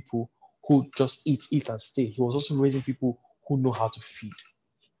raising people who just eat and stay. He was also raising people who know how to feed.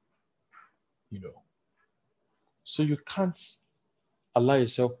 You know. So you can't allow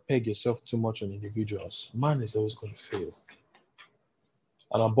yourself, peg yourself too much on individuals. Man is always going to fail.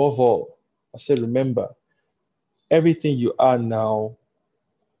 And above all, I said, remember, everything you are now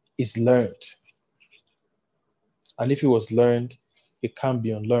is learned. And if it was learned, it can't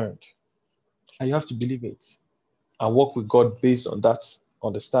be unlearned. And you have to believe it and work with God based on that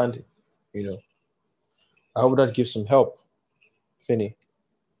understanding. You know, I hope that gives some help. Finney.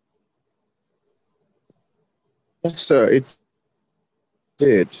 Yes, sir. It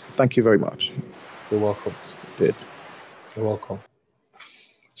did. Thank you very much. You're welcome. It did. You're welcome.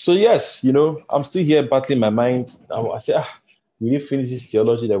 So yes, you know, I'm still here battling my mind. I say, we didn't finish this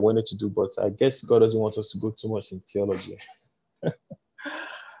theology that I wanted to do, but I guess God doesn't want us to go too much in theology.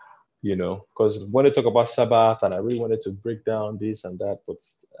 You know, because when they talk about Sabbath, and I really wanted to break down this and that, but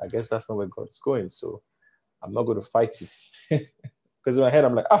I guess that's not where God is going. So I'm not going to fight it. Because in my head,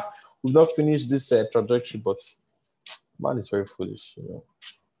 I'm like, we've not finished this introductory, but man is very foolish, you know.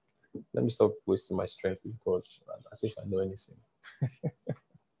 Let me stop wasting my strength with God as if I know anything.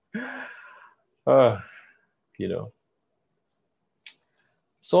 You know.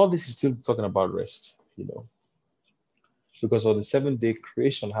 So all this is still talking about rest, you know. Because on the 7th day,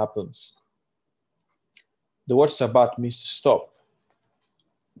 creation happens. The word Shabbat means to stop.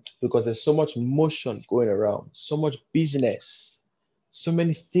 Because there's so much motion going around, so much business, so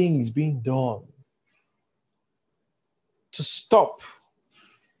many things being done. To stop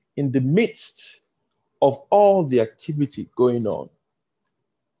in the midst of all the activity going on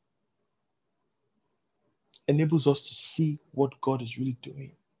enables us to see what God is really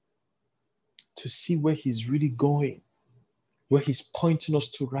doing, to see where he's really going, where he's pointing us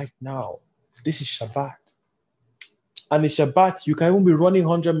to right now. This is Shabbat. And in Shabbat, you can even be running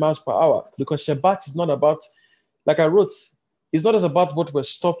 100 miles per hour, because Shabbat is not about, like I wrote, it's not as about what we're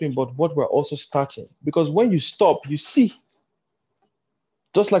stopping, but what we're also starting. Because when you stop, you see.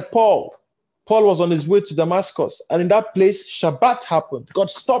 Just like Paul was on his way to Damascus, and in that place, Shabbat happened. God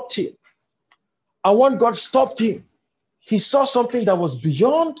stopped him. And when God stopped him, he saw something that was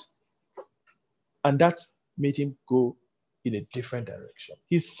beyond, and that made him go in a different direction.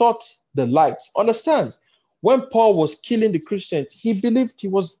 He thought the light. Understand, when Paul was killing the Christians, he believed he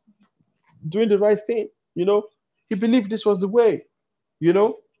was doing the right thing. You know, he believed this was the way. You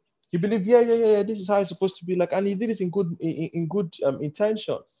know, he believed, yeah, this is how it's supposed to be like, and he did it in good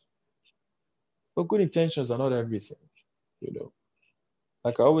intentions. But good intentions are not everything. You know,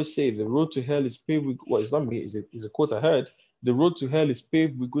 like I always say, the road to hell is paved with, well, it's not me, it's a quote I heard. The road to hell is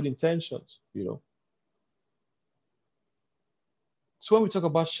paved with good intentions. You know. So when we talk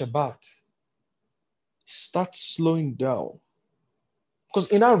about Shabbat, start slowing down. Because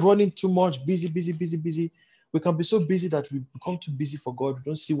in our running too much, busy, we can be so busy that we become too busy for God. We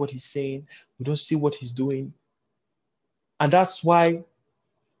don't see what he's saying. We don't see what he's doing. And that's why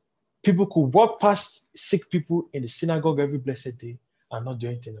people could walk past sick people in the synagogue every blessed day and not do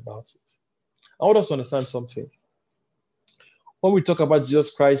anything about it. I want us to understand something. When we talk about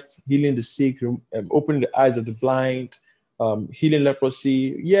Jesus Christ healing the sick, opening the eyes of the blind, healing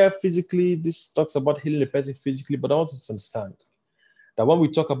leprosy, yeah, physically, this talks about healing the person physically, but I want us to understand that when we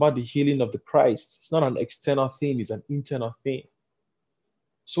talk about the healing of the Christ, it's not an external thing, it's an internal thing.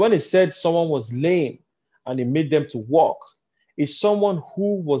 So when it said someone was lame and he made them to walk is someone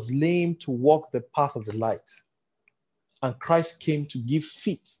who was lame to walk the path of the light. And Christ came to give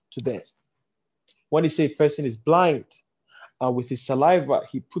feet to them. When he says a person is blind, and with his saliva,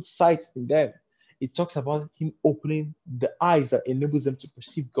 he puts sight in them, it talks about him opening the eyes that enables them to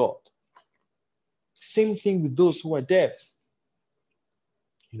perceive God. Same thing with those who are deaf.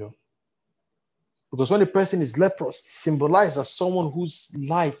 Because when a person is leprous, it symbolizes as someone whose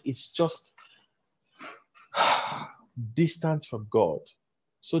life is just distant from God.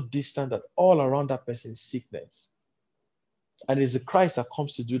 So distant that all around that person is sickness. And it's the Christ that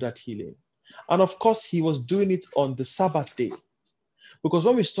comes to do that healing. And of course, he was doing it on the Sabbath day. Because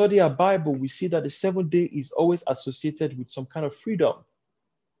when we study our Bible, we see that the seventh day is always associated with some kind of freedom.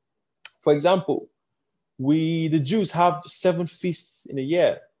 For example, the Jews have 7 feasts in a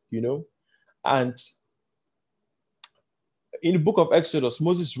year, and in the book of Exodus,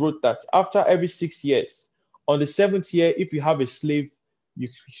 Moses wrote that after every 6 years, on the 7th year, if you have a slave, you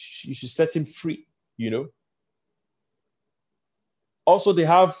should set him free, Also, they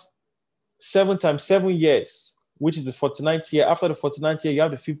have 7 times 7 years, which is the 49th year. After the 49th year, you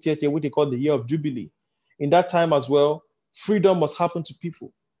have the 50th year, which they call the year of Jubilee. In that time as well, freedom must happen to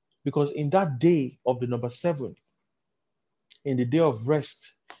people. Because in that day of the number 7, in the day of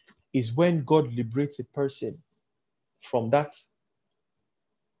rest, is when God liberates a person from that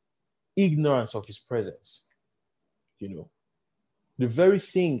ignorance of his presence. The very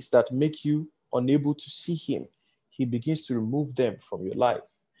things that make you unable to see him, he begins to remove them from your life.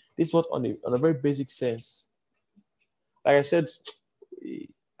 This is what, on a very basic sense, like I said,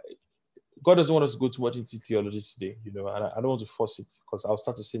 God doesn't want us to go too much into theology today, and I don't want to force it because I'll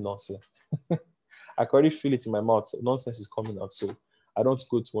start to say nonsense. I can already feel it in my mouth. Nonsense is coming out, so I don't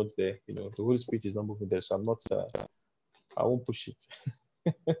go too much there. The Holy Spirit is not moving there, so I'm not. I won't push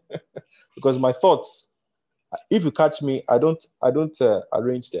it because my thoughts, if you catch me, I don't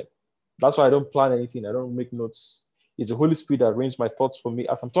arrange them. That's why I don't plan anything. I don't make notes. It's the Holy Spirit that arranges my thoughts for me.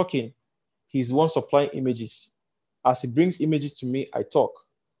 As I'm talking, he's the one supplying images. As he brings images to me, I talk.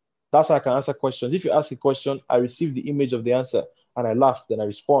 That's how I can answer questions. If you ask a question, I receive the image of the answer and I laugh, then I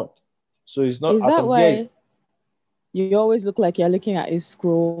respond. So it's not. Is that why you always look like you're looking at a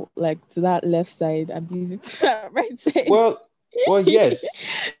scroll, like to that left side and busy to that right side? Well, yes.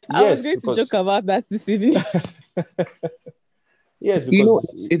 I was going to joke about that this evening. Yes,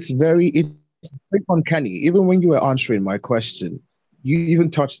 because it's very uncanny. Even when you were answering my question, you even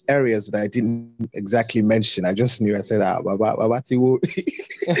touched areas that I didn't exactly mention. I just knew. I said that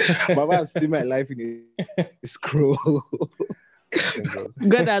Baba see my life in a scroll.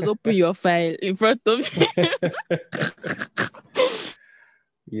 God has opened your file in front of you.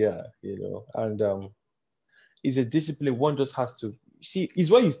 Yeah, and it's a discipline one just has to see. It's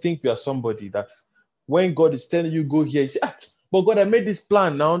when you think you are somebody that when God is telling you go here, you say, but God, I made this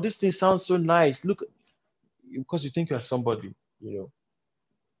plan now. This thing sounds so nice. Look, because you think you are somebody,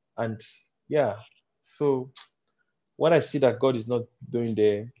 And yeah, so when I see that God is not doing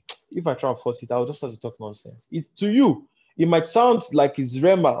there, if I try and force it, I'll just start to talk nonsense. To you, it might sound like it's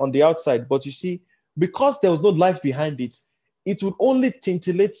Rema on the outside, but you see, because there was no life behind it, it would only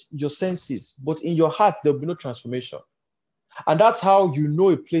titillate your senses, but in your heart, there'll be no transformation. And that's how you know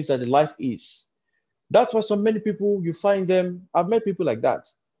a place that the life is. That's why so many people, you find them, I've met people like that,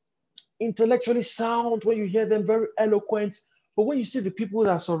 intellectually sound, when you hear them, very eloquent, but when you see the people that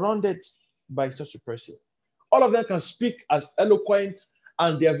are surrounded by such a person, all of them can speak as eloquent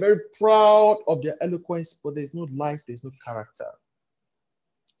and they are very proud of their eloquence, but there's no life, there's no character.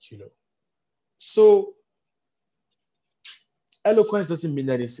 So eloquence doesn't mean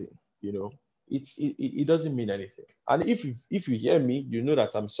anything, it doesn't mean anything. And if you hear me, you know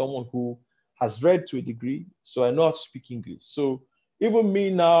that I'm someone who has read to a degree, so I know how to speak English. So even me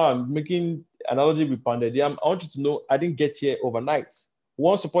now, I'm making analogy with Pandediam. I want you to know I didn't get here overnight.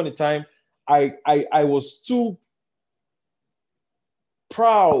 Once upon a time, I was too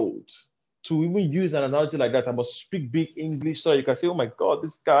proud to even use an analogy like that. I must speak big English so you can say, oh my God,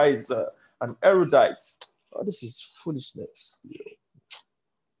 this guy is an erudite. Oh, this is foolishness.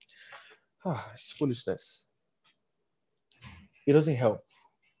 It's foolishness. It doesn't help.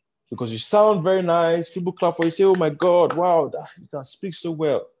 Because you sound very nice, people clap for you, say, oh my God, wow, you can speak so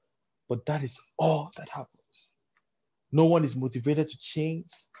well. But that is all that happens. No one is motivated to change.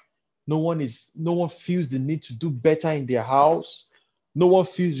 No one feels the need to do better in their house. No one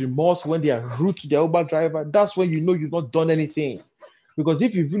feels remorse when they are rude to their Uber driver. That's when you know you've not done anything. Because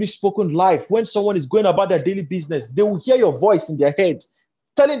if you've really spoken life, when someone is going about their daily business, they will hear your voice in their head,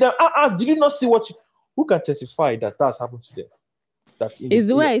 telling them, did you not see what you... Who can testify that that's happened to them? that in It's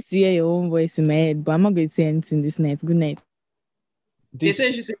the way the I see your own voice in my head, but I'm not going to say anything this night. Good night. They say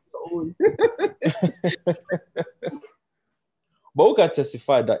you say your own. But who can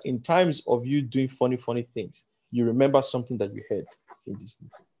testify that in times of you doing funny things, you remember something that you heard in this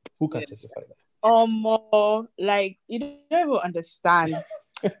meeting? Who can testify that? Like you don't even understand.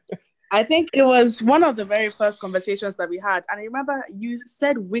 I think it was one of the very first conversations that we had. And I remember you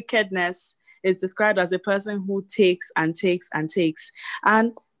said wickedness is described as a person who takes and takes and takes.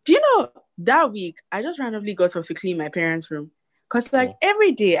 And do you know, that week, I just randomly got up to clean my parents' room. Because like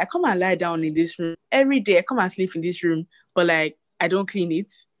every day, I come and lie down in this room. Every day, I come and sleep in this room. But like, I don't clean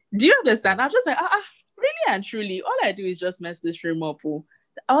it. Do you understand? I'm just like, really and truly, all I do is just mess this room up. Oh.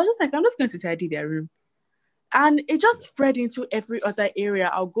 I was just like, I'm just going to tidy their room. And it just spread into every other area.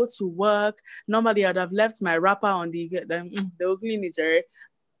 I'll go to work. Normally, I'd have left my wrapper on the ugly nature.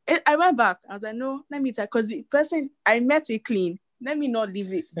 I went back. I was like, no, let me tell, because the person I met it clean. Let me not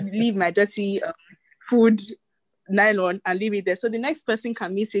leave my dirty food nylon and leave it there. So the next person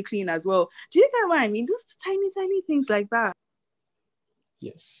can miss it clean as well. Do you get what I mean? Those tiny things like that.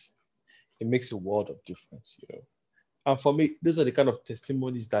 Yes. It makes a world of difference, you know. And for me, those are the kind of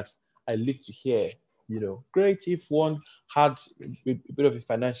testimonies that I live to hear. You know, great if one had a bit of a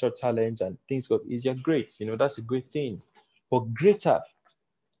financial challenge and things got easier, great. You know, that's a great thing. But greater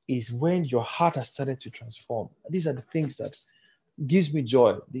is when your heart has started to transform. These are the things that gives me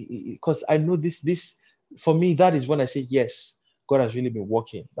joy, because I know this for me, that is when I say, yes, God has really been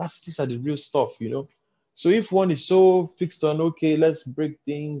working. These are the real stuff, you know. So if one is so fixed on, okay, let's break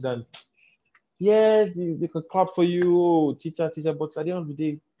things and yeah, they could clap for you, oh, teacher, but at the end of the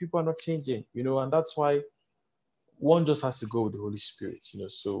day, people are not changing, you know, and that's why one just has to go with the Holy Spirit, you know.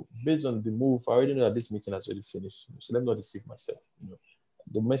 So based on the move, I already know that this meeting has already finished, you know, so let me not deceive myself, you know.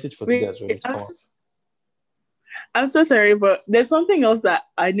 The message for today has already come out. I'm so sorry, but there's something else that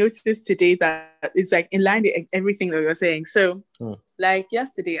I noticed today that is like in line with everything that you're saying. So like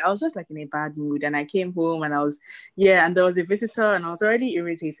yesterday, I was just like in a bad mood and I came home and and there was a visitor and I was already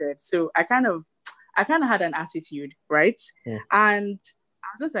irritated. So I kind of had an attitude, right? And I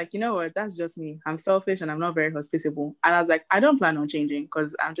was just like, you know what, that's just me. I'm selfish and I'm not very hospitable. And I was like, I don't plan on changing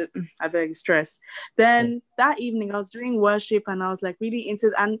because I'm just, I'm very stressed. Then that evening I was doing worship and I was like really into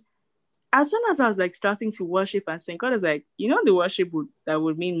it. And as soon as I was like starting to worship and sing, God was like, you know, the worship that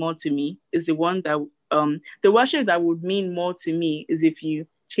would mean more to me is the one that, the worship that would mean more to me is if you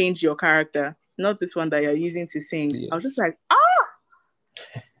change your character, not this one that you're using to sing. Yes. I was just like,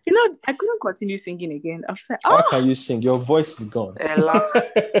 you know, I couldn't continue singing again. I was like, how can you sing? Your voice is gone. I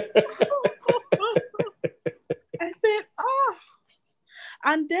said,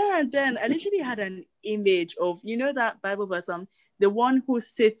 and there and then I literally had an image of, you know, that Bible verse, the one who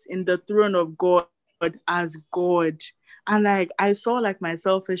sits in the throne of God as God. And like, I saw like my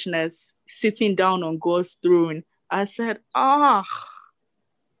selfishness sitting down on God's throne. I said,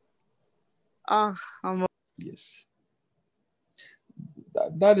 yes.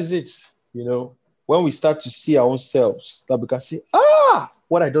 That is it. You know, when we start to see our own selves, that we can say,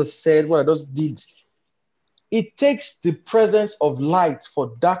 what I just said, what I just did. It takes the presence of light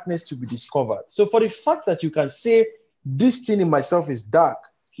for darkness to be discovered. So for the fact that you can say this thing in myself is dark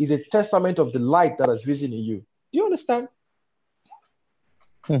is a testament of the light that has risen in you. Do you understand?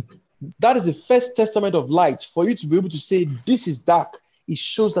 That is the first testament of light. For you to be able to say this is dark, it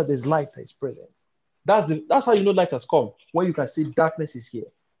shows that there's light that is present. That's how you know light has come, when you can say darkness is here.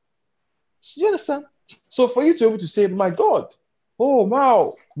 Do you understand? So for you to be able to say, my God, oh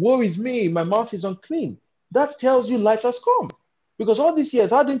wow, woe is me, my mouth is unclean. That tells you light has come. Because all these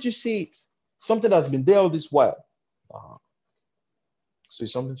years, how didn't you see it? Something that's been there all this while. So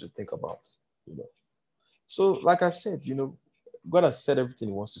it's something to think about, you know. So like I've said, you know, God has said everything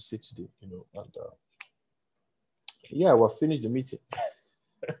he wants to say today, you know, and we'll finish the meeting.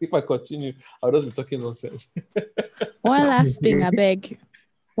 If I continue, I'll just be talking nonsense. One last thing, I beg.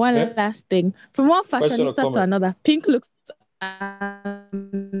 One last thing. From one fashionista to another, pink looks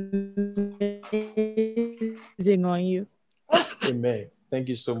amazing on you. Amen. Thank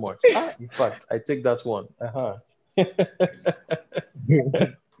you so much. In fact, I take that one.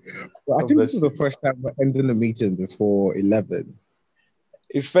 Well, I think this is the first time we're ending the meeting before 11.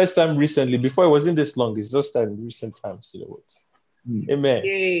 It's first time recently. Before it wasn't this long. It's just in recent times. You know what? Amen.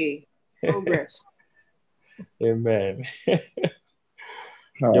 Yay. Progress. Amen.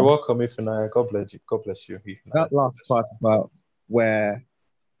 You're welcome, Ifunanya. God bless you. God bless you. That last part about where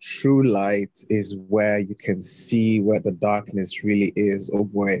true light is where you can see where the darkness really is. Oh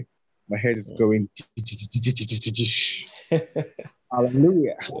boy, my head is going.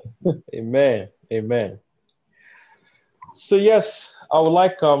 Hallelujah. Amen. Amen. So yes, I would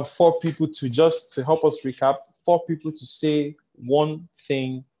like 4 people to just to help us recap. 4 people to say one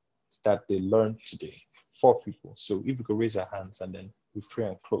thing that they learned today. 4 people. So if you could raise your hands and then we pray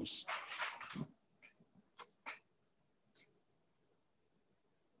and close.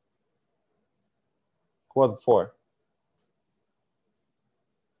 Who are the 4?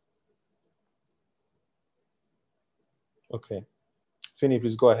 Okay. Finny,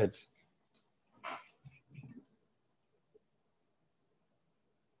 please go ahead.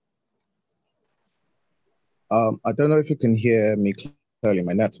 I don't know if you can hear me clearly.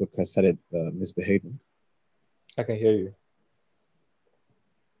 My network has started misbehaving. I can hear you.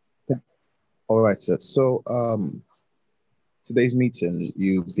 All right, sir. So today's meeting,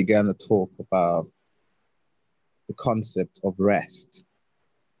 you began to talk about the concept of rest,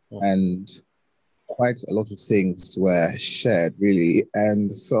 and quite a lot of things were shared, really.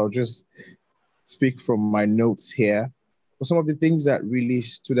 And so I'll just speak from my notes here. But some of the things that really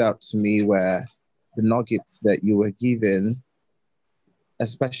stood out to me were the nuggets that you were given,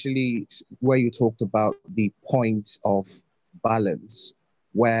 especially where you talked about the point of balance,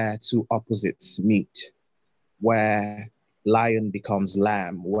 where 2 opposites meet, where lion becomes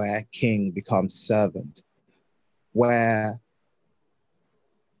lamb, where king becomes servant, where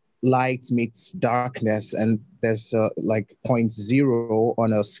light meets darkness, and there's like 0.0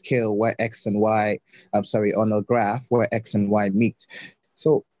 on a scale where X and Y, on a graph where X and Y meet.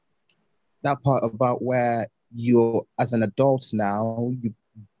 So that part about where you're, as an adult now, you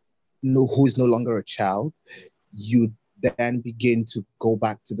know who is no longer a child, you then begin to go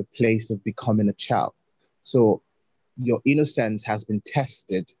back to the place of becoming a child. So your innocence has been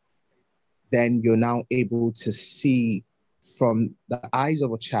tested. Then you're now able to see from the eyes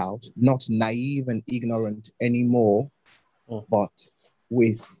of a child, not naive and ignorant anymore, but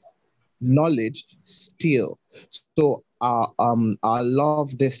with knowledge still. So our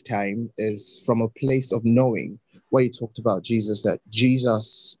love this time is from a place of knowing, where you talked about Jesus, that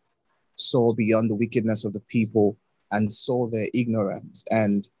Jesus saw beyond the wickedness of the people and saw their ignorance.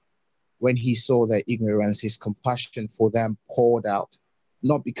 And when he saw their ignorance, his compassion for them poured out,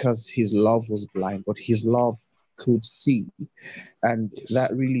 not because his love was blind, but his love could see. And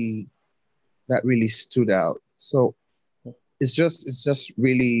that really stood out. So it's just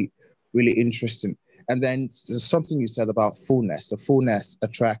really, really interesting. And then there's something you said about fullness. The fullness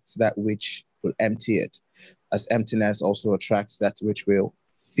attracts that which will empty it, as emptiness also attracts that which will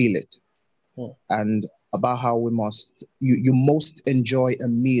fill it. And about how we must, you most enjoy a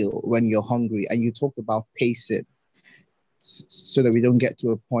meal when you're hungry, and you talked about pacing so that we don't get to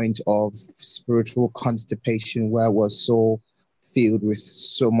a point of spiritual constipation where we're so filled with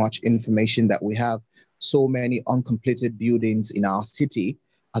so much information that we have so many uncompleted buildings in our city,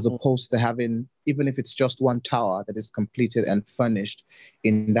 as opposed to having, even if it's just one tower that is completed and furnished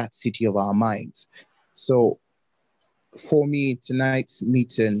in that city of our minds. So for me, tonight's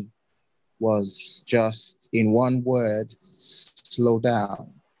meeting was just, in one word, slow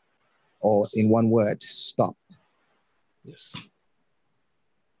down, or in one word, stop. Yes.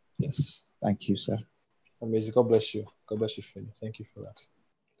 Yes. Thank you, sir. Amazing. God bless you. God bless you, Finny. Thank you for that.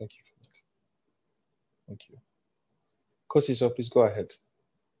 Thank you for that. Thank you. Kosi, so please go ahead.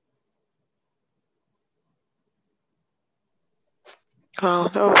 Oh,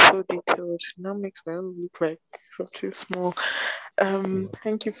 that was so detailed. Now makes my own look like something small.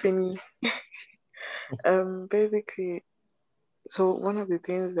 Thank you, Finny. Basically, so one of the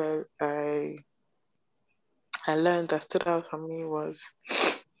things that I learned that stood out for me was,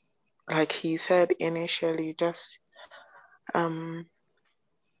 like he said initially,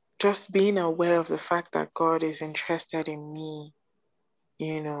 just being aware of the fact that God is interested in me,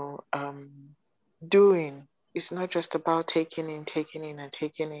 doing. It's not just about taking in.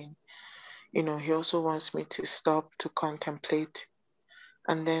 He also wants me to stop, to contemplate,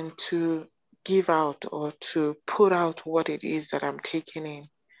 and then to give out or to put out what it is that I'm taking in.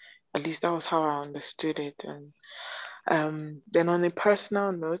 At least that was how I understood it. And then on a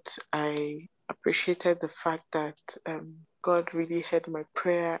personal note, I appreciated the fact that God really heard my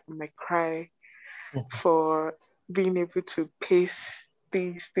prayer and my cry for being able to pace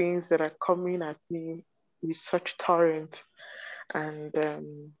these things that are coming at me with such torrent. And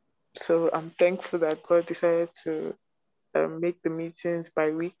so I'm thankful that God decided to make the meetings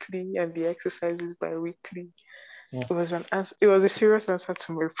bi-weekly and the exercises bi-weekly. It was it was a serious answer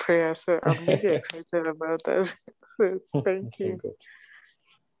to my prayer, so I'm really excited about that. So thank you.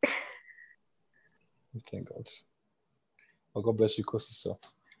 Thank God. Oh, God bless you, Kosi. So,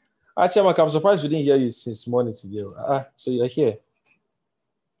 actually, I'm surprised we didn't hear you since morning today. So you're here.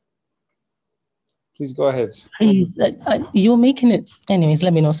 Please go ahead. Please, you're making it. Anyways,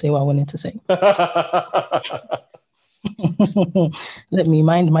 let me not say what I wanted to say. Let me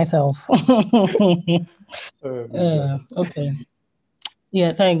mind myself. Okay.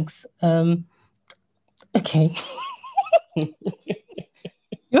 Yeah, thanks. Okay.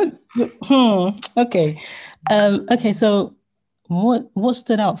 Okay. Okay, so what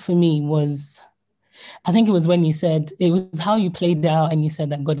stood out for me was, I think it was when you said, it was how you played it out and you said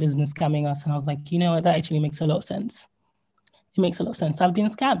that God has been scamming us. And I was like, you know what, that actually makes a lot of sense. It makes a lot of sense. I've been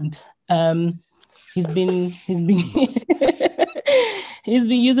scammed. He's been he's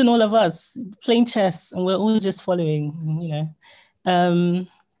been using all of us, playing chess, and we're all just following, you know.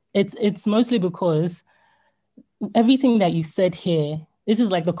 It's mostly because everything that you said here, this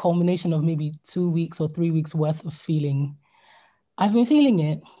is like the culmination of maybe 2 weeks or 3 weeks worth of feeling. I've been feeling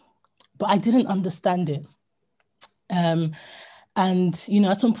it, but I didn't understand it. And you know,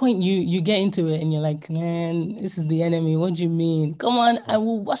 at some point you get into it and you're like, man, this is the enemy. What do you mean? Come on, I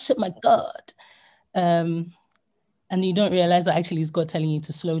will worship my God. And you don't realize that actually it's God telling you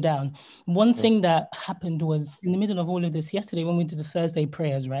to slow down. One thing that happened was in the middle of all of this yesterday when we did the Thursday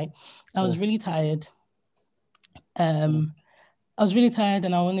prayers, right? I was really tired. I was really tired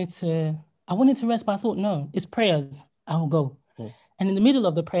and I wanted to rest, but I thought, no, it's prayers. I'll go. And in the middle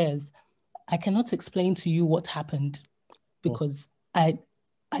of the prayers, I cannot explain to you what happened because I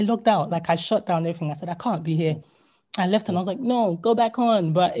logged out, like I shut down everything. I said, I can't be here. I left and I was like, no, go back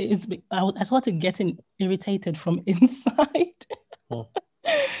on. But I started getting irritated from inside.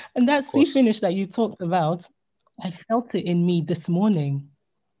 And that sea finish that you talked about, I felt it in me this morning.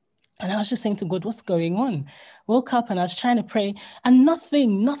 And I was just saying to God, what's going on? Woke up and I was trying to pray and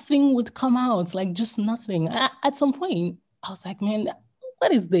nothing would come out, like just nothing. At some point, I was like, man,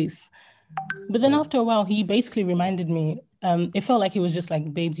 what is this? But then after a while, he basically reminded me, it felt like he was just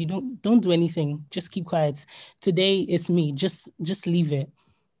like, babes, you don't do anything. Just keep quiet. Today it's me. Just leave it.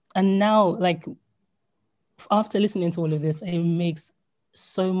 And now, like, after listening to all of this, it makes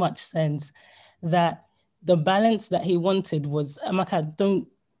so much sense that the balance that he wanted was, Amaka, don't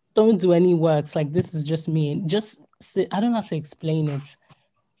do any works. Like, this is just me. Just sit. I don't know how to explain it.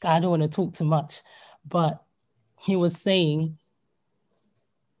 I don't want to talk too much. But he was saying,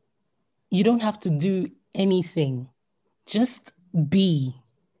 you don't have to do anything. Just be.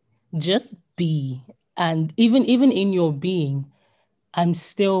 And even in your being, I'm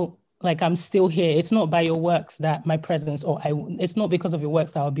still here. It's not by your works that my presence, it's not because of your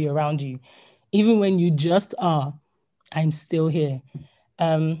works that I'll be around you. Even when you just are, I'm still here.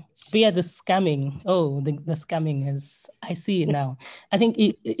 But yeah, the scamming. The scamming is, I see it now. I think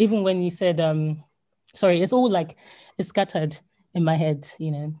even when you said, sorry, it's all like, it's scattered in my head,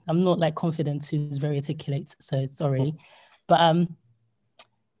 you know. I'm not like confident who's very articulate, so sorry. But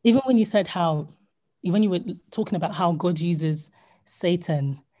even when you said when you were talking about how God uses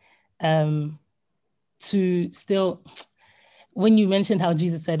Satan to still, when you mentioned how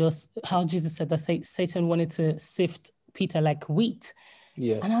Jesus said that Satan wanted to sift Peter like wheat.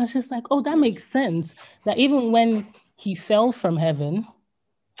 Yes. And I was just like, that makes sense. That even when he fell from heaven,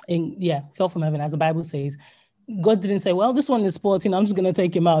 as the Bible says, God didn't say, well, this one is spoiled, I'm just going to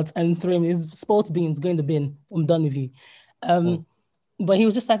take him out and throw him. His spoiled beans, go in the bin. I'm done with you. But he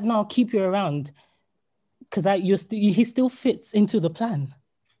was just like, no, I'll keep you around because he still fits into the plan.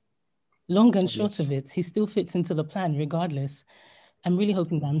 Long and short of it, he still fits into the plan regardless. I'm really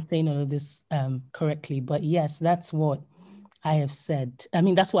hoping that I'm saying all of this correctly. But yes, that's what I have said. I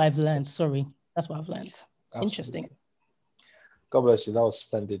mean, that's what I've learned. Sorry. That's what I've learned. Absolutely. Interesting. God bless you. That was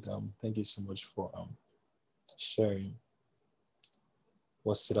splendid. Thank you so much for sharing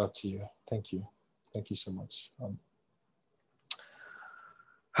what stood out to you. Thank you. Thank you so much.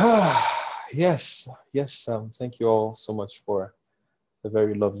 Yes. Thank you all so much for a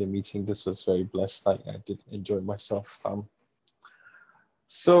very lovely meeting. This was very blessed. I did enjoy myself.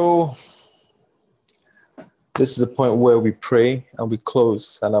 So this is the point where we pray and we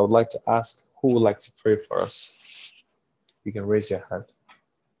close. And I would like to ask who would like to pray for us. You can raise your hand.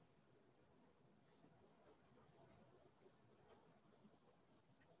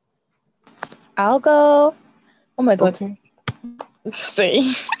 I'll go. Oh my God. Okay. Sorry.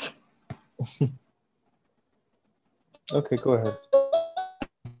 Okay, go ahead.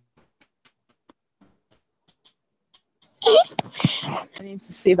 I need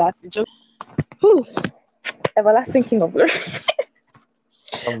to say that. It just, everlasting King of Glory.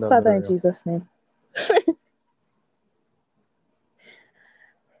 Father, in Jesus' name.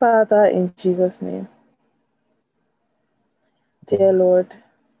 Father, in Jesus' name. Dear Lord,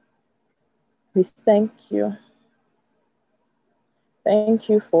 we thank you. Thank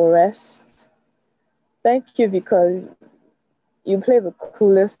you for rest. Thank you because you play the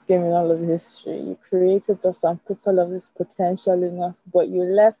coolest game in all of history. You created us and put all of this potential in us, but you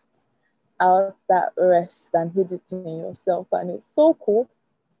left out that rest and hid it in yourself. And it's so cool.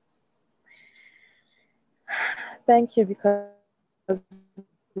 Thank you because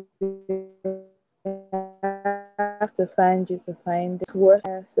we have to find you to find it. It's worth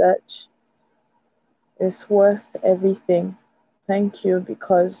our search. It's worth everything. Thank you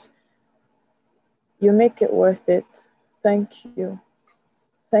because you make it worth it. Thank you.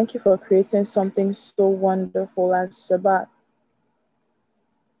 Thank you for creating something so wonderful as Sabbath.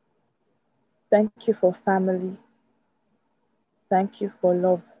 Thank you for family. Thank you for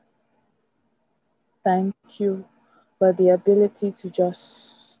love. Thank you for the ability to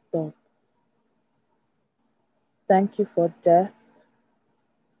just stop. Thank you for death.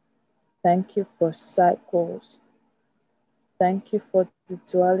 Thank you for cycles. Thank you for the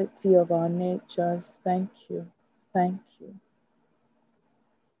duality of our natures. Thank you. Thank you.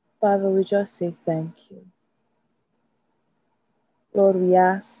 Father, we just say thank you. Lord, we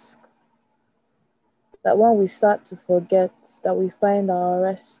ask that when we start to forget, that we find our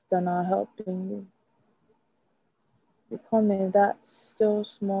rest and our help in you. We come in that still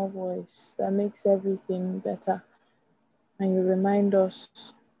small voice that makes everything better. And you remind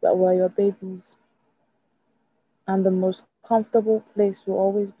us that we're your babies. And the most comfortable place will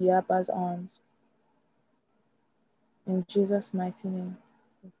always be Abba's arms. In Jesus' mighty name,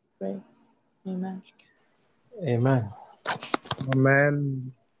 we pray. Amen. Amen.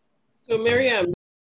 Amen. So Miriam,